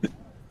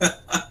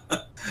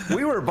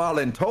 We were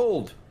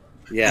voluntold.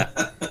 Yeah.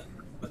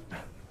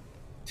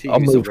 To I'll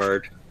use move. a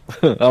word.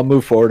 I'll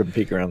move forward and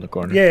peek around the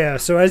corner. Yeah.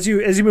 So as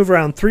you move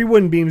around, 3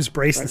 wooden beams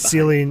brace the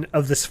ceiling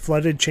of this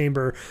flooded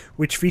chamber,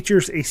 which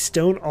features a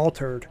stone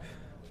altar,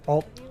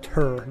 not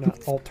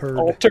altered.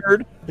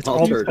 Altered. It's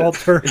Altered.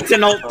 altered. It's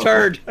an alt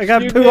turd. I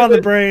got poo on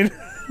the brain.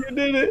 You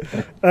did it.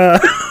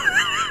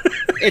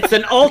 It's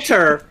an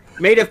altar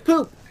made of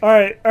poop. All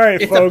right,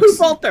 It's folks. a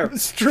poop altar.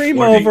 Stream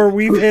Warning. over.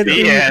 We've hit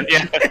The the, end.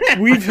 Yeah.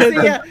 we've hit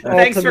See ya. the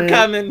Thanks for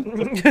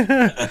ultimate-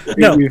 coming.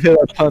 No, We've hit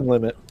our pun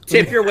limit.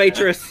 Tip your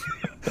waitress.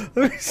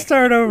 let me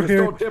start over Just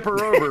here. don't tip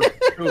her over.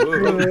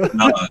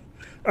 No,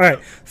 All right.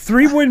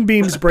 3 wind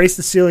beams brace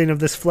the ceiling of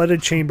this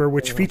flooded chamber,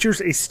 which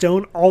features a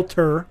stone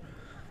altar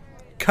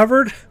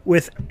covered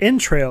with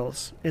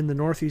entrails in the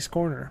northeast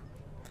corner.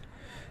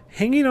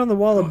 Hanging on the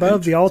wall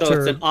above the So altar.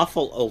 it's an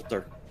awful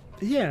altar.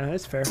 Yeah,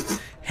 that's fair.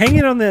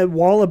 Hanging on the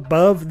wall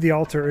above the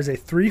altar is a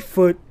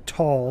 3-foot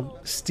tall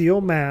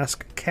steel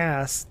mask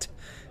cast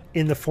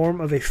in the form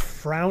of a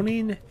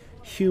frowning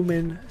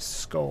human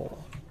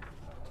skull.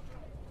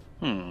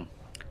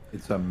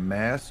 It's a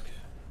mask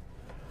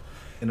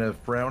in a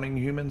frowning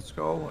human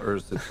skull, or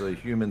is it a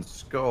human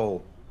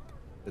skull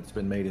that's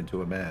been made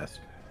into a mask?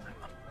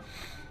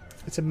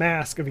 It's a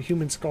mask of a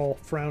human skull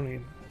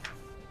frowning.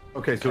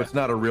 Okay, so it's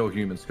not a real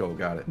human skull.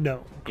 Got it.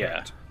 No.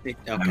 Yeah. Okay.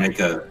 Can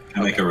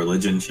I make a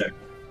religion check?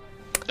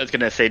 I was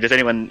gonna say, does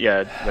anyone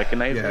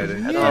recognize Yeah, it?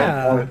 it-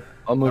 Yeah.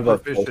 I'll move I'm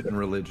up. proficient in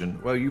religion.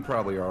 Well, you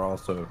probably are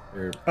also.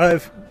 You're-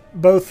 If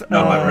both.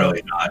 No, I'm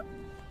really not.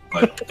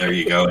 But there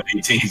you go,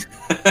 18.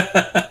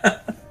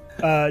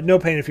 No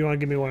pain if you want to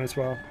give me one as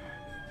well.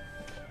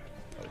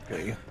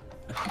 Okay.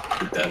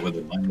 Put that with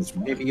a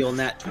 -1. Maybe you'll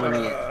nat 20.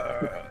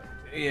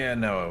 Yeah,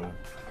 no.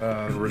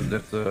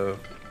 That's a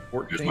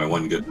 14. Here's my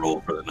one good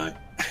roll for the night.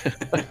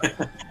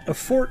 A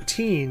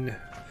 14.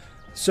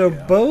 So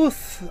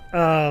both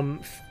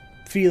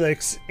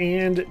Felix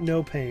and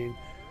No Pain,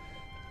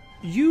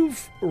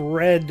 you've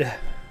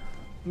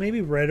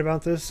maybe read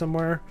about this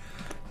somewhere.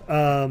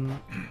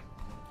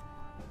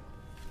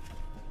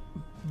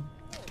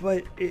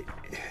 But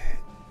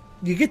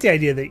you get the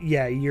idea that,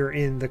 yeah, you're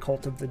in the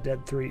Cult of the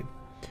Dead 3.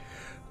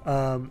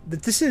 That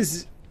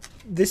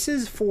this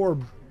is for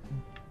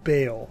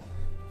Baal.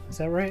 Is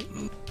that right?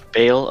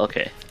 Bale?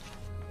 Okay.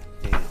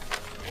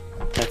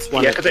 That's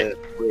one Yeah, of 'cause the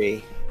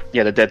 3.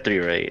 Yeah, the Dead 3,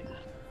 right?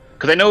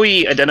 Because I know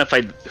we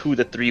identified who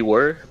the 3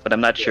 were, but I'm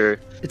not sure.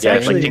 It's yeah,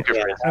 actually. it's like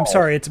Tinker I'm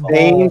sorry, it's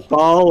Bane,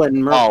 Ball. Ball,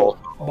 and Merkel.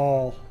 Ball.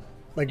 Ball.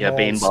 Like Yeah, balls.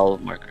 Bane Ball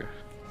marker.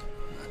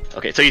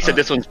 Okay, so you said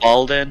this one's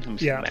Ball then? Let me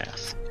see Yeah. the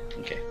mask.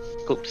 Okay,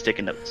 cool. Just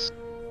taking notes.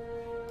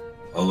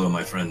 Although,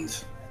 my friend,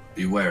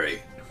 be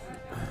wary.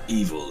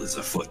 Evil is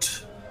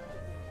afoot.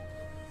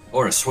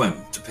 Or a swim,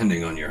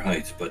 depending on your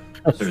height, but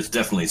there's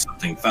definitely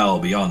something foul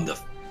beyond the...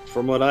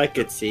 From what I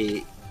could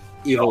see,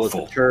 evil is a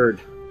Awful.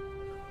 turd.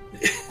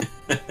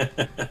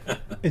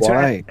 And so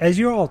Why? as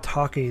you're all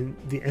talking,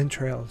 the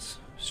entrails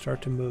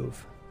start to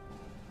move.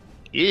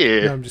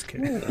 Yeah. No, I'm just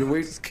kidding. Do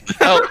we?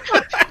 Oh,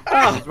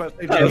 I was about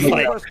to say, That was did like-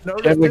 any of us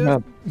notice Every this?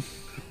 month.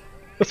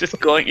 it's just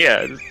going.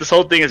 Yeah, this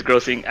whole thing is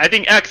grossing. I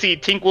think actually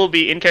Tink will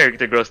be in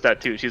character grossed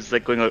out too. She's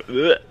like going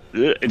like,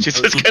 and she's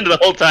just kind of the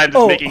whole time just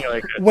Oh, making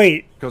like.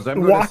 wait. Because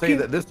I'm going to say Walking-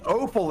 that this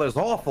offal is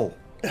awful.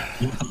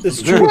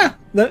 It's true.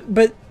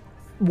 But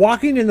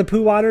walking in the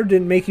poo water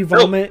didn't make you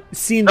vomit.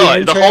 Seeing the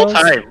No, the whole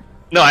entrails. time.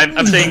 No,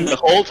 I'm saying the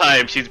whole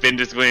time she's been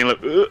just going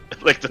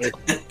like the.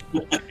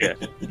 Yeah.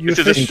 You, This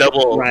is a offici-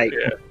 double. Right.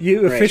 Yeah.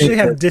 you Right. officially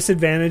have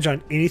disadvantage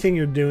on anything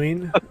you're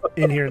doing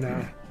in here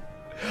now.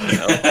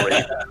 Oh,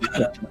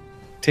 great.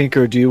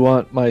 Tinker, do you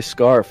want my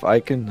scarf? I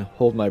can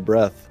hold my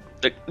breath.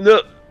 Like,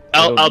 no,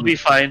 I'll be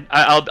fine.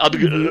 I'll be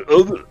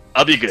good.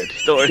 I'll be good.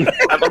 Don't worry.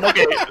 I'm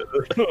okay.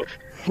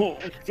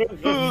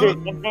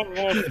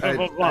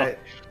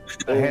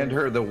 I hand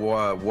her the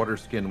water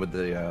skin with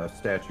the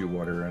statue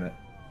water in it.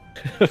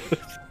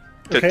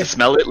 Okay. To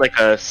smell it like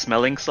a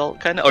smelling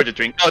salt kind of, or to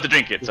drink. Oh, to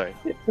drink it. Sorry.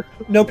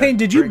 No Pain,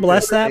 did you drink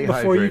bless it, that stay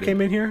before you hydrated.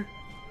 came in here?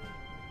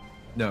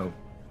 No.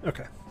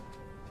 Okay.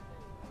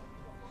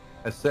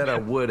 I said I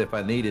would if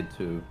I needed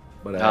to,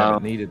 but I Oh.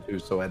 haven't needed to,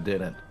 so I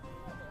didn't.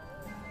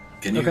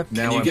 Can you, Okay. can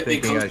Now you I'm get me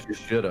thinking I closer?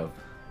 should have.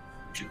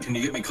 Can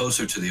you get me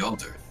closer to the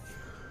altar?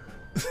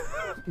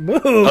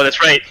 Move. Oh,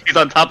 that's right. He's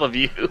on top of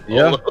you.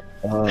 Yeah.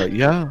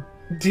 Yeah.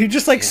 Do you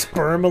just like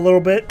sperm a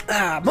little bit?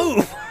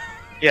 Move.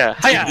 Yeah.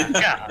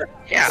 Hiya.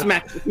 Yeah.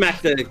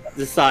 Smack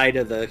the side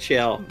of the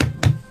shell.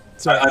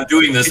 So I'm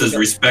doing this as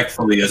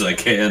respectfully as I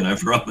can, I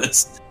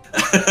promise.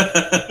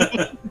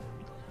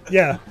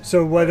 yeah.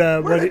 So what?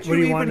 Where What did do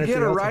you want even at get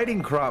the a altar?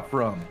 riding crop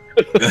from?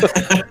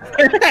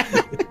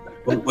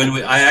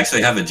 I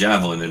actually have a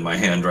javelin in my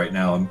hand right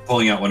now. I'm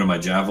pulling out one of my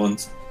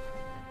javelins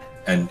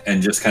and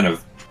just kind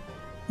of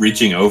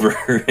reaching over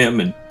him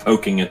and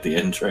poking at the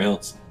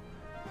entrails.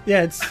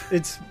 Yeah,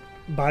 it's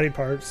body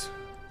parts.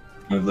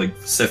 I'm like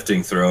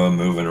sifting through them,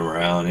 moving them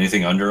around.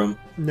 Anything under them?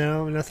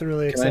 No, nothing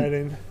really Can I-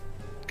 exciting.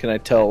 Can I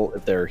tell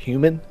if they're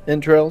human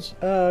entrails?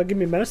 Give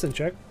me a medicine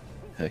check.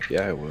 Heck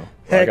yeah, I will.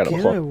 Heck I got a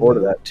yeah, plus I 4 to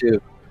will. that too.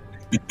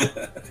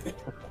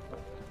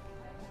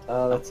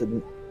 That's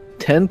a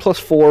 10 plus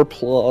 4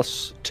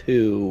 plus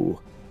 2,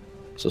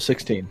 so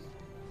 16.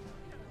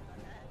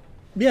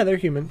 Yeah, they're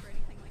human.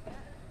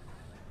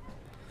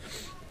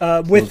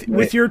 With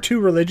Okay. your 2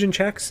 religion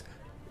checks,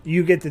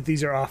 you get that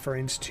these are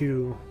offerings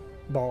to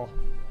Baal.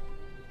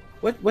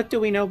 What do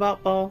we know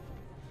about Ball?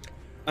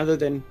 Other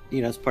than,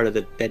 it's part of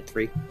the Dead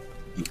 3.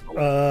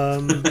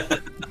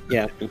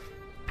 Yeah.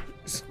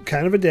 It's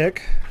kind of a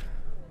dick.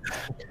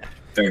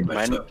 Very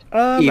much Mine-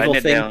 so. Evil Write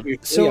it thing down. you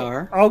So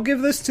are. I'll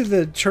give this to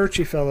the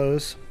churchy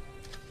fellows.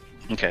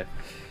 Okay.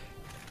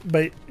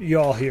 but you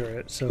all hear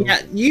it. So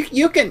Yeah,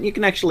 you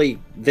can actually.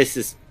 This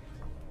is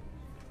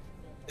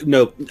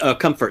no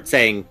comfort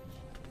saying.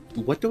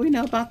 What do we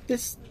know about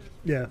this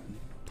yeah.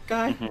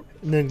 guy?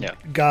 And then Yeah.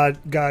 God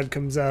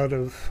comes out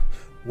of.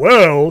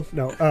 Whoa!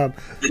 No.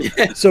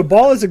 So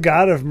Baal is a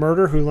god of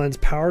murder who lends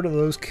power to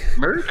those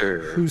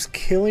Murder. whose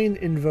killing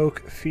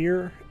invoke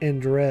fear and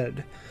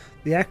dread.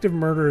 The act of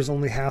murder is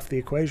only half the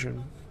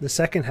equation. The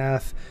second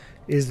half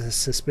is the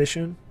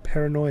suspicion,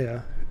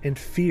 paranoia, and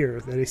fear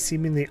that a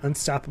seemingly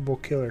unstoppable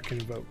killer can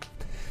evoke.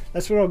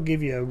 That's what I'll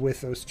give you with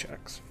those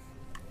checks.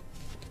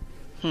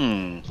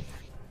 Hmm.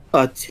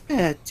 I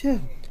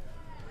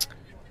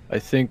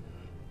think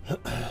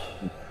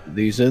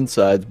these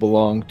insides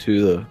belong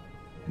to the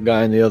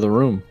guy in the other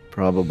room,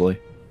 probably.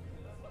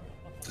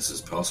 This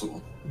is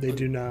possible. They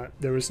do not.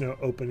 There was no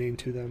opening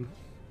to them.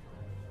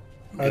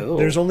 No,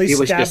 There's only he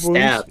was stab just wounds.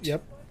 stabbed.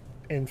 Yep,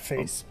 and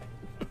face.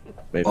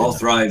 Maybe All not.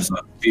 thrives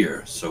on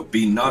fear, so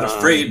be not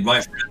afraid, my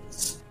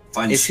friends.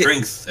 Find is it-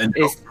 strength and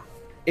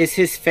Is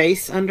his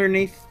face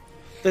underneath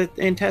the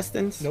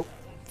intestines? Nope,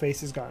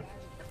 face is gone.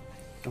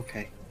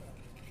 Okay.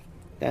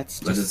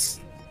 That's let just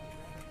us.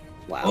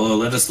 wow. Oh,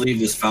 let us leave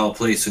this foul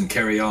place and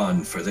carry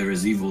on, for there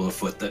is evil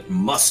afoot that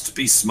must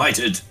be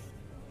smited.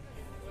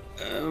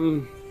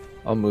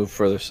 I'll move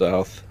further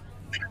south.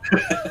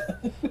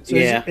 So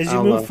Yeah, as you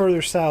I'll, move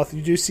further south,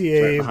 you do see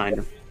right a behind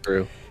him.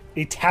 True.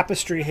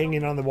 tapestry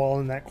hanging on the wall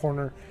in that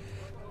corner.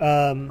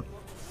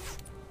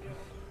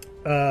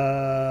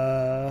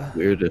 Uh,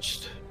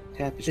 Weirdest.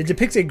 it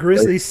depicts a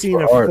grisly Place scene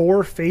for of art.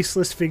 4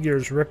 faceless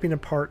figures ripping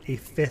apart a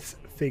 5th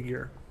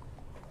figure.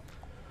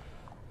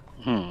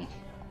 Hmm.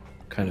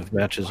 Kind of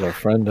matches our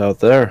friend out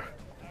there.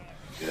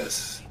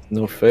 Yes.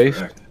 No face.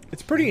 Correct.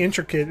 It's pretty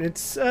intricate.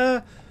 It's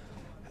I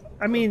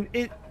mean,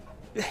 it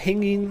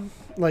hanging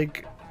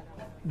like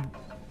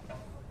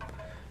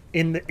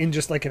in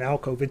just like an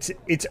alcove. It's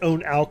its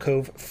own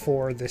alcove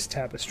for this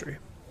tapestry.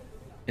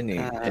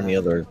 Any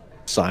other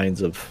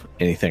signs of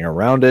anything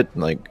around it?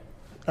 Like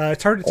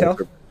It's hard to tell.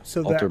 Altar-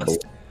 So altar that bowl.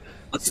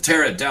 Let's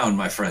tear it down,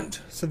 my friend.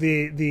 so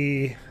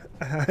the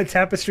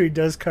tapestry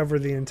does cover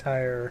the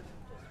entire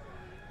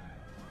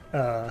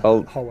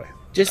I'll, hallway.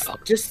 Just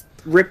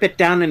rip it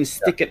down and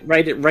stick it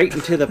right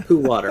into the poo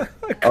water.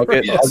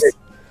 Yes.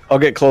 I'll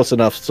get close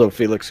enough so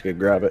Felix can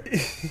grab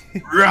it.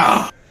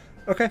 Rah!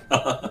 Okay.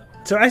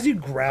 So as you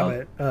grab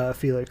it,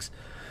 Felix,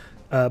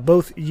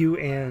 both you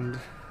and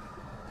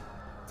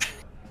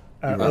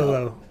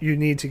Olo, you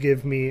need to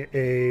give me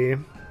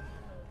We're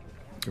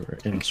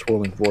in a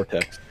swirling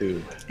vortex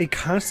too. a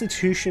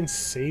Constitution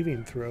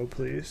saving throw,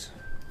 please.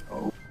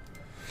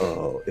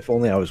 Oh, if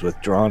only I was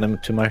withdrawing him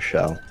to my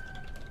shell.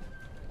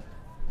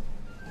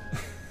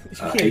 You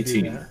can't do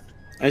 18. that.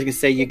 I was gonna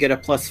say you get a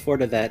 +4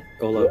 to that,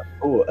 Olo.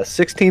 Oh, a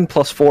 16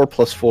 plus 4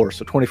 plus 4,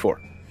 so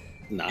 24.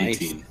 Nice.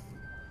 18.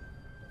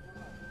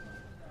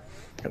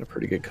 Got a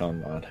pretty good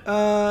con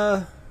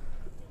mod.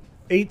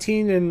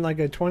 18 and like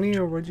a 20,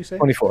 or what'd you say?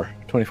 24.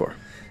 24.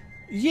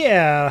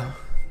 Yeah.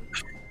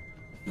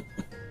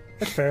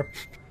 That's fair.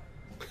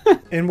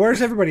 And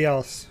where's everybody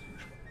else?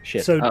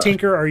 Shit. So,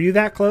 Tinker, are you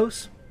that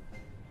close?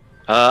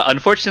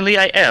 Unfortunately,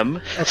 I am.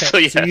 Okay, So,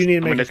 yes, so you need to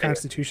I'm make gonna a say it.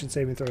 Constitution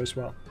saving throw as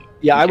well.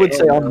 Yeah, I would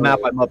say on the map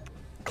I'm up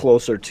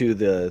closer to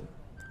the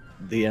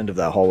end of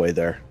that hallway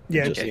there.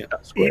 Yeah, Just okay.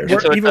 squares. Where-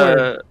 So it's, even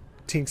where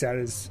Tink's at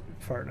is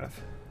far enough.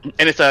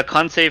 and it's a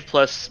con save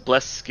plus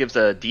bless gives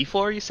a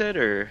D4. You said,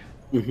 or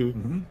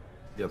Mm-hmm.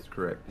 Yes,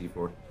 correct.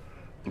 D4.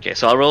 okay?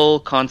 So I'll roll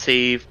con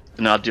save,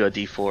 and I'll do a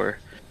D4.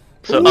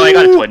 So I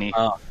got a 20.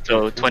 Oh.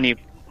 So 20.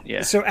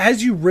 Yeah. So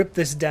as you rip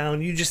this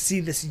down, you just see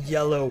this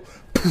yellow,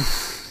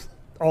 poof,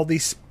 all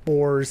these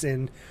spores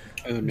and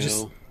Oh no.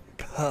 Just-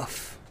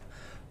 puff.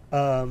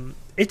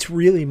 It's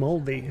really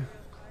moldy,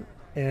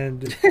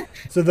 and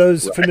so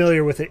those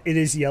familiar with it, it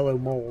is yellow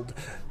mold.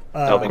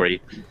 Oh,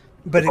 great.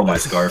 But Pull my it,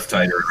 scarf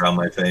tighter around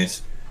my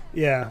face.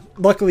 yeah,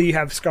 luckily you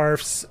have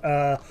scarves.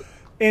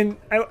 And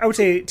I would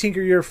say, Tinker,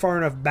 you're far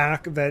enough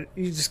back that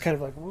you just kind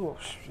of like, oh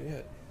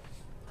shit.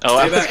 Oh,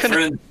 Stay back,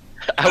 friend.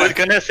 I was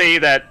gonna say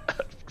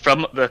that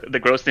from the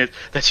grossness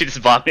that she just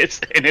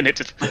vomits and then it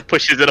just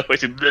pushes it away.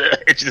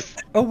 It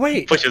just Oh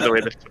wait, pushes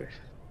away the.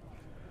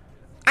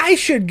 I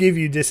should give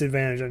you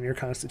disadvantage on your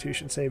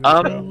Constitution saving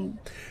throw.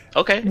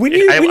 Okay. When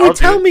you I'll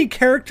tell do- me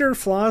character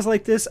flaws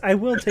like this, I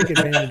will take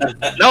advantage of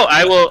them. No,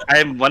 I will.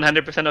 I'm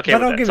 100% okay But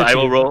with I'll that. give So it to I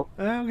will you. roll.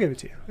 I'll give it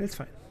to you. It's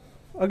fine.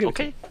 I'll give it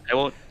to Okay. you. I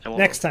won't.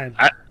 Next time.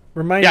 I,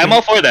 Remind yeah, me. I'm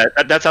all for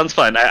that. That sounds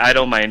fun. I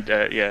don't mind.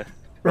 Yeah.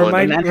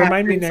 Remind, When that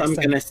remind me happens, next I'm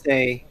time. gonna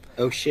say,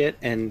 "Oh shit!"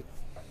 and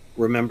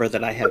remember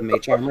that I have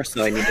mage armor,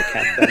 so I need to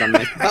cast that on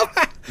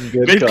myself.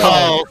 Good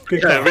call.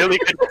 Good Yeah, call. really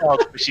good call,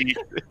 Kushi.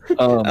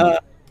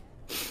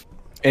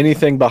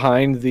 Anything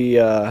behind the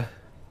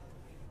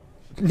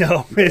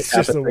No, it's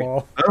just the Tapestry.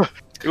 wall.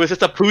 It was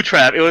just a poo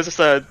trap. It was just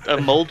a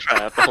mold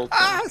trap. The whole thing.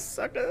 Ah,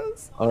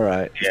 suckers. all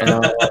right. Yeah.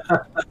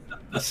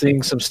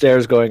 Seeing some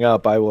stairs going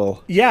up, I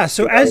will Yeah.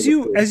 So as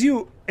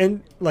you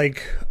and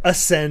like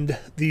ascend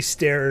these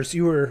stairs,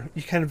 you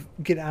kind of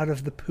get out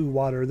of the poo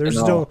water. There's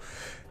I know.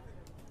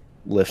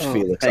 lift Oh,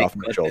 Felix thank off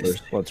my goodness.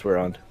 shoulders once we're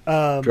on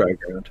Um, dry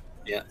ground.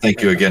 Yeah.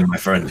 Thank you again, my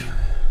friend.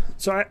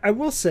 so I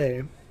will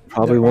say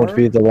Probably there won't are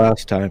be the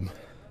last time.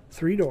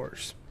 3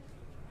 doors: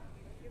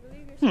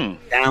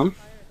 Down.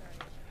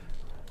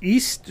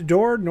 east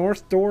door,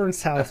 north door, and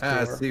south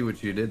I door. see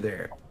what you did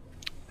there.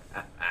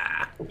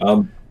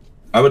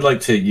 I would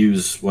like to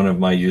use one of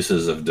my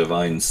uses of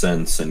divine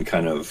sense and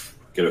kind of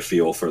get a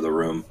feel for the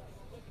room.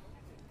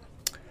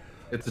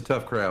 It's a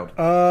tough crowd.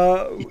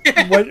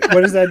 What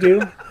does that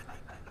do?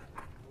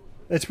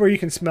 That's where you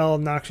can smell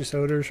noxious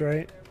odors,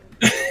 right?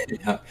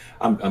 Yeah,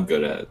 I'm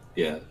good at it.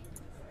 Yeah.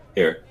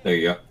 Here, there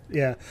you go.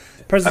 Yeah.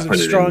 Presence I of put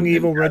it strong in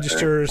evil that there.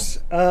 registers.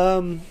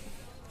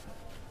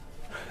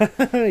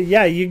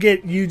 Yeah,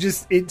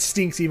 it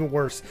stinks even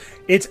worse.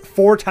 It's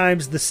 4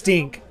 times the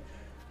stink.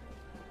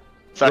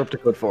 So We're up to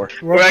code 4.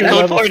 we're at to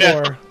code level 4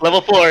 now. 4.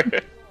 Level 4.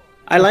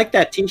 I like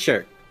that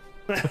T-shirt.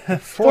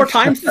 4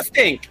 times the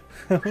stink.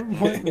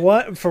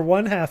 What for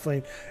one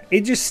halfling?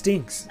 It just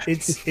stinks.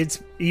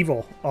 It's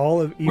evil. All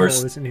of evil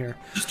Worse. is in here.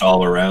 Just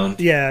all around.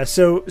 Yeah.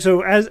 So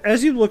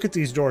as you look at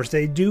these doors,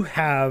 they do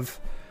have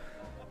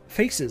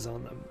faces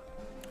on them.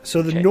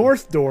 So the Okay.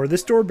 north door,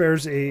 this door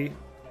bears a.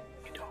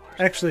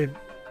 Actually,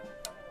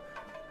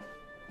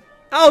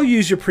 I'll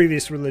use your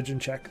previous religion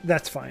check.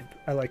 That's fine.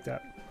 I like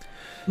that.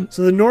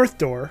 So the north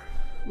door,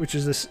 which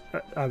is this,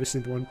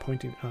 obviously the one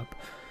pointing up,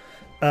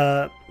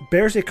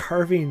 bears a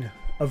carving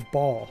of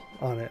Baal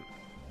on it.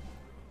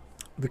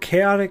 The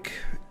chaotic,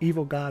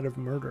 evil god of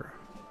murder.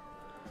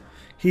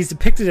 He's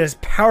depicted as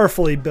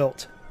powerfully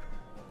built.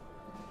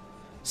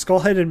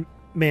 Skull-headed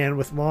man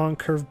with long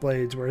curved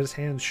blades where his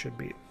hands should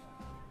be.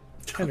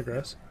 Kind of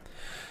gross.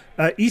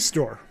 East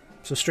door,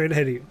 so straight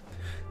ahead of you.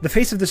 The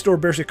face of this door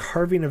bears a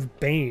carving of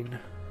Bane.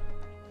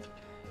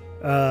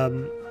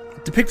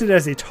 Depicted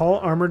as a tall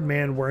armored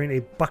man wearing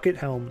a bucket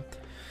helm.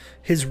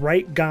 His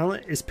right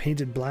gauntlet is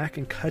painted black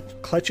and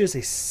clutches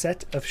a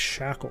set of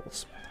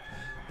shackles.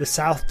 The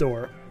south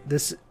door,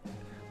 this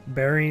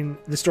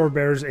door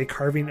bears a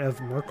carving of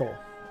Merkel.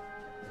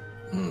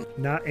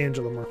 Not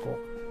Angela Merkel.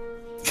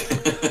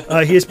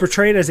 He is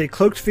portrayed as a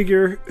cloaked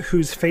figure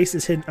whose face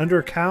is hidden under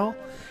a cowl.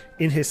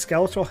 In his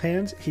skeletal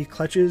hands, he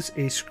clutches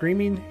a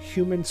screaming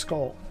human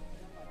skull.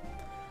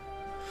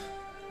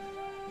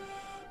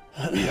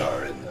 We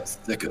are in the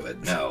thick of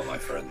it now, my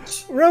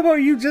friends. Robo,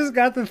 you just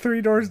got the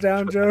 3 doors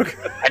down joke.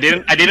 I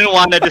didn't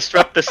want to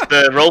disrupt the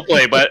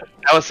roleplay, but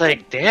I was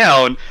like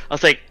down. I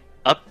was like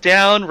up,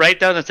 down, right,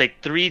 down. It's like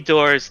 3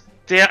 doors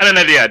down. I don't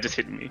know. Yeah, it just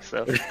hit me.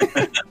 So.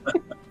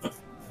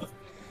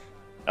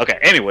 Okay.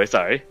 Anyway,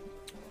 sorry.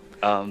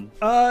 So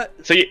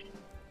you,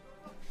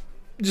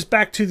 Just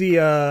back to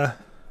the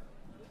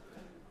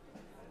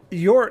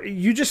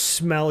you just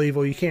smell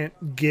evil. You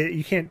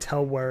can't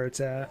tell where it's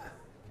at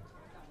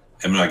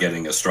I'm not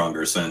getting a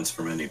stronger sense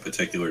from any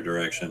particular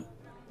direction.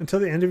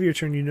 until the end of your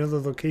turn. You know the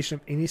location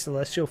of any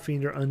celestial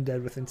fiend or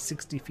undead within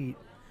 60 feet.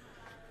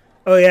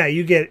 Oh yeah,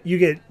 you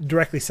get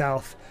directly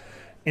south,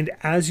 and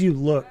as you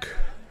look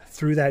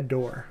through that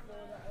door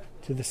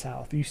to the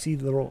south, you see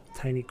little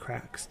tiny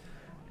cracks,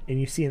 and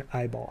you see an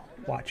eyeball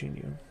watching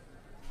you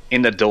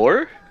in the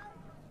door?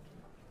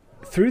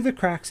 through the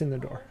cracks in the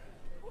door.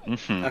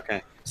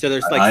 Okay. So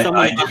there's like I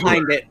someone do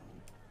behind work. it,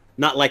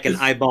 not like an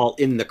eyeball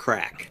in the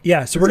crack.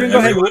 Yeah, so we're Is gonna it go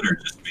ahead. everyone or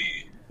just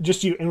me?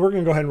 Just you, and we're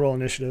gonna go ahead and roll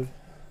initiative.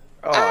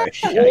 Oh,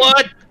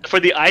 What? For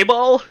the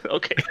eyeball?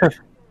 Okay.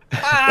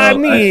 I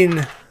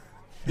mean,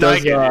 No, I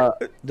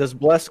get does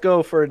Bless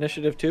go for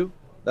initiative too?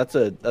 That's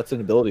an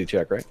ability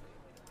check, right?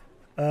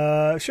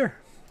 sure.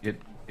 It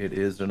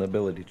is an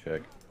ability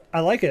check. I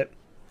like it.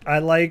 I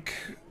like.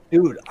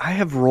 Dude, I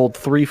have rolled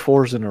 3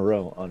 4s in a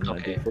row on my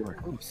Okay.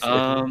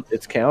 D4.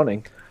 It's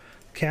counting.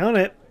 Count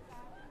it.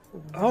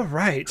 All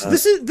right. So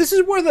this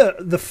is where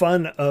the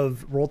fun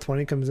of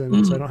Roll20 comes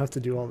in. So I don't have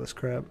to do all this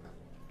crap.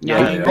 Yeah.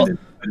 I didn't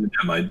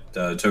have my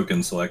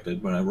token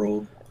selected when I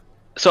rolled.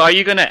 So are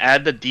you gonna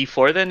add the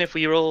D4 then if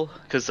we roll?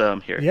 Because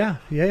here. Yeah.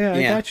 I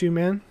Yeah. got you,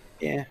 man.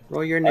 Yeah.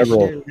 Roll your I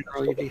rolled. initiative and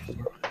roll your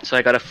d4. So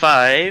I got a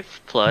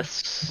 5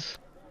 plus.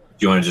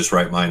 Do you want to just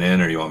write mine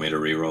in, or do you want me to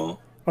re-roll?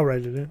 I'll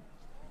write it in.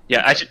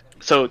 Yeah, I should.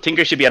 So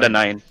Tinker should be at a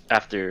 9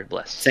 after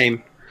Bless.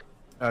 Same.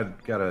 I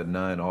got a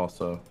 9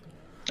 also.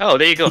 Oh,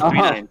 there you go. 3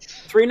 Uh-huh. 9s.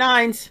 3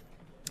 9s.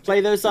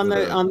 Play those on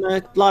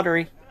the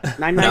lottery.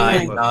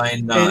 999.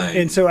 999.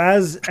 And so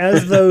as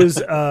those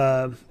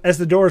as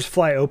the doors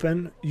fly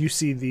open, you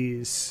see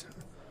these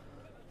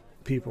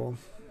people.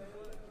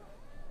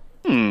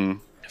 Hmm.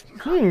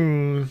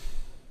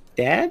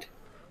 Dad?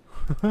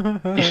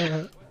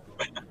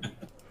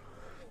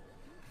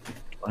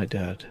 My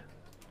dad.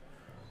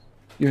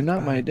 You're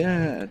not my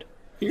dad.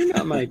 You're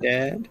not my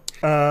dad.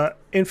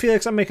 And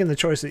Felix, I'm making the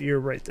choice that you're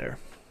right there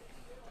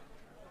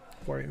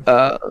for you.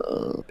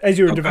 As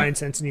you were okay. divine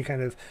sense, and you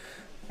kind of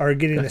are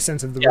getting a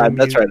sense of the Yeah, room.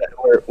 that's right.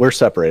 We're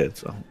separated,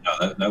 so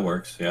No, that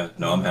works. Yeah.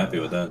 No, I'm happy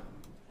with that.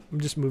 I'm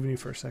just moving you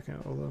for a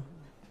second, although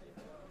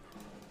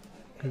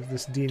because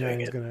this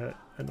D9 is gonna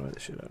annoy the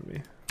shit out of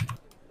me.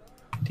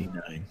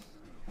 D9.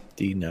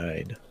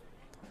 Can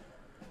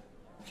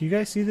you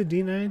guys see the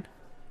D9?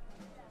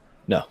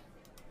 No.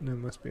 No, it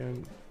must be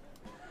on.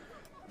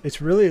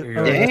 It's really. you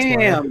go. Oh, that's why.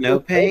 Damn, no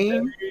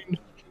pain.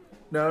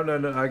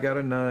 No. I got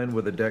a 9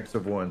 with a dex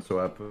of 1, so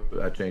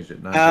I changed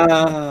it 9.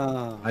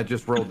 Oh, I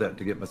just rolled that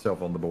to get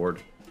myself on the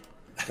board,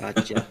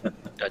 gotcha.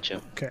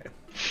 Gotcha. Okay.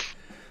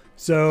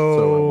 so I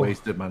So,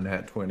 wasted my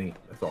nat 20.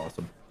 That's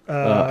awesome.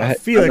 I'm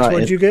Felix, not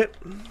what'd in- you get?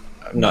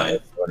 I'm not in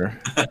order.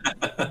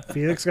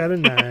 Felix got a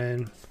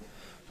 9.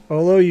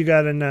 Olo, you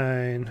got a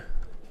 9.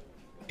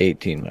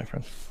 18, my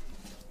friend.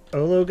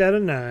 Olo got a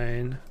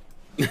 9.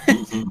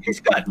 He's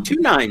got 2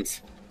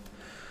 9s.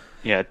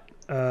 Yeah,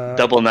 Uh,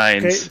 double Okay,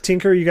 nines.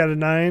 Tinker, you got a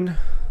 9.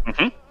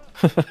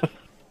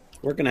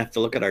 We're gonna have to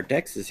look at our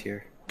dexes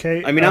here.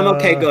 Okay. I mean, I'm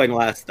okay going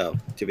last though,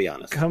 to be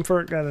honest.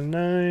 Comfort got a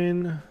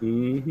 9.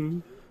 Mm-hmm.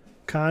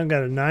 Con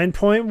got a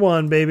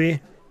 9.1,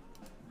 baby.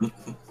 Why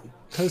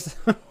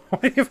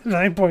do you have a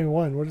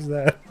 9.1? What is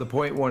that? The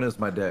point 1 is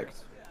my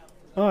dex.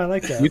 Oh, I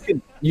like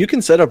that. You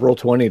can set up roll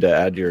 20 to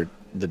add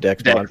the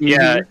dex Dex, mod.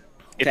 yeah,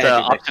 it's Add a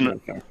your dex optional.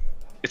 modifier.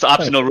 It's an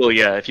optional rule.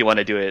 Yeah, if you want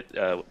to do it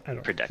I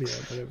don't per dex.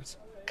 Yeah, but it was,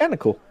 Kind of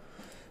cool.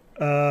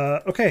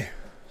 okay. I'm gonna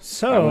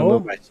So,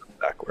 move myself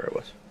back where it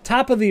was.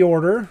 top of the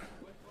order.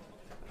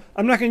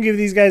 I'm not going to give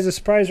these guys a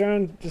surprise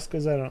round just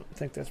because I don't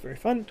think that's very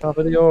fun. Top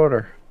of the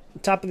order.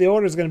 Top of the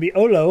order is going to be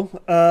Olo.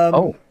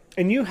 Oh.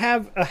 And you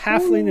have a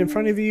halfling in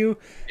front of you,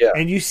 Yeah.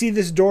 and you see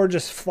this door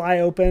just fly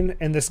open,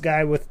 and this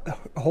guy with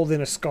holding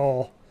a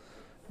skull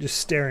just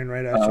staring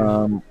right at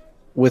you.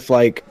 With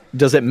like,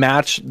 does it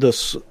match the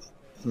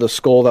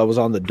skull that was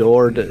on the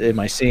door? Am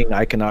I seeing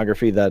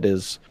iconography that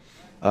is?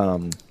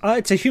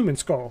 It's a human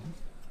skull.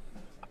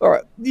 All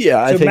right. Yeah, So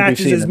I it think we've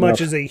matches seen as much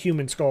enough. as a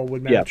human skull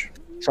would Yeah. match.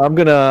 So I'm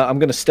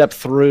gonna step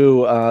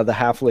through the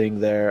halfling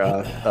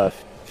there,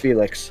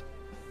 Felix,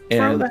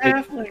 and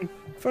halfling.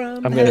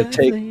 From I'm gonna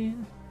take-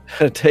 halfling.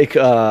 take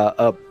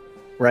up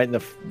right in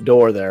the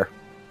door there.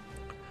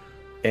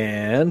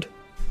 And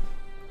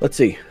let's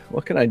see,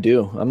 what can I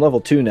do? I'm level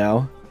 2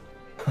 now.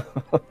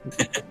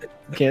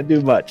 Can't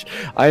do much.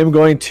 I am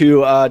going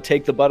to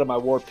take the butt of my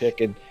war pick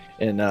and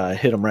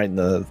hit him right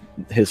in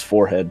his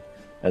forehead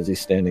as he's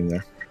standing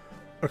there.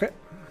 Okay.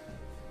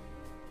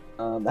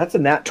 That's a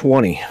nat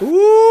 20.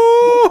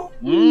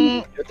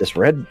 Ooh! This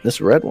red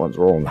one's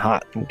rolling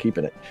hot. I'm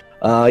keeping it.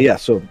 Yeah.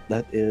 So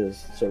that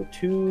is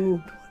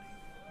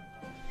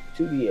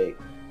 2d8.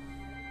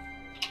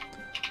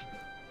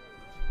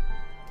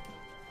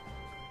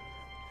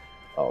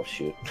 Oh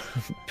shoot!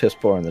 Piss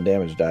poor on the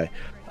damage die.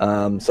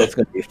 So it's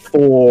going to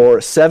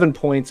be 7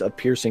 points of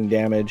piercing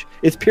damage.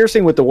 It's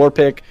piercing with the war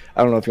pick.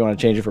 I don't know if you want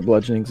to change it for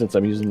bludgeoning since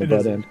I'm using the It butt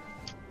doesn't. end,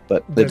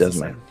 but it Does the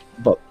doesn't matter.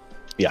 same. But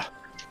yeah,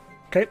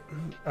 Okay.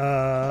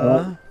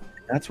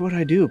 that's what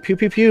I do. Pew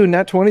pew pew.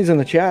 Nat 20's in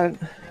the chat.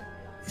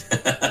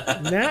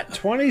 Nat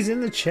 20's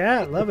in the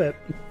chat. Love it.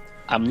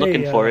 I'm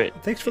looking Hey, for it.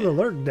 Thanks for the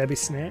alert, Debbie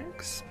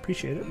Snacks.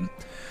 Appreciate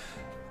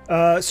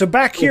it. So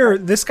back here,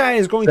 this guy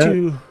is going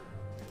to.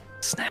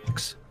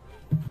 Snacks.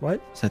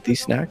 What? Is that these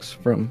snacks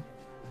from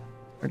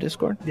our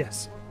Discord?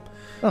 Yes.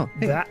 Oh,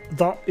 hey. That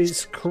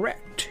is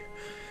correct.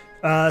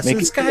 So Making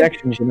this guy.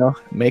 connections,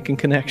 making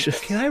connections.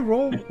 Can I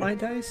roll my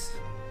dice?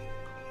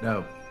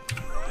 No.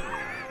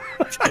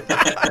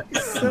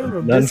 Son of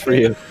a None biscuit. for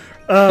you.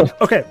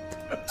 Okay.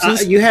 So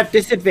this- You have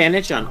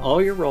disadvantage on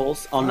all your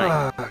rolls all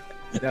night.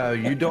 No,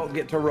 you don't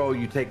get to roll.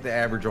 You take the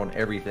average on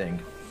everything.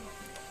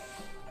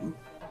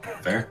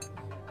 Fair.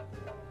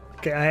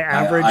 okay, I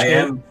average I hit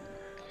am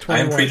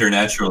 21.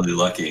 preternaturally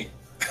lucky.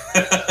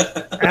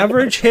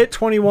 Average hit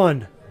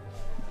 21.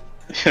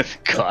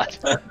 God.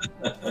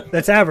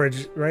 That's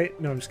average, right?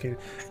 No, I'm just kidding.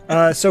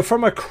 So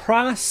from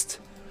across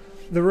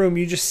the room,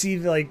 you just see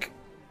like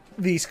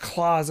these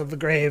claws of the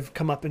grave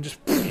come up and just.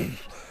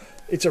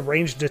 It's a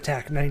ranged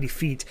attack, 90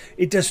 feet.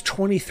 It does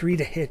 23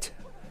 to hit.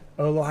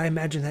 Oh, I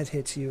imagine that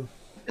hits you.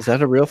 Is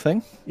that a real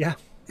thing? Yeah.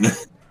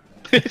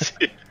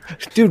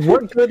 Dude,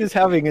 what good is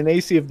having an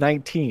AC of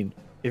 19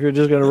 if you're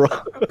just going to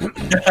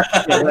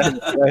roll?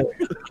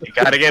 You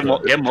gotta get more.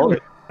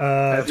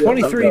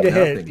 23 to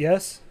hit, nothing.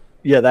 yes?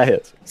 Yeah, that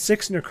hits.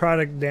 6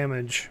 necrotic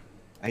damage.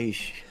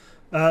 Aish.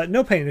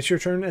 No pain. It's your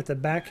turn at the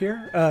back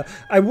here.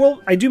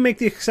 I do make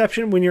the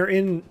exception when you're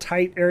in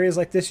tight areas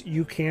like this.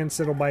 You can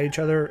settle by each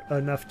other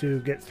enough to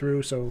get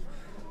through, so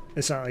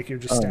it's not like you're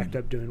just stacked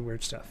up doing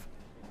weird stuff.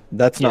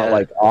 That's not Yeah.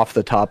 like off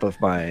the top of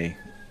my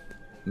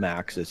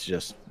max. It's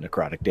just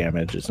necrotic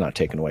damage. It's not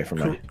taken away from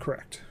my.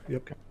 Correct.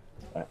 Yep.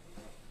 Alright.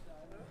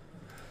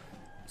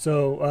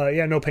 So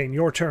yeah, no pain.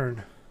 Your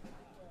turn.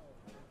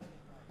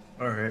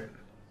 All right.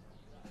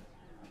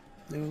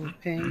 No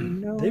pain,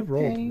 no They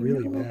rolled pain,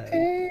 really no bad.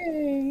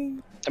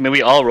 pain. I mean,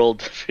 we all rolled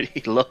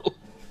pretty low.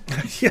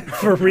 Yeah,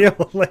 for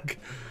real. Like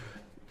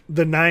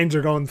the 9s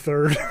are going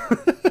third.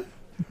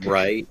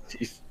 Right.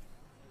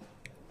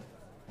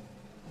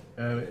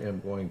 I am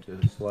going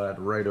to slide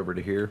right over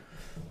to here.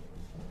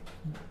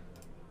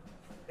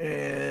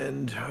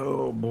 And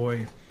oh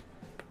boy.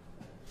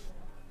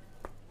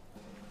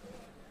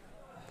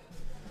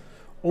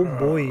 Oh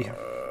boy.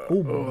 Oh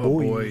Oh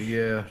boy. boy,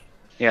 yeah.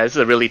 Yeah, this is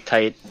a really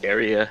tight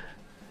area.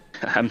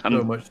 I'm So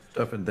much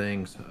stuff and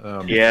things.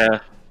 yeah.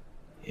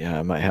 Yeah,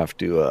 I might have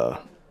to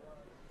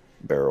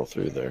barrel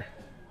through there.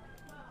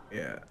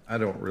 Yeah, I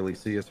don't really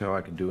see as how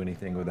I can do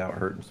anything without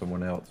hurting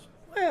someone else.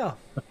 Well,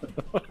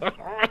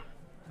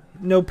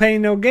 no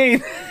pain, no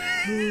gain.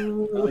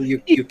 You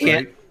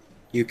can't.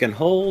 You can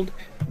hold.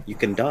 You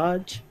can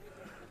dodge.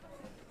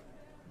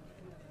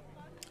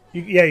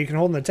 You can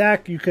hold an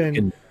attack. You You can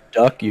can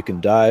duck, you can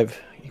dive,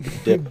 you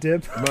can dip.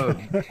 dip. I'm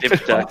gonna,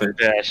 Dip, duck,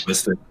 dash.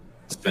 Twist it,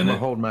 I'm spin gonna it.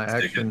 hold my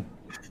stick it. action.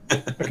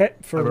 Okay,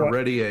 I'm for gonna what?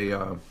 ready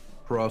a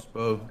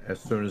crossbow as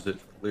soon as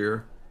it's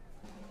clear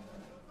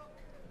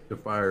to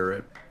fire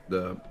at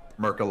the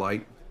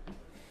Mercolite.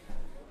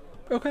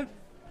 Okay,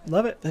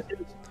 love it.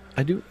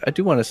 I do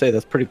want to say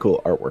that's pretty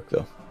cool artwork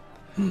though.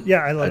 Yeah,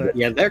 I love it.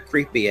 Yeah, they're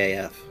creepy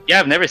AF.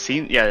 Yeah, I've never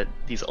seen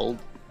these old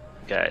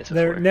guys.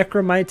 They're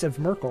before. necromites of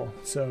Merkel,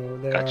 so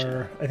they Gotcha.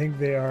 are. I think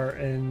they are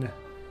an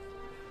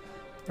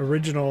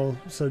original.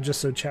 So just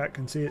so chat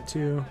can see it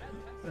too,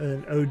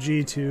 an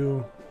OG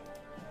to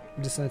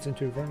Descent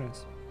into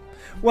Avernus.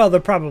 Well, they're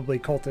probably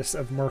cultists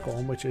of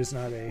Merkel, which is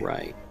not a.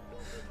 Right.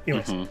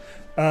 Anyways,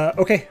 Mhm.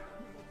 Okay,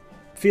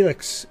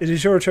 Felix, it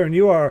is your turn.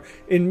 You are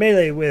in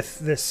melee with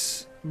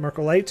this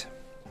Mercolite.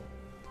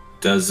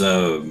 Does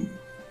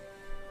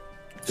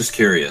just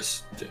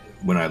curious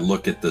when I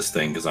look at this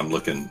thing because I'm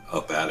looking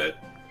up at it.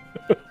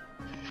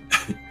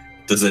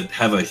 Does it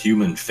have a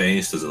human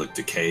face? Does it look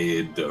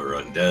decayed or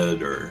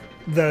undead or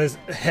The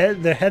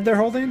head they're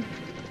holding.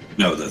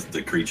 no?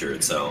 The creature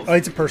itself. Oh,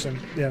 it's a person.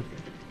 Yeah.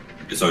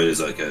 So it is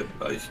like a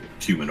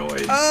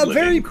humanoid living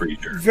Very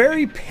creature.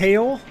 very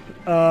pale.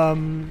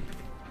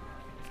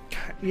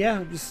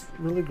 Yeah, just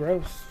really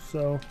gross.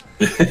 So,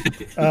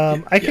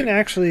 I can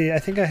actually. I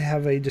think I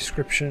have a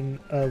description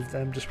of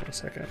them. Just 1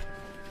 second.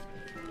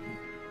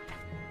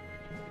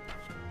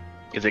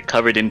 Is it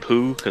covered in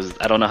poo? Because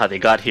I don't know how they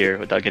got here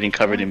without getting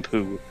covered in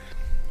poo.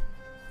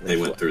 They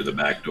went through the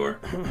back door.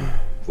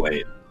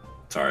 Wait,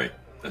 sorry,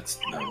 that's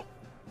no.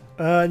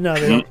 No, they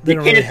don't. They You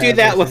don't can't really do have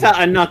that anything. without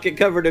a not get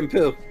covered in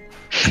poo.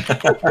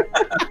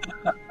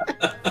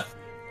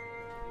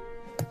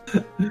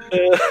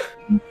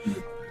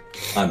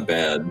 I'm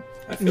bad.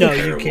 I feel No,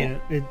 terrible. you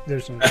can't.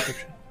 There's no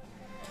description.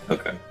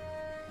 Okay.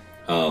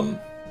 Let's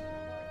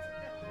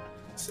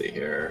see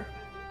here.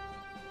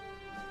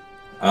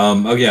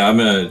 Oh yeah, I'm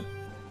gonna.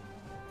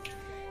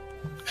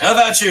 How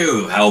about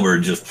you,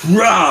 Halberd? Just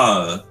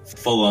rah,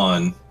 full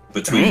on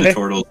between the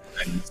turtles,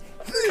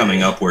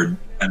 coming upward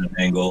at an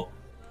angle,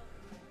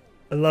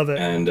 I love it.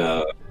 and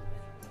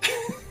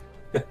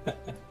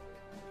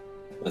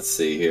let's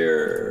see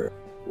here.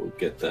 We'll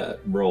get that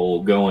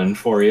roll going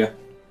for you.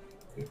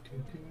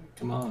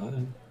 Come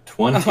on,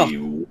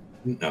 20.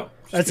 No,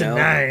 That's No. a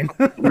 9.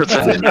 That's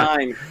a 9.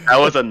 9. That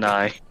was a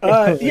 9.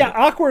 Yeah,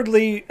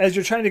 awkwardly, as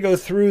you're trying to go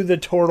through the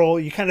turtle,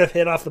 you kind of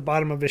hit off the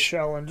bottom of his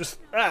shell and just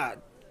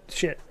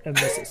shit and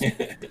misses.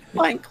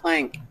 Clank,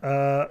 clank.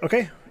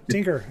 Okay,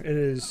 Tinker, it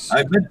is.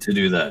 I meant to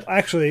do that.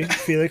 Actually,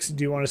 Felix,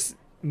 do you want to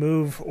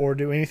move or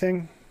do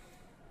anything?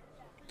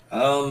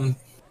 I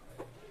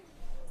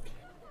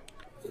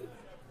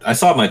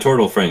saw my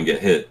turtle friend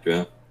get hit.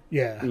 Yeah.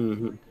 Yeah.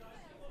 Mm-hmm.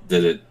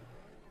 Did it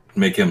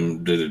make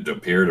him? Did it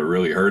appear to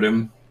really hurt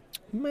him?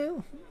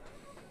 Well,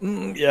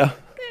 Yeah,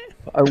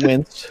 I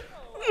winced.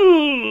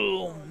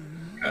 Okay.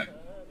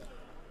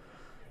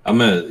 I'm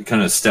gonna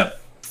kind of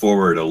step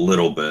forward a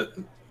little bit,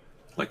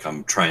 like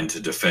I'm trying to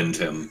defend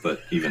him,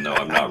 but even though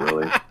I'm not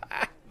really.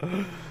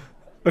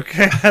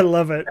 okay, I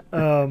love it.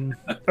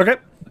 Okay.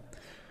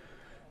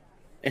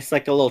 It's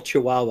like a little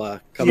chihuahua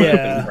coming up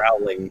Yeah. and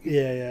growling.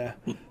 Yeah.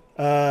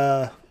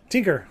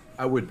 Tinker.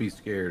 I would be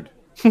scared.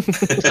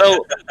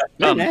 So,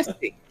 Very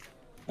nasty.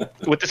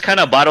 with this kind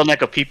of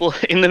bottleneck of people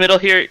in the middle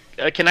here,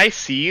 can I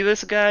see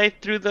this guy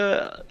through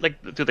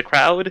the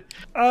crowd?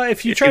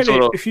 If you It try seems a to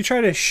little- if you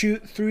try to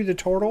shoot through the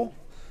turtle,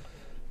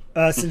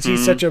 since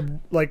he's such a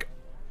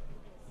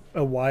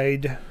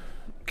wide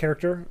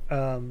character,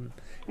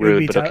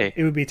 Rude, but okay.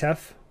 It would be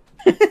tough.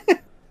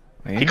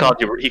 He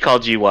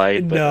called you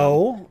wide. But,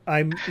 No,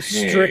 I'm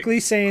strictly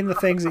saying the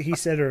things that he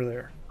said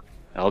earlier.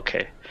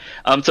 Okay.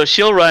 So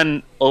she'll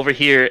run over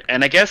here,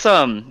 and I guess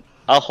I'll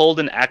hold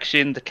an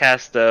action to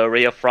cast the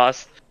Ray of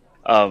Frost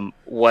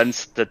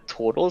once the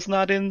turtle's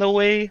not in the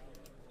way.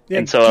 Yeah,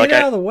 And so, get like,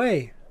 out I- of the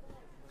way.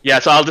 Yeah,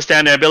 so I'll just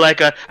stand there and be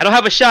like, I don't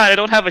have a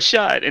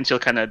shot, and she'll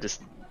kind of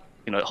just,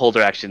 hold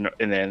her action,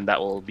 and then that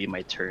will be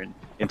my turn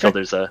until Okay.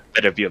 there's a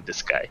better view of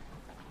this guy.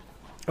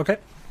 Okay.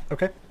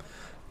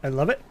 I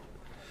love it.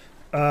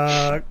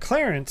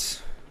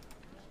 Clarence.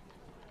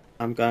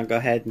 I'm gonna go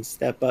ahead and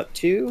step up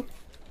too,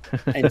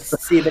 and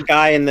see the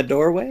guy in the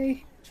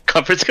doorway,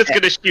 Comfort's just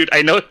gonna shoot.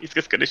 I know he's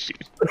just gonna shoot.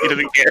 He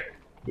doesn't care.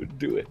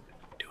 Do it.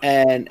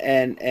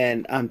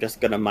 and I'm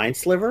just gonna mind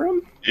sliver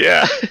him.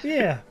 Yeah.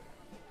 Yeah.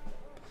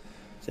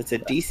 So it's a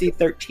DC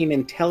 13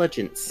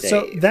 intelligence save.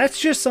 So that's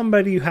just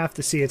somebody you have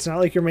to see. It's not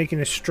like you're making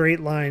a straight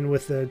line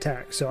with the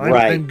attack. So I'm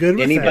right. good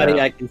with Anybody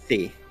that. I can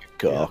see.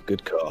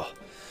 Good call.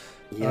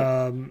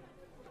 Yeah.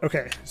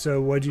 Okay,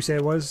 so what'd you say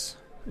it was?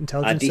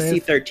 Intelligence DC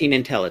save? 13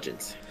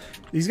 intelligence.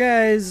 These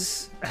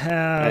guys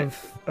have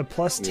a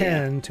plus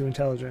 10 to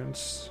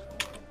intelligence.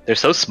 They're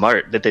so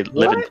smart that they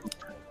live in.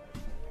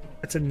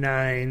 That's a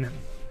 9.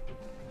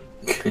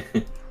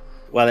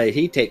 Well,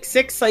 he takes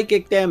 6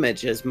 psychic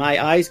damage as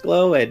my eyes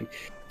glow and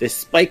this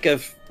spike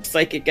of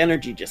psychic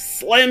energy just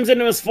slams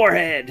into his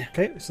forehead.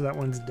 Okay, so that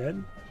one's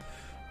dead.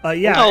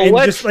 Yeah, Oh, and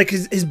what? just like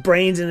his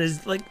brains and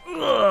his like,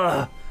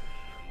 ugh.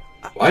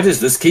 Why does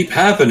this keep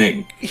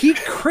happening? He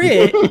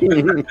crit.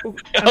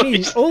 I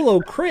mean, Olo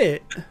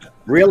crit.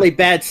 Really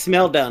bad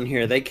smell down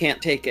here. They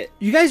can't take it.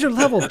 You guys are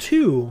level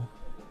 2.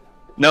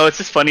 No, it's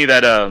just funny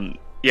that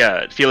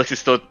Felix is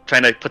still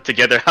trying to put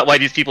together why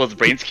these people's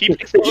brains keep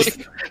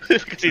exploding.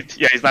 'Cause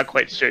he's not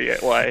quite sure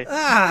yet why.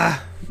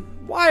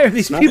 Why are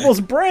these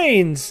people's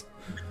brains?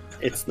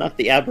 It's not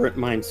the aberrant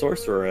mind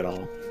sorcerer at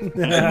all. It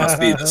must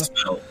be the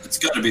smell. It's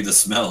got to be the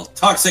smell.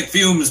 Toxic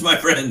fumes, my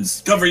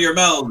friends. Cover your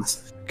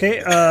mouths. Okay,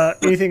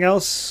 anything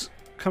else,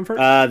 Comfort?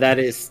 That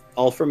is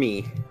all for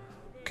me.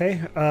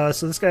 Okay,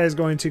 so this guy is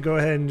going to go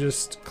ahead and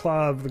just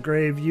claw of the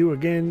grave. You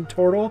again,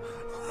 Tortle.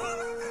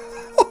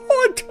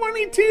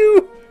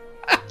 22!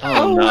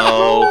 Oh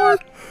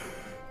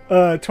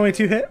no.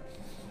 22 hit?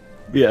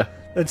 Yeah.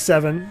 That's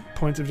 7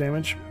 points of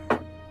damage.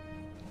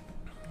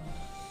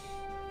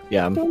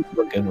 Yeah, I'm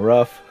looking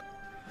rough.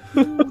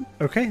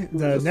 Okay,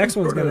 the next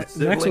one's gonna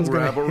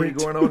rivalry hit.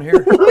 going on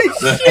here.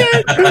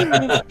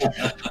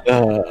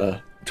 Uh,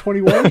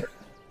 21?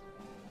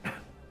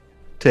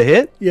 to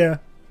hit? Yeah.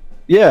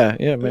 Yeah,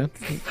 man.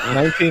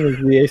 19 is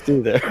the AC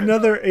there.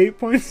 Another 8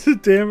 points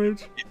of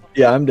damage.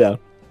 Yeah, I'm down.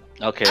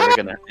 Okay, we're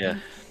gonna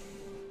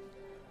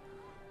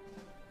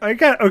I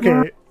got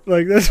okay.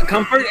 Like this.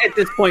 Comfort at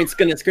this point is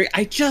gonna scream.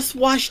 I just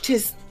washed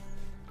his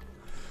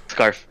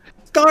scarf.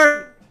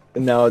 scarf.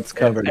 And now it's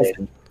covered.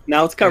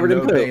 Now it's covered in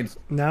No poop. Pain's-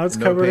 Now it's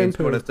no covered in Pain's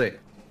gonna poop. say,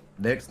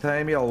 next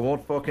time y'all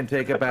won't fucking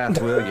take a bath,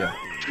 will you?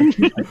 I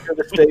should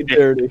have stayed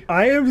dirty.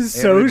 I am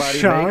so Everybody makes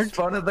shocked.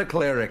 fun of the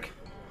cleric.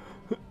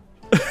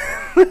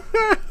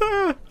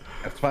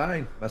 That's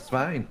fine. That's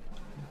fine.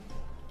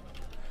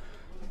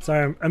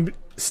 Sorry, I'm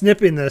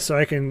snipping this so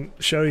I can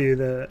show you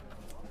that.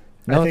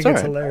 No, I it's think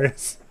it's alright.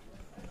 hilarious.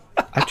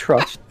 I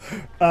trust.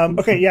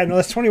 Okay, yeah, no,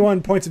 that's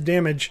 21 points of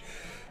damage,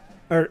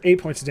 or 8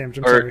 points of damage.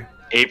 I'm sorry. Or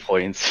 8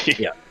 points.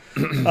 Yeah.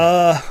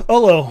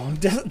 Olo,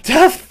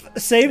 death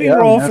saving Yeah,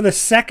 roll man. for the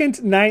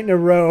second night in a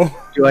row.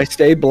 Do I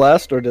stay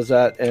blessed or does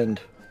that end?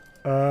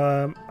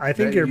 I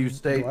think Yeah, you're you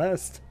stay-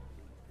 blessed.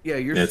 Yeah,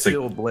 you're Yeah, it's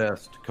still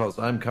blessed because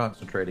I'm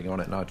concentrating on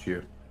it, not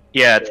you.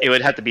 Yeah, it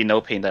would have to be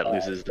no pain that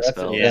loses the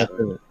spell. Yeah. That's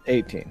an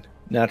 18.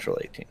 Natural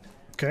 18.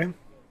 Okay.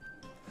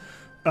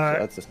 So Uh,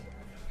 that's a...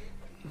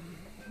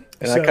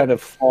 And so- I kind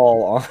of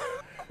fall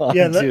on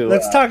yeah, onto,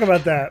 let's talk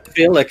about that.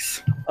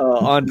 Felix.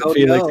 onto Oh,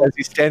 Felix no. as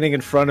he's standing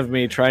in front of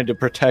me trying to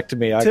protect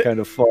me. I To- kind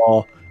of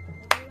fall,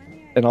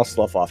 and I'll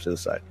slough off to the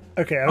side.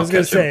 Okay, I was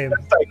I'll gonna catch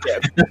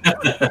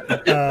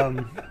say.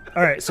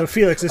 All right, so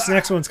Felix, this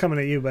next one's coming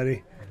at you,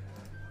 buddy.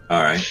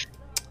 All right.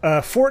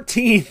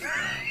 14.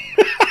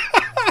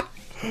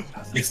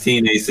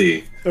 16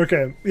 AC.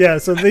 Okay, yeah.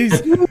 So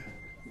these,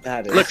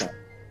 That is. Look,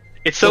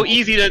 it's so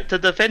easy to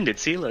defend it.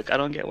 See, look, I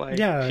don't get why.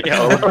 yeah,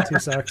 Yeah. 2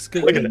 sucks.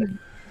 Good. Look at good.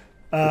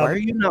 why are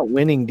you not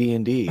winning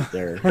D&D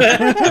there?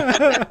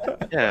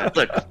 Yeah.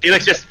 Look,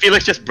 Felix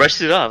just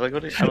brushed it off. Like,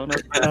 what? I don't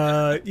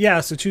know. Yeah.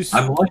 So choose.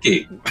 I'm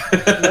lucky.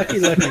 Lucky.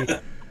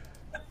 They're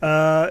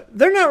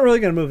not really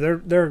gonna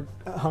move. They're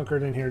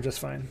hunkered in here just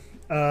fine.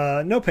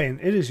 No pain.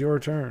 It is your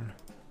turn.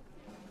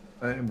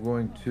 I am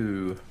going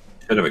to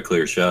Should have a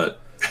clear shot.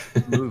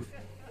 move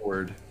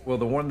forward. Well,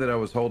 the one that I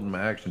was holding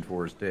my action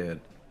for is dead.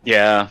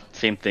 Yeah,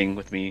 same thing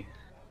with me.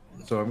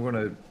 So I'm going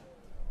to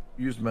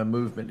use my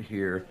movement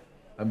here.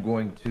 I'm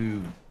going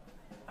to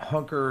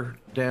hunker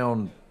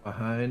down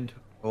behind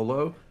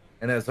Olo,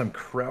 and as I'm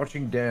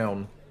crouching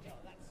down,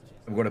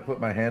 I'm going to put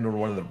my hand on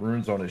one of the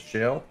runes on his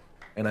shell,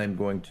 and I'm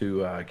going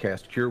to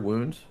cast Cure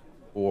Wounds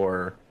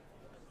for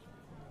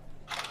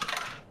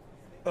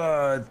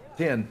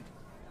 10.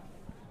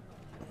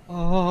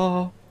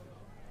 Oh.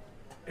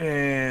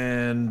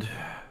 And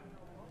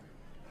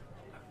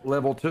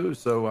level 2,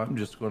 so I'm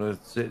just going to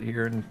sit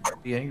here and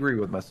be angry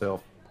with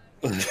myself.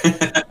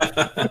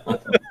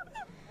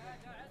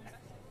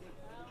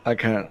 I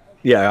can't.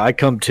 Yeah, I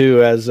come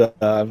to as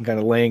I'm kind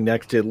of laying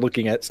next to,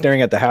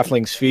 staring at the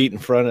halfling's feet in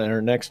front of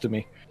her, next to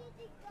me.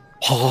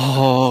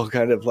 Oh,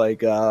 kind of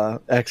like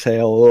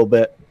exhale a little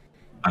bit.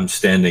 I'm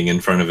standing in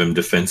front of him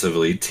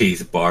defensively,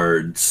 teeth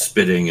bared,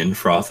 spitting and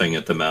frothing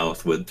at the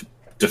mouth with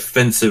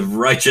defensive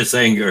righteous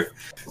anger.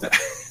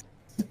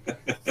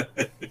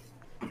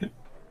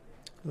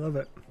 Love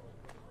it.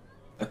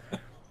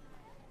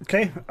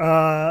 Okay.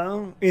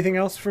 Anything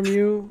else from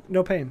you?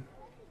 No pain.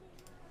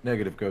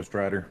 Negative, Ghost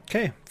Rider.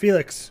 Okay,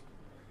 Felix.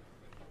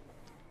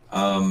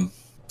 So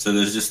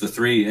there's just the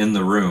 3 in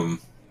the room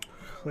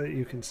That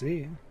you can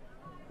see.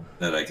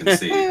 that I can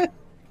see.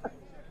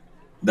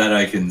 That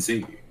I can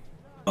see.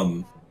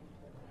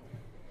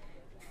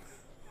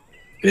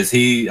 Is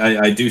he?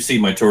 I do see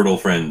my turtle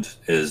friend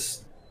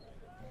is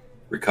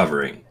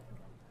recovering.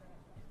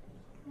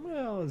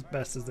 Well, as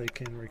best as they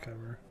can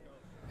recover.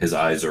 His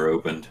eyes are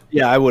opened.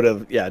 Yeah, I would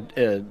have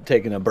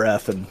taken a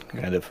breath and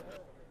kind of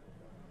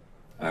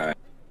All right.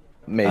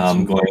 made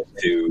I'm some. going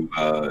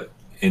to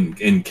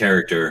in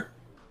character.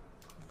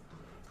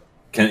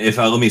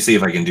 Let me see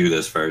if I can do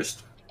this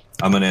first.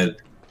 I'm gonna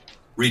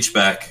reach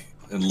back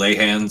and lay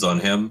hands on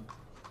him,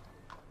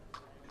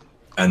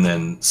 and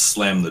then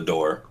slam the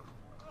door.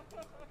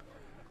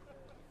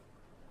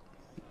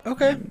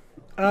 Okay.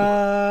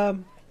 Yeah,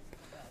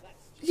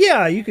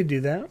 you could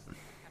do that.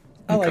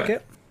 I like Okay.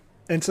 it.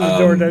 And so the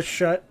door does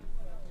shut.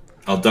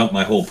 I'll dump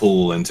my whole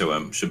pool into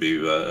him. Should be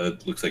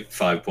looks like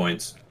 5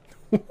 points.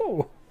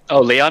 Whoa. Oh,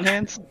 lay on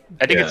hands.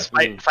 I think Yeah. it's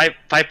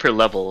five per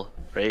level,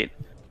 right?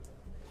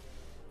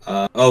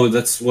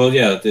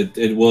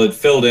 It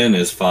filled in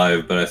as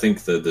 5, but I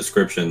think the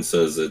description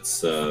says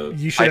it's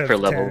You should Five have per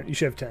 10. level. You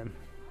should have 10.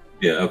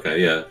 yeah,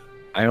 okay, yeah.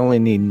 I only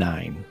need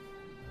 9.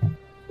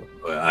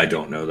 I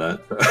don't know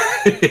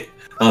that.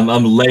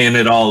 I'm laying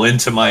it all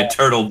into my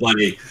turtle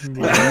buddy.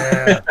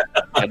 Yeah.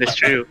 That is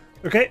true.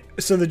 Okay,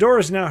 so the door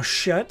is now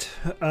shut,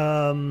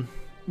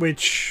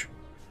 which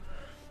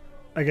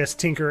I guess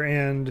Tinker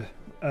and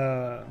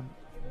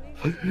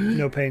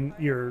No Pain,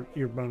 your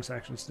bonus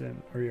actions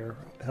didn't, or your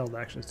held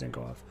actions didn't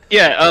go off.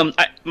 Yeah.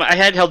 I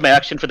had held my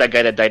action for that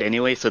guy that died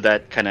anyway, so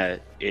that kind of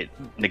it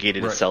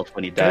negated Right. itself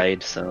when he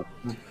died. So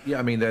Yeah,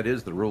 I mean that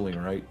is the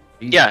ruling, right?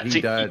 He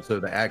see- died, so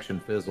the action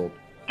fizzled.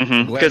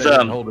 Glad because they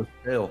didn't hold us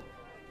still.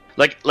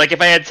 like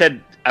if I had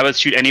said I would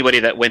shoot anybody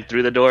that went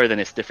through the door, then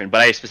it's different. But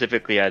I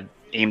specifically had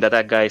aimed at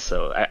that guy,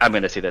 so I'm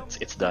gonna say that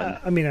it's done.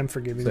 I mean, I'm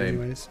forgiving Same.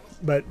 anyways.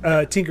 But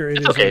Tinker, it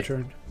is okay. your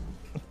turn.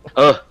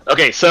 Oh,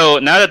 okay. So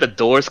now that the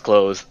door's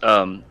closed,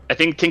 I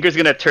think Tinker's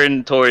gonna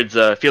turn towards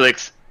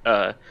Felix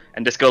and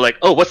just go like,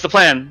 "Oh, what's the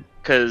plan?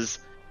 Because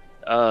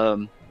are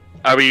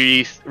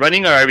we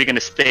running or are we gonna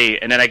stay?"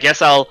 And then I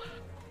guess I'll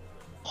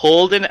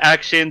hold an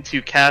action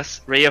to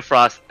cast Ray of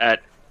Frost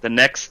at the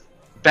next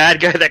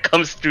bad guy that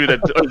comes through the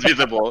door is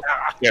visible.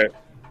 Here.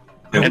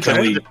 And so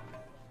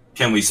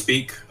Can we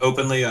speak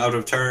openly out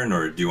of turn,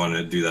 or do you want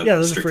to do that Yeah,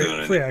 those are strictly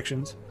on free an-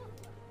 actions.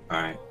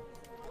 All right.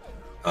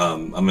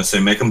 I'm gonna say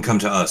make him come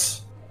to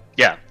us.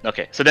 Yeah.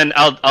 Okay. So then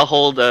I'll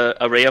hold a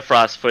Ray of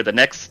Frost for the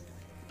next,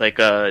 like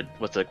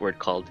what's the word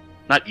called?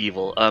 Not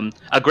evil.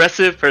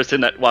 Aggressive person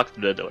that walks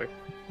through the door.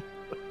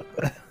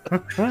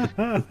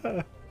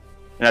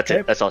 And that's Okay.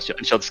 it. That's all. She'll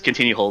just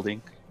continue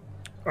holding.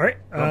 All right.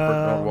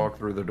 Comfort, don't walk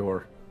through the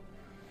door.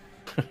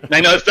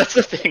 I know that's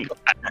the thing.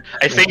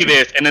 I say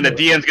this, and then the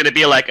DM's gonna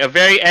be like, a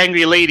very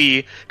angry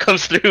lady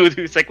comes through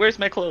who's like, "Where's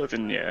my clothes?"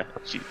 And yeah,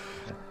 she.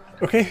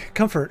 Okay,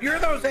 Comfort. You're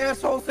those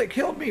assholes that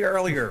killed me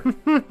earlier.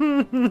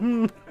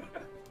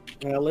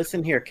 Well,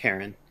 listen here,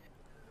 Karen.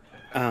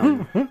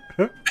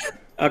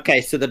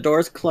 Okay, so the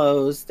door's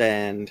closed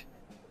and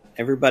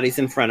everybody's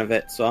in front of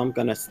it. So I'm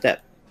gonna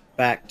step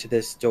back to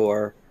this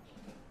door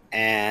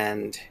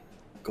and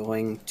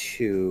going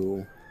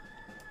to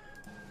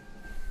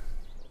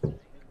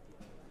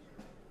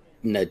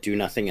do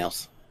nothing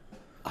else.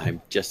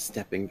 I'm just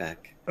stepping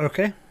back.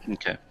 Okay.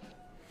 Okay.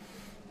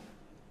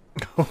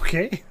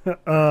 Okay.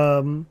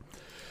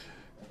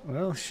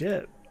 Well,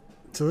 shit.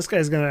 So this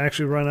guy's gonna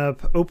actually run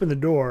up, open the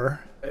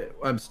door.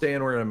 I'm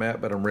staying where I'm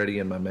at, but I'm ready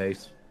in my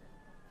mace.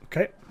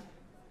 Okay.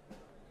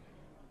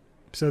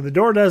 So the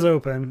door does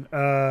open.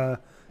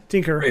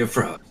 Tinker. Ray of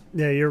Frost.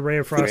 Yeah, your Ray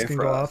of Frost Ray of can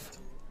go Frost. off.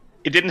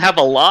 It didn't have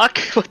a lock.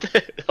 What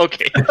the?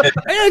 Okay. Hey,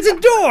 it's a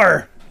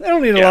door. I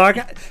don't need a lock.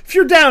 If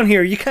you're down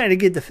here, you kind of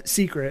get the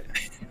secret.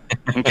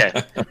 Okay.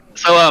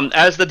 So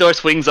as the door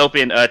swings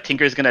open,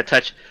 Tinker's gonna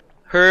touch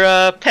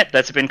her pet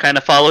that's been kind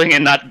of following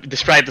and not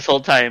described this whole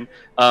time.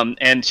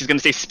 And she's gonna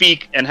say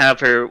 "speak" and have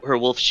her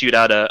wolf shoot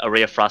out a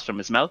ray of frost from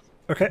his mouth.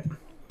 Okay.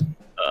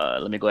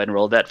 Let me go ahead and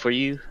roll that for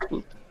you.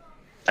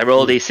 I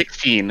rolled a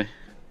 16.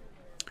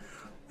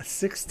 A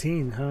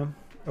 16, huh?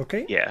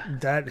 Okay. Yeah.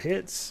 That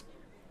hits.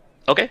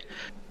 Okay.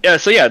 Yeah.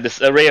 So yeah,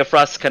 this ray of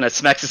frost kind of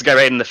smacks this guy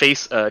right in the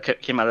face.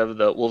 Came out of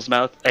the wolf's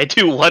mouth. I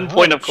do 1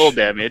 point of cold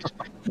damage.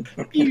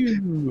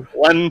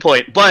 1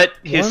 point, but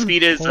his 1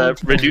 speed is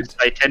point. reduced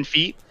by 10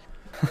 feet.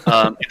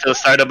 Until the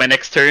start of my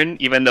next turn,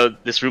 even though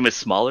this room is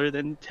smaller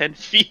than 10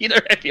 feet,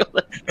 or I feel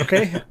like.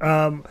 Okay.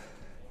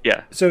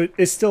 Yeah. So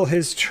it's still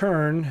his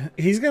turn.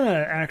 He's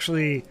gonna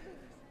actually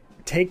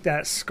take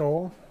that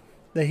skull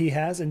that he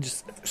has and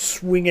just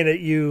swing it at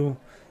you,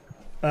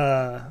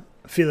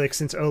 Felix.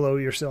 Since Olo,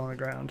 you're still on the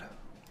ground.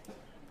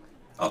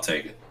 I'll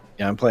take it.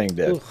 Yeah, I'm playing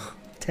dead. Ugh,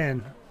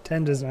 10.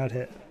 10 does not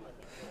hit.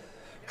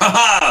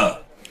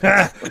 Ha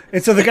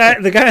And so the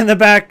guy in the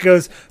back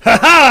goes, "Ha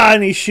ha!"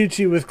 and he shoots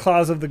you with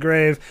Claws of the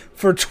Grave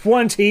for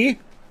 20.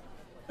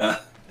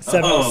 ha!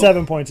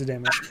 7 points of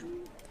damage.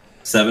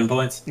 7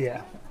 points.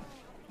 Yeah.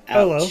 Ouch.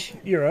 Olo,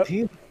 you're up.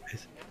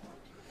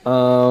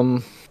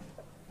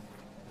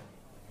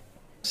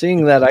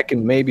 Seeing that I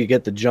can maybe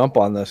get the jump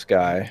on this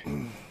guy,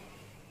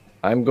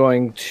 I'm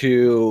going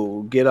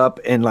to get up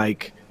and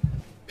like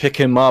pick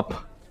him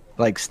up,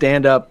 like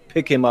stand up,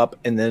 pick him up,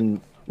 and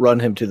then run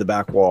him to the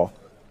back wall,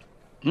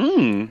 or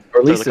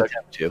at least So, like,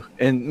 attempt to,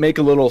 and make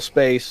a little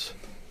space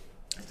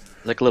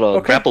Like a little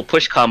Okay. grapple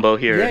push combo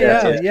here.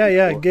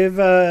 Yeah. Give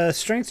a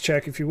strength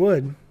check if you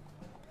would.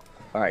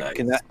 All right.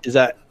 Nice. Is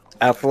that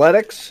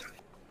athletics?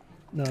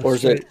 No, Or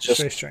is straight, it just-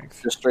 straight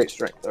strength? Just straight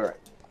strength. All right.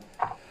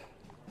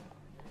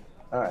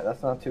 All right.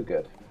 That's not too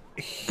good.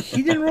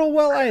 He didn't roll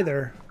well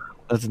either.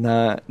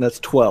 That's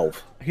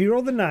 12. He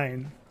rolled a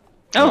 9.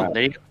 Oh, Wow.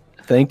 there you go.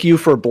 Thank you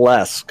for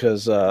bless,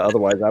 because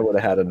otherwise I would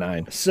have had a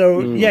 9.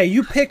 So yeah,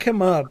 you pick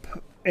him up,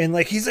 and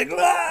like he's like,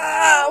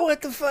 ah,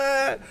 what the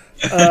fuck?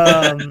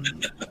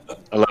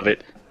 I love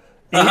it.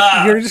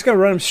 You're just gonna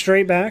run him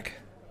straight back.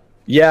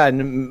 Yeah,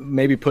 and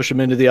maybe push him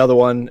into the other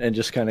one and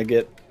just kind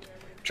of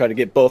try to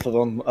get both of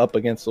them up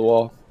against the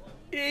wall.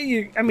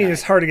 I mean,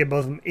 it's hard to get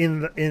both of them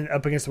in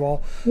up against the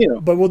wall. You know.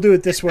 But we'll do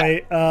it this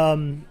way.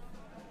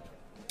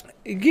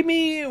 Give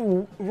me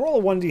roll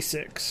a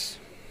 1d6.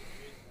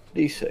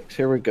 D6.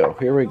 Here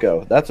we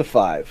go. That's a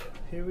 5.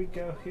 Here we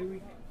go.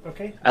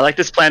 Okay. I like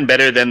this plan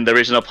better than the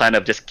original plan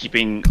of just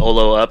keeping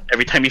Olo up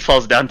every time he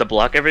falls down to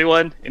block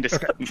everyone and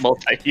just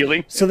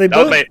multi-healing. So they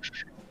That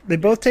was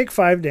both take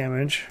 5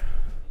 damage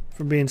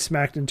from being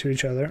smacked into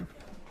each other.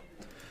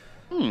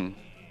 I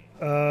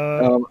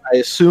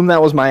assume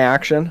that was my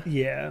action.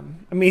 Yeah.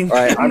 I mean, All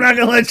right, I'm not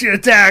gonna let you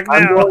attack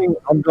now.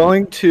 I'm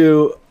going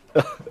to.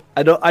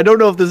 I don't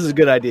know if this is a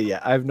good idea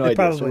yet. I have no idea.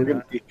 So Probably we're going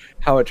not. to see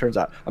how it turns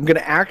out. I'm going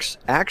to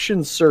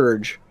action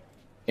surge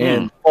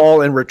and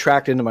fall and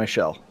retract into my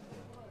shell.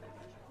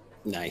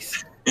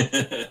 Nice.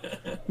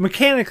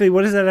 Mechanically,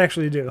 what does that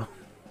actually do?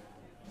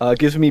 It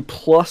gives me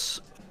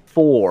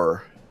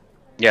 +4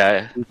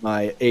 Yeah. with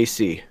my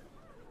AC,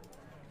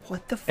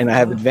 What the fuck? and I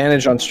have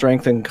advantage on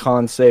strength and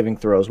con saving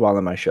throws while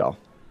in my shell.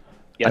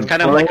 Yeah, it's I'm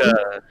kind of like prone.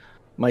 a...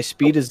 My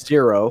speed is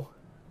 0.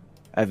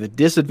 I have a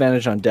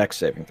disadvantage on dex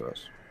saving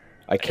throws.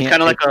 I It's can't.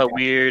 kind of like take a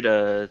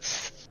damage.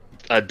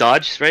 weird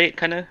dodge, right?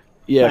 Kind of?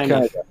 Yeah, kind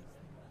kind of. of.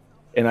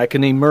 And I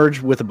can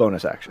emerge with a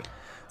bonus action.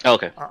 Oh,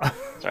 okay.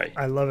 Sorry.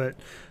 I love it.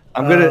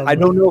 I'm gonna. I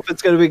don't know if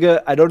it's gonna be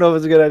good. I don't know if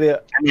it's a good idea.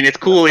 I mean, it's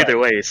cool either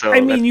way, so...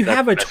 I mean, you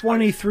have a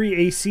 23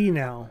 AC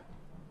now.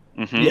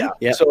 Mm-hmm.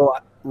 Yeah. So I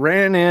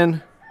ran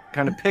in,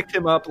 kind of picked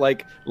him up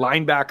like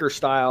linebacker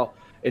style,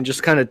 and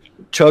just kind of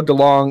chugged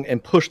along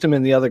and pushed him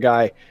in the other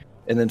guy,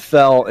 and then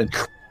fell and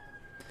I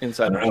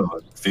inside. don't know.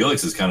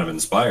 Felix is kind of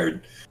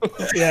inspired.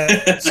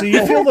 Yeah. So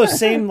you feel those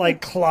same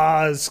like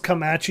claws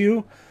come at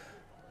you,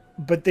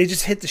 but they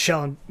just hit the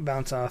shell and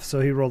bounce off. So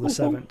he rolled a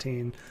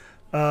 17.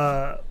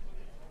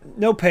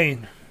 No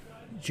pain.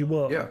 You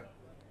will. Yeah.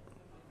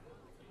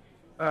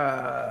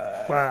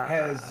 Wow.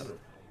 Has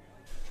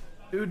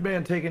Dude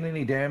Man taken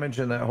any damage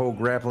in that whole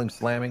grappling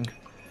slamming?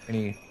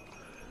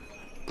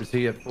 Is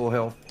he at full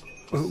health?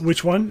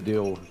 Which one?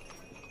 Deal.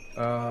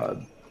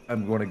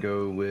 I'm going to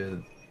go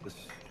with this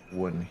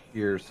one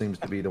here. Seems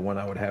to be the one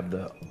I would have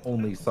the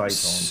only sight on.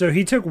 So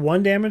he took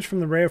 1 damage from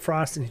the Ray of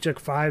Frost, and he took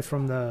 5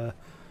 from the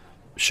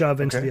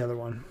shove into Okay. the other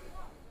one.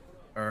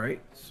 All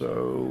right,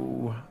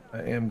 so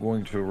I am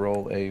going to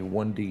roll a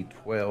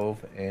 1d12,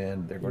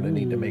 and they're going to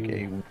need to make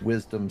a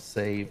wisdom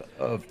save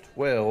of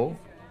 12.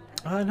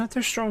 Not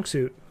their strong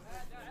suit.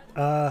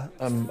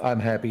 I'm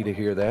happy to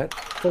hear that.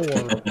 4.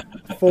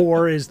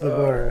 4 is the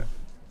roll.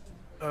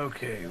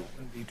 Okay,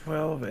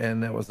 1d12,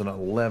 and that was an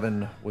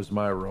 11 was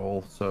my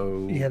roll.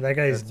 So Yeah, that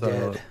guy's that's,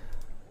 dead.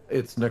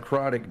 It's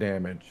necrotic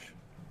damage.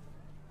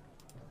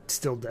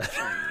 Still dead.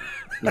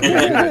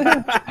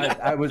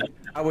 I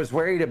was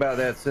worried about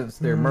that since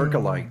they're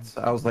Merkelites.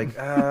 I was like,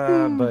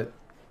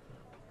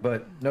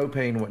 but no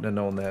pain wouldn't have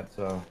known that,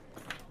 so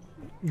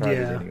tried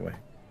Yeah. it anyway.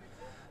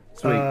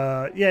 Sweet.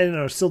 Yeah,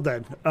 no, still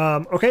dead.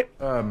 Okay.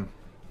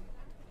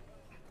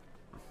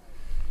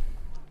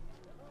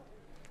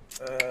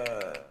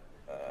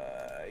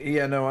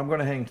 Yeah, no, I'm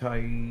gonna hang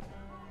tight.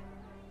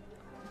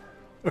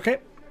 Okay.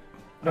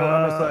 No,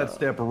 I'm gonna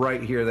sidestep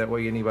right here. That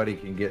way anybody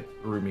can get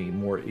through me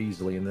more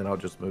easily, and then I'll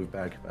just move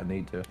back if I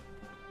need to.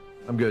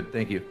 I'm good,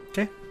 thank you.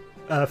 Okay.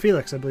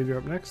 Felix, I believe you're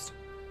up next.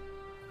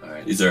 All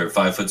right. These are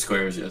 5-foot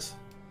squares, yes?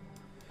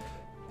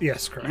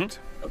 Yes, correct.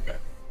 Okay.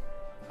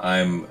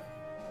 I'm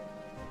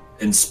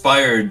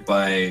inspired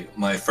by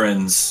my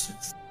friend's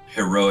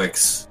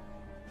heroics,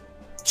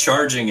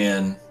 charging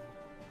in,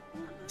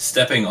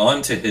 stepping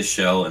onto his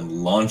shell, and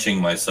launching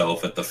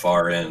myself at the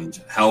far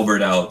end,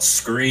 halberd out,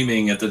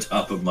 screaming at the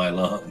top of my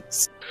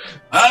lungs.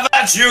 How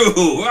about you?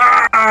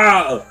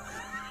 Ah!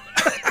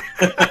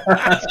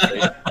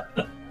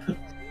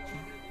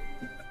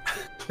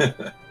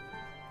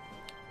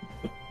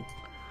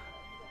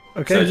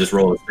 Okay. So I just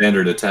roll a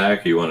standard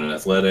attack. You want an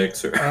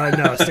athletics or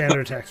No,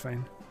 standard attack's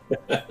fine.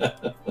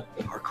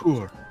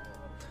 Parkour.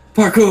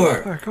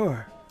 parkour?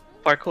 Parkour.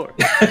 Parkour.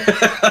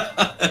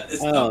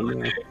 It's Oh, not no.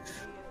 okay.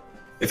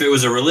 If it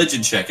was a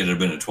religion check, it'd have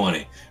been a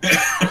 20.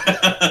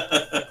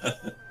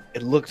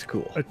 It looked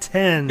cool. A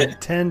 10.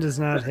 10 does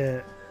not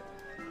hit.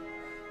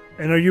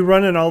 And are you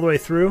running all the way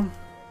through?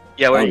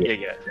 Yeah, Oh, yeah.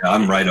 Yeah,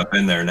 I'm right up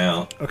in there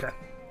now. Okay.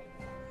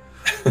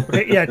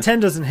 Okay, yeah, 10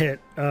 doesn't hit.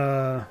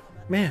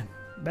 Man,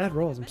 bad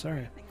rolls. I'm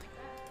sorry.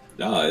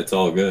 No, it's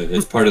all good.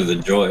 It's part of the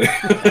joy.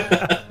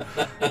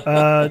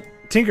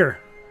 Tinker,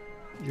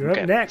 you're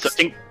Okay. up next.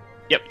 So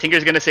Yep,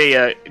 Tinker's gonna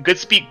say good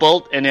speak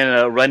bolt and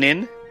then run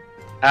in.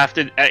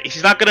 After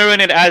he's not gonna run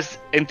in as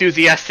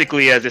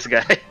enthusiastically as this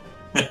guy.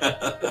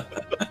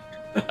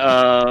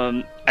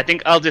 I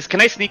think I'll just. Can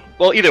I sneak?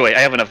 Well, either way, I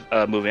have enough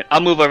movement. I'll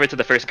move over to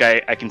the first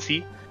guy I can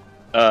see,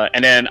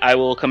 and then I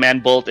will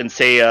command bolt and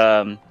say,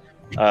 I'll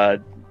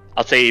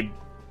say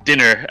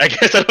dinner. I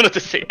guess I don't know what to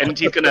say. And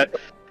he's gonna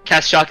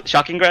cast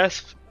shocking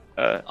grasp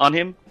on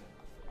him.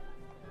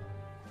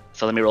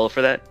 So let me roll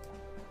for that.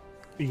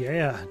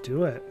 Yeah,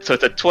 do it. So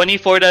it's a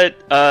 24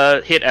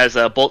 to hit as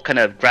a bolt kind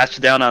of grasps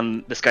down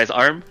on this guy's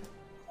arm.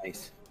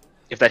 Nice.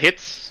 If that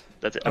hits,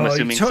 that's it. I'm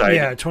assuming. Sorry.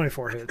 Yeah,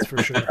 24 hits for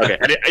sure. Okay,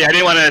 I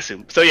didn't want to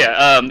assume. So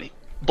yeah,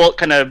 bolt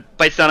kind of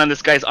bites down on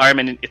this guy's arm,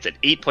 and it's at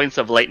 8 points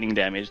of lightning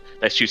damage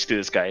that shoots through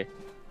this guy.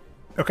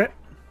 Okay,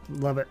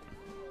 love it.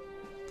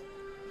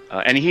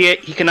 And he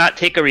cannot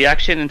take a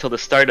reaction until the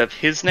start of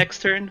his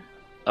next turn,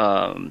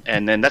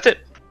 and then that's it.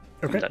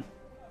 Okay. I'm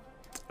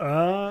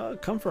done.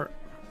 Comfort.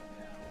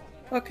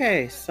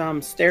 Okay, so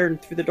I'm staring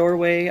through the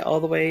doorway all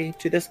the way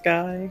to this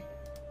guy.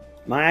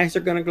 My eyes are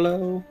gonna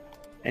glow,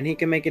 and he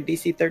can make a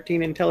DC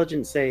 13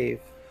 intelligence save.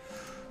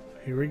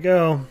 Here we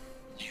go.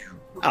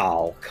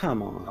 Oh,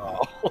 come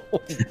on.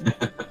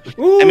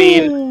 Ooh, I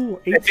mean,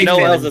 If he no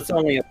fails, one- it's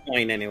only a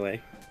point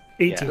anyway.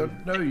 18.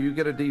 No, you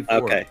get a D4.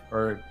 Okay.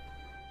 Or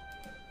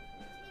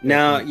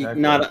No,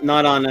 attack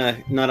not on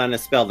a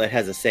spell that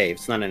has a save.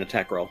 It's not an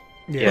attack roll.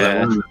 Yeah. Well, that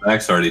one in the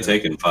back's already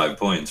taken 5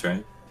 points,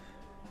 right?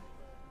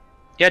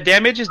 Yeah,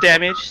 damage is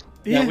damage.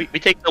 Yeah. No, we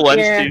take the ones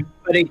Yeah, too.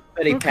 but he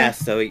Okay.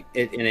 passed, so and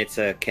it's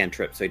a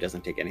cantrip, so he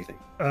doesn't take anything.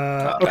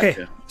 Okay,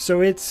 Gotcha.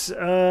 so it's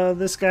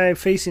this guy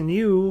facing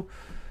you,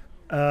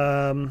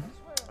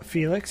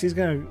 Felix. He's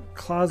gonna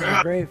claws the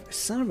grave.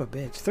 Son of a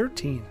bitch.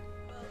 13.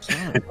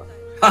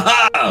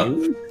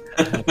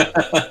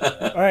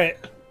 All right,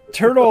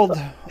 turtled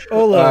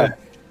Olo. All right.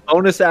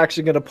 Bonus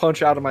action, gonna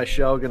punch out of my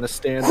shell, gonna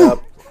stand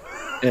up,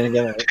 and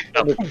gonna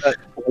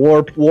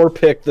war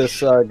pick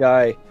this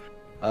guy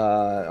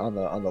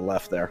on the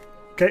left there.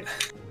 Okay.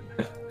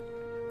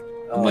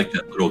 I'm like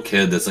that little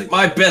kid that's like,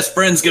 my best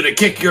friend's gonna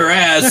kick your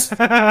ass.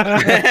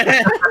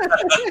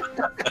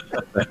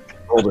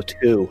 Rolled a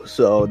 2,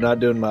 so not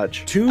doing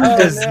much. 2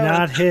 does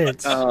not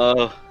hit.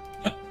 Oh,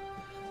 I'm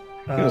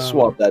gonna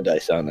swap that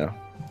dice out now.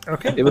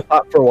 Okay. It was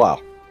hot for a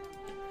while,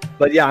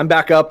 but yeah, I'm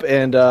back up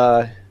and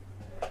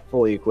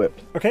fully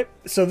equipped. Okay.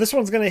 So this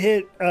one's gonna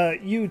hit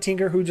you,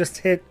 Tinker, who just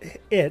hit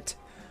it.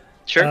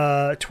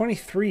 sure.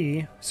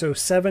 23. So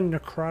 7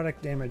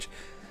 necrotic damage.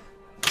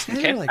 These guys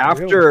Okay. are like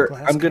After real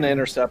glass I'm gonna cannon.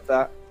 intercept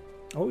that.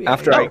 Oh yeah.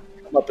 After yeah. I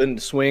come up and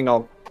swing,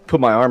 I'll put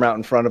my arm out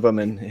in front of him,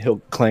 and he'll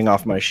clang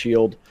off my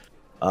shield.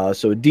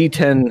 So a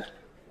D10.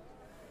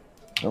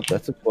 Oh,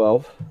 that's a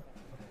 12.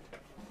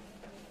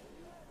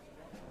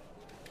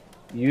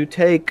 You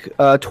take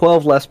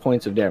 12 less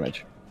points of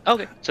damage.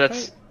 Okay, so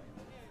that's is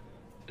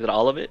it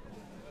all of it?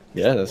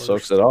 Yeah, that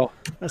soaks it all.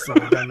 That's not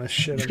the dumbest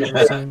shit I've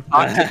ever seen.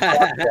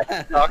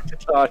 Talk to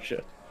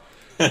Tasha.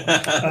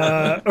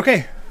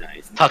 Okay.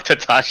 Nice. Talk to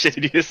Tasha.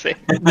 Did you just say?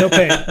 No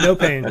pain. No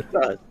pain.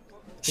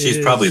 She's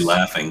It probably is-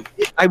 laughing.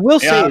 I will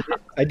say Yeah.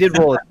 I did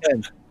roll a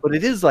 10, but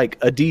it is like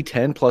a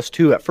D10 plus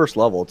 2 at first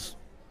level. It's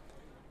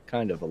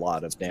kind of a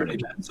lot of Pretty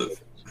damage.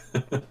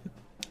 massive.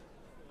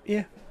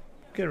 Yeah.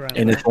 Get around.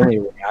 And it. it's only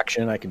a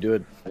reaction. I can do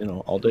it,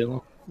 all day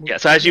long. Yeah.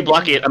 So as you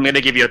block it, I'm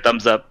gonna give you a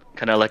thumbs up,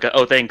 kind of like a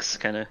oh thanks,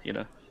 kind of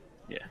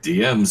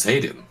DMs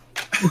hate him.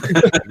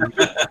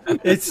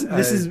 This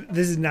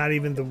is not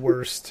even the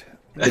worst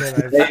that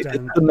I've It's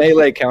done. the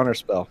melee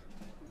counterspell.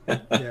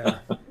 Yeah.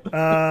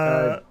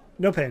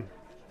 No pain.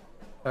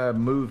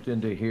 moved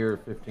into here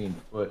 15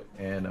 foot,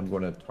 and I'm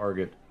going to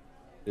target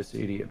this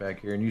idiot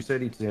back here. And you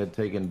said he had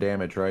taken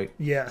damage, right?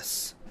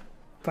 Yes.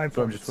 5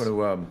 So I'm points. just going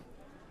to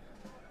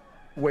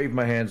wave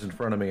my hands in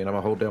front of me, and I'm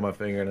going to hold down my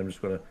finger, and I'm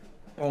just going to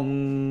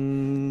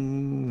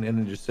and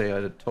then just say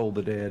I told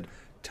the dead.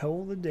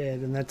 Toll the dead,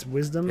 and that's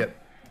wisdom.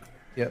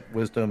 Yep,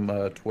 wisdom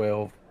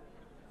 12.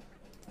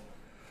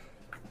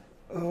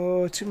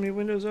 Oh, too many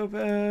windows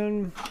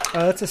open.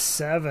 That's a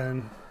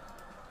 7.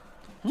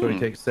 So he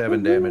takes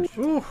 7 damage,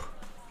 Ooh,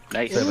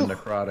 nice. 7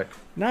 necrotic.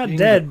 not Ding.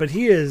 dead, but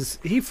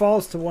he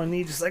falls to one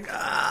knee, just like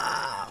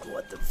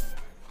what the.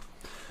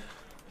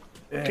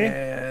 Okay.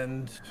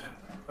 And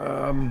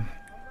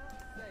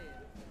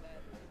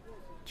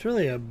It's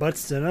really a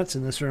butts to nuts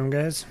in this room,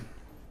 guys.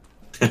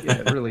 yeah,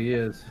 it really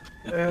is.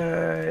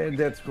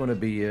 That's going to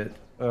be it.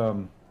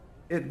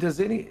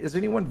 Is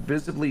anyone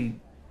visibly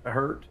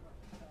hurt?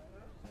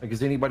 Like,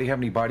 does anybody have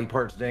any body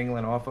parts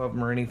dangling off of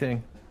them or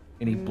anything?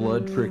 Any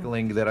blood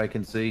trickling that I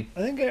can see?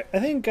 I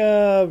think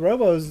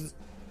Robo's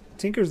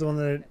Tinker's the one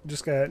that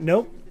just got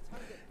nope.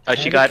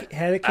 She Had got. it-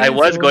 had it I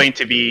was canceled. going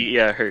to be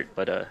hurt,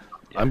 but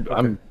I'm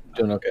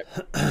doing okay.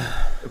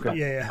 Okay.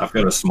 Yeah. I've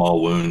got a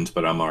small wound,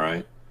 but I'm all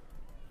right.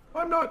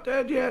 I'm not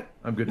dead yet.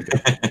 I'm good to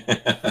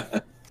go.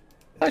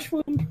 Flesh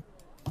wound.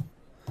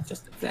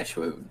 Just a flesh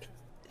wound.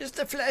 Just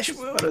a flesh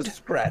But a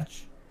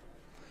scratch.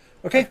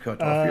 Okay. Cut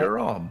off your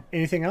arm.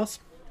 Anything else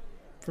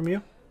from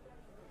you?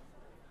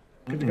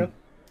 Good to go.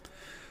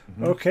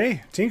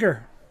 Okay,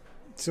 Tinker.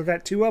 Still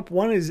got 2 up.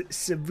 One is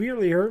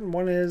severely hurt, and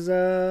one is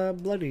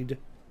bloodied.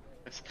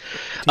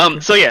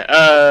 So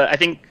yeah, I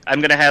think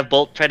I'm gonna have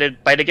Bolt try to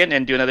bite again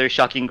and do another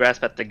shocking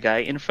grasp at the guy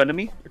in front of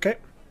me. Okay.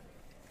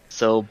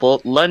 So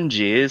Bolt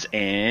lunges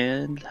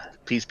and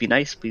please be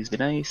nice, please be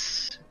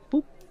nice.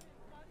 Boop.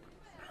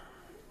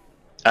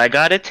 I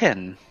got a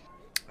 10.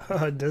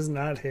 It does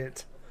not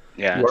hit.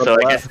 Yeah, You are so I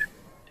blessed.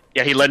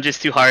 guess he lunges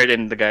too hard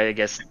and the guy I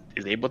guess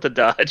is able to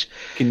dodge.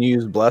 Can you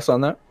use bless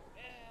on that?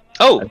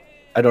 Oh,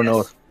 I don't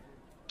know. If,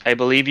 I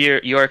believe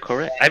you are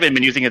correct. I haven't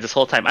been using it this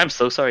whole time. I'm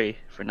so sorry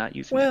for not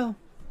using it. Well,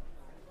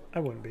 I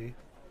wouldn't be.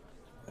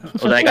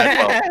 Oh, then I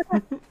got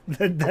 12.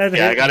 That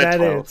Yeah, I got a that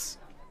 12. hits.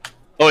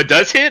 Oh, it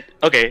does hit?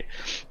 Okay.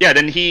 Yeah,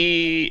 then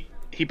he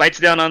bites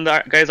down on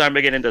the guy's arm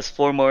again and does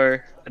 4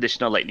 more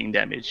additional lightning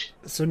damage.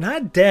 So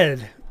not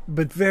dead,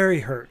 but very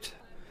hurt.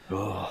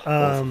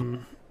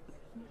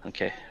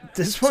 Okay.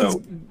 This one's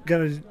So-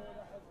 gonna.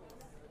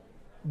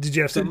 Did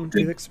you have something,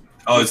 did- Felix?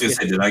 Oh, I was gonna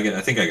say,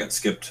 I think I got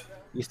skipped.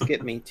 You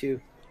skipped me too.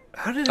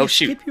 How did Oh, I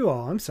shoot. skip you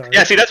all? I'm sorry.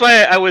 Yeah, see, that's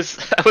why I was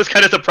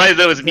kind of surprised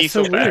that it was me That's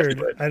so so fast. weird.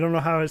 but- I don't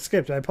know how it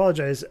skipped. I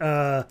apologize.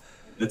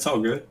 It's all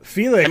good.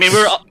 Felix. I mean,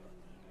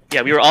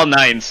 we were all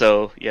 9,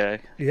 so yeah.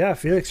 Yeah,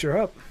 Felix,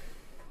 you're up.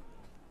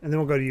 And then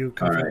we'll go to you. All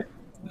Comfort. right.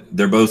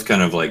 They're both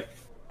kind of like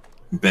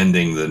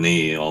bending the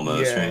knee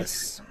almost,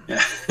 Yes,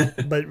 right? Yeah.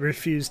 but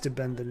refuse to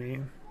bend the knee.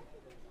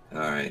 All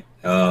right.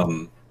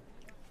 Well,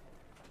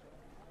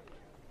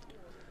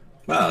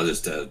 I'll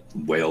just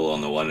wail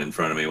on the one in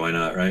front of me. Why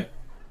not, right?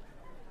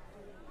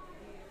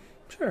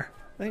 Sure,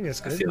 I think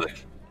that's I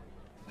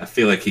good.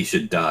 feel like he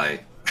should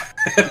die.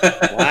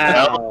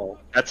 Wow.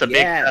 That's a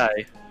Yeah.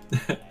 big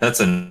guy. That's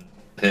a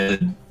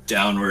head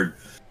downward.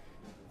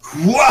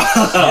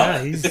 Yeah,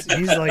 Wow! he's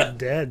like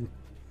dead.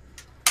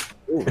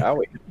 ooh,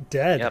 Howie.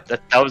 Dead. Yep,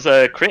 that was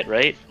a crit,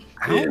 right?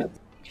 Yeah.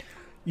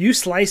 You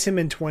slice him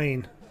in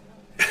twain.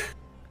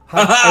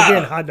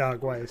 Again, hot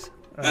dog wise.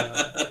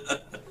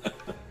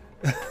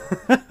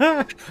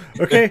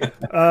 Okay,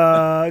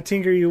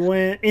 Tinker, you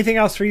win. Anything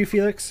else for you,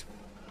 Felix?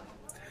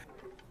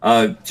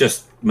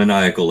 Just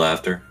maniacal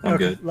laughter. I'm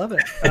Okay, good. love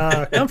it.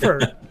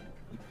 Comfort.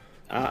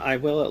 I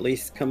will at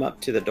least come up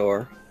to the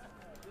door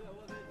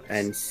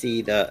and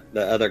see the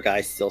other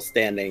guy still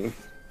standing.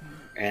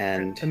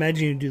 And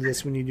Imagine you do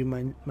this when you do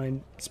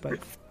mine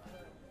spike.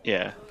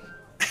 Yeah.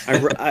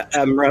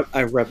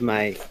 I rub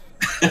my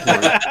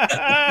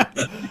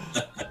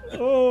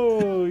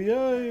Oh,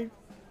 yay.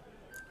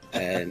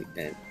 and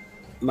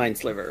Mind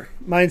Sliver.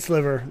 Mind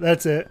sliver.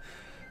 That's it.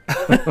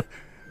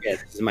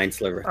 Yes, it's a Mind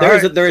Sliver. All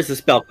right. There is a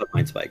spell called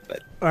Mind Spike,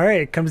 but All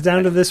right, it comes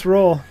down to this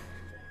roll.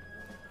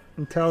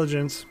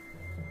 Intelligence.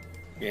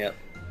 yeah.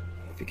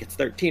 If it gets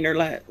 13 or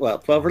less, well,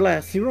 12 or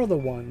less. He rolled a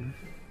 1.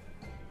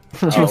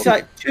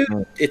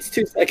 It's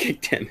 2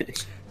 psychic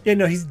damage. Yeah,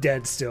 no, he's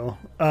dead still.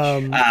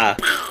 Okay.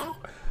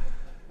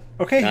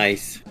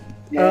 Nice.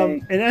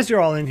 Yay. And as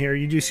you're all in here,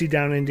 you do see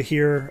down into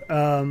here.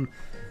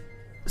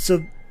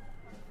 So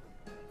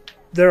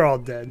they're all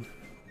dead,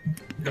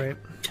 right?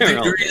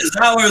 Victory is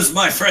ours,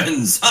 my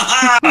friends!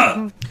 Ha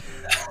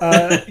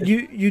ha!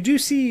 You do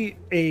see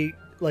a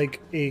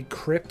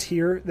crypt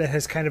here that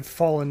has kind of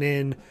fallen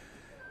in.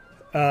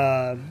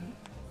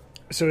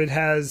 So it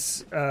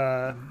has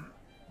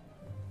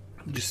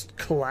just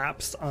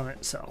collapsed on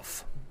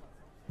itself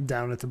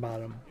down at the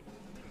bottom.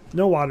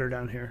 No water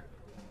down here.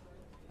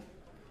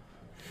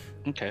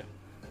 Okay.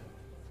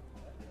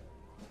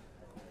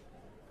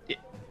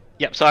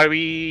 Yep. So are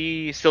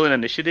we still in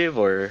initiative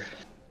or?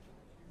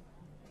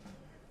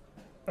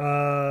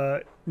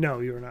 No,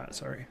 you're not.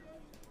 Sorry.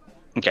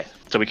 Okay.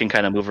 So we can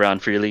kind of move around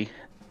freely.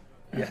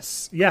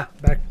 Yes. Yeah.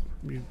 Back.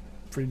 You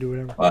free to do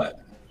whatever.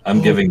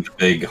 I'm giving the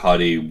big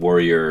haughty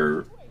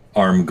warrior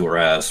arm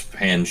grasp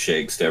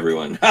handshakes to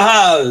everyone. Ha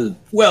ha!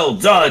 Well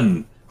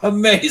done!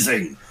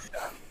 Amazing!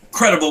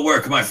 Incredible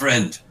work, my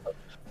friend!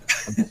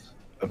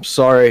 I'm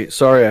sorry.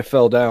 Sorry, I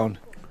fell down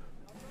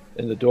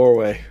in the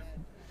doorway.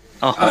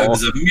 Oh, It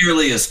was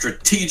merely a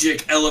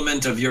strategic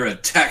element of your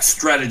attack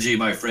strategy,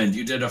 my friend.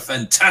 You did a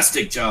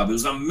fantastic job. It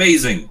was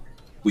amazing.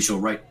 We shall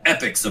write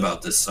epics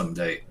about this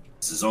someday.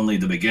 This is only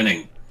the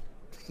beginning.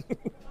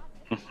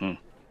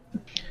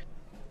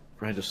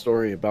 Write a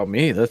story about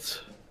me. That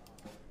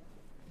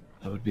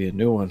would be a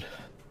new one.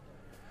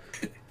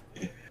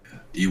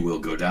 You will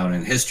go down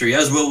in history,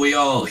 as will we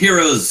all.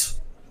 Heroes!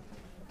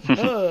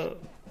 Oh.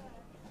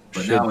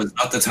 But now is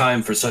not the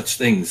time for such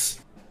things,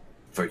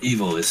 for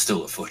evil is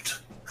still afoot.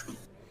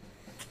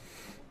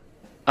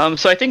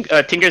 So I think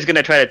Tinker's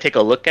gonna try to take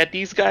a look at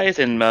these guys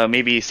and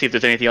maybe see if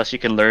there's anything else you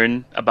can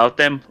learn about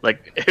them,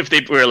 like if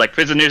they were like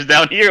prisoners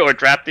down here or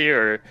trapped here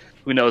or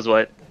who knows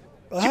what.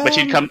 But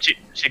she'd come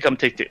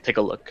take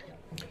a look.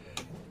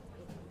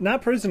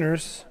 Not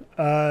prisoners.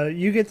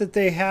 You get that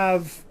they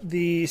have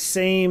the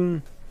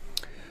same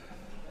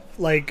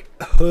like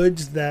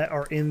hoods that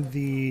are in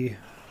the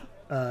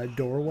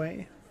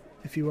doorway,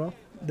 if you will,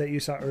 that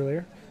you saw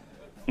earlier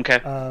Okay.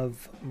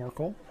 of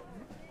Merkel.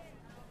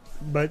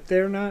 But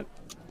they're not.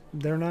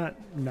 They're not.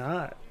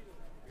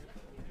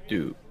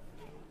 Dude,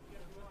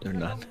 they're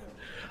not.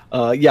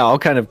 Yeah, I'll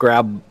kind of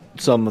grab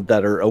some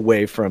that are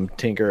away from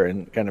Tinker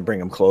and kind of bring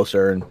them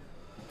closer and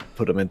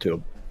put them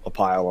into a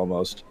pile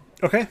almost.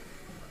 Okay.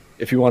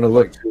 If you want to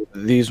look through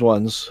these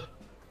ones,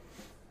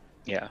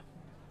 Yeah.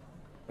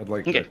 I'd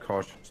like Okay. to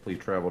cautiously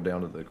travel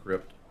down to the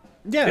crypt.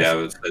 Yeah. Yeah, I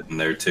was sitting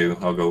there too.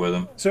 I'll go with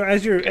him. So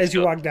as you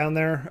go. walk down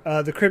there,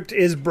 the crypt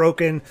is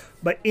broken,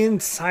 but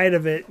inside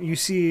of it you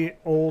see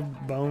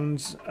old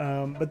bones.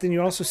 But then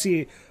you also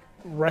see,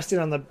 resting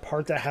on the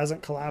part that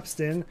hasn't collapsed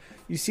in,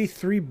 you see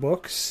 3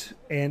 books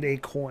and a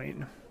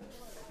coin.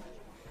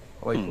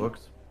 I like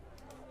books.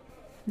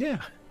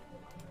 Yeah.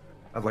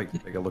 I'd like to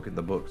take a look at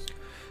the books.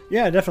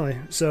 Yeah, definitely.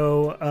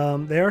 So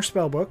they are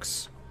spell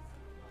books.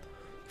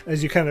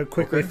 As you kind of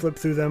quickly Okay. flip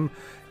through them,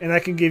 and I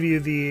can give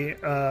you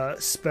the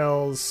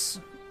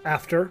spells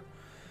after.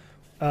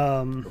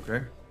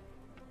 Okay.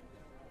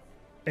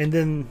 And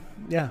then,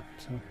 yeah,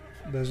 so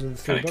those are the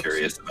 3 Kind of books.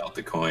 curious about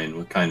the coin.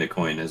 What kind of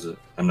coin is it?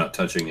 I'm not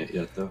touching it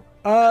yet, though.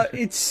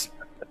 It's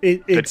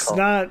call.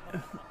 not.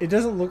 It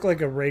doesn't look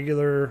like a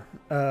regular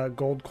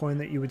gold coin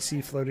that you would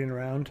see floating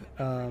around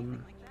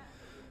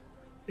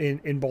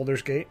in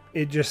Baldur's Gate.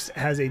 It just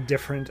has a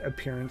different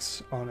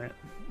appearance on it,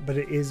 but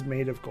it is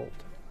made of gold.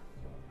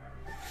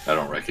 I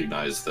don't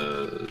recognize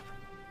the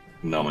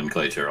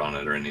nomenclature on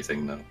it or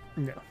anything, though.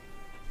 No.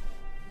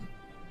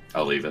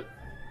 I'll leave it.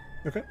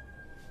 Okay.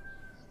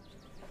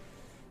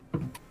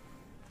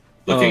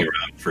 Looking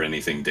around for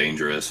anything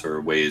dangerous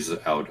or ways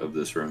out of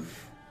this room.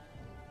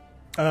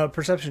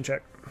 Perception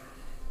check.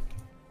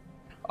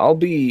 I'll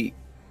be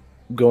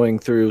going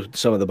through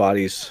some of the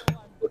bodies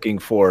looking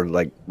for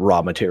like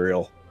raw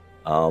material.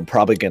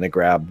 Probably going to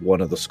grab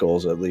one of the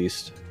skulls at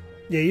least.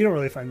 Yeah, you don't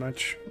really find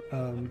much.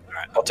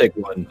 I'll take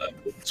one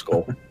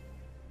skull.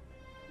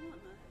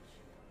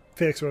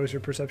 Felix, what was your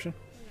perception?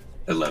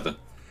 11.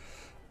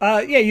 Yeah,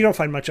 you don't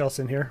find much else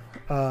in here.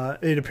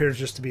 It appears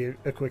just to be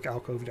a quick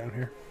alcove down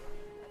here.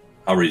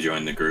 I'll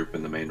rejoin the group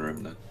in the main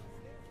room then.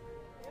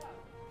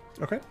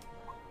 Okay.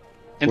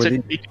 And Were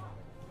so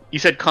you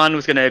said Khan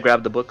was gonna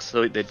grab the books,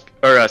 so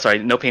sorry,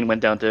 No Pain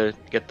went down to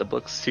get the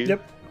books too.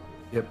 Yep.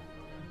 Yep.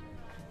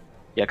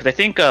 Yeah, because I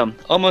think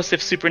almost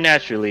if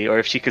supernaturally, or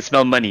if she could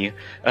smell money,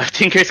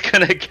 Tinker's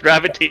gonna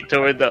gravitate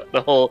toward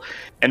the hole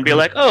and be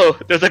like, "Oh,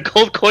 there's a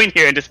gold coin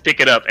here," and just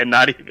pick it up and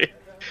not even.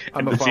 I'm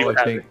and gonna see follow what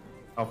Tink. happens.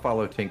 I'll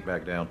follow Tink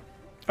back down.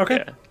 Okay.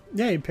 Yeah.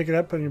 Yeah, you pick it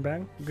up, put it in your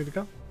bag. You're good to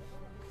go.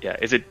 Yeah,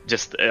 is it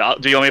just?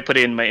 Do you want me to put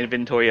it in my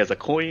inventory as a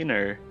coin,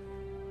 or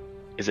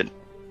is it?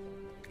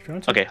 If you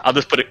want to. Okay,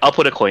 I'll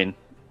put a coin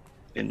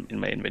in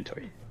my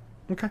inventory.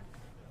 Okay.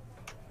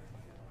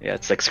 Yeah,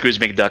 it's like Scrooge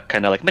McDuck,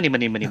 kind of like money,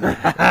 money, money, money.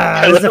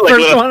 That's the Like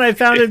first little- one I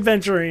found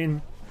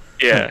adventuring.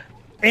 Yeah.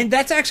 And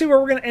that's actually where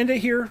we're going to end it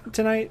here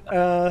tonight.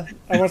 I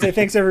want to say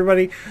thanks,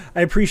 everybody.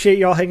 I appreciate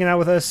y'all hanging out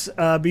with us.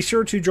 Be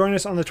sure to join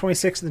us on the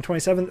 26th and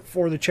 27th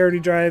for the charity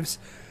drives.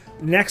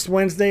 Next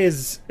Wednesday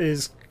is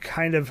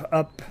kind of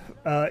up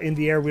in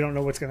the air. We don't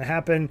know what's going to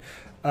happen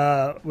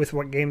with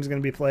what game is going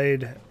to be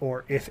played,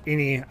 or if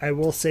any. I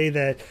will say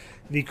that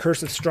the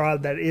Curse of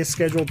Strahd that is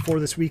scheduled for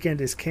this weekend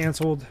is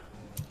canceled.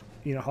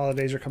 You know,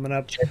 holidays are coming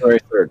up.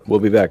 January 3rd. We'll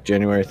be back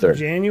January 3rd.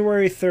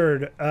 January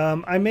 3rd.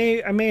 I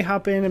may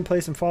hop in and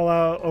play some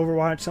Fallout,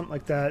 Overwatch, something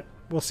like that.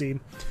 We'll see.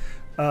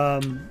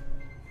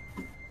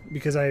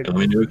 Because Let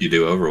me know if you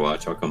do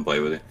Overwatch. I'll come play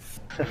with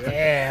you.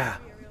 yeah,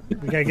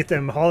 we gotta get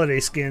them holiday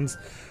skins.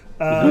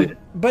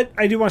 But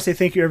I do want to say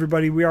thank you,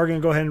 everybody. We are going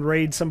to go ahead and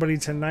raid somebody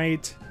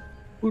tonight.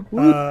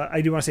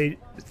 I do want to say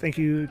thank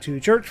you to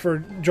Church for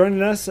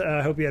joining us.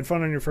 I hope you had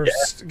fun on your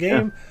first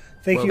game.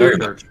 Thank Well, you. very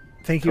there- much.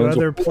 Thank you, Tons of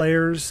other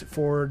players,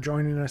 for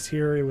joining us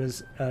here. It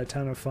was a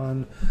ton of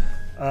fun.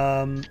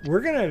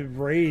 We're going to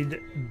raid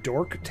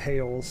Dork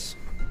Tales.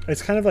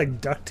 It's kind of like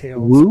DuckTales.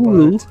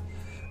 Woo-woo.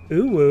 But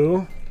ooh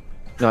woo.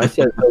 No, I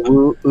said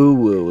woo ooh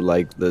woo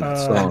like the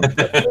song.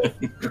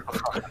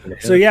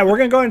 So yeah, we're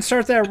going to go ahead and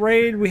start that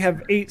raid. We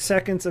have 8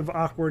 seconds of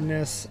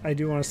awkwardness. I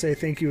do want to say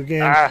thank you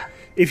again.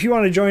 If you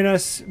want to join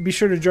us, be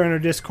sure to join our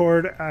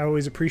Discord. I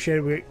always appreciate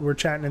it. We're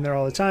chatting in there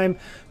all the time.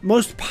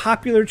 Most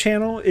popular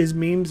channel is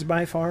memes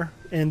by far,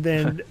 and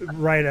then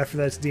right after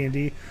that's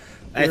D&D.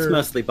 It's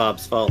mostly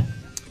Bob's fault.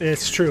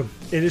 It's true.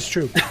 It is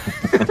true.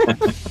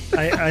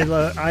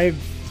 I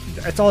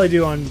that's all I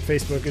do on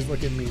Facebook is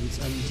look at memes.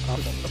 I'm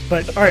awful.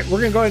 But all right,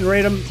 we're gonna go ahead and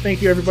rate them.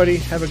 Thank you, everybody.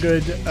 Have a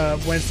good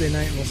Wednesday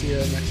night, and we'll see you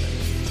next time.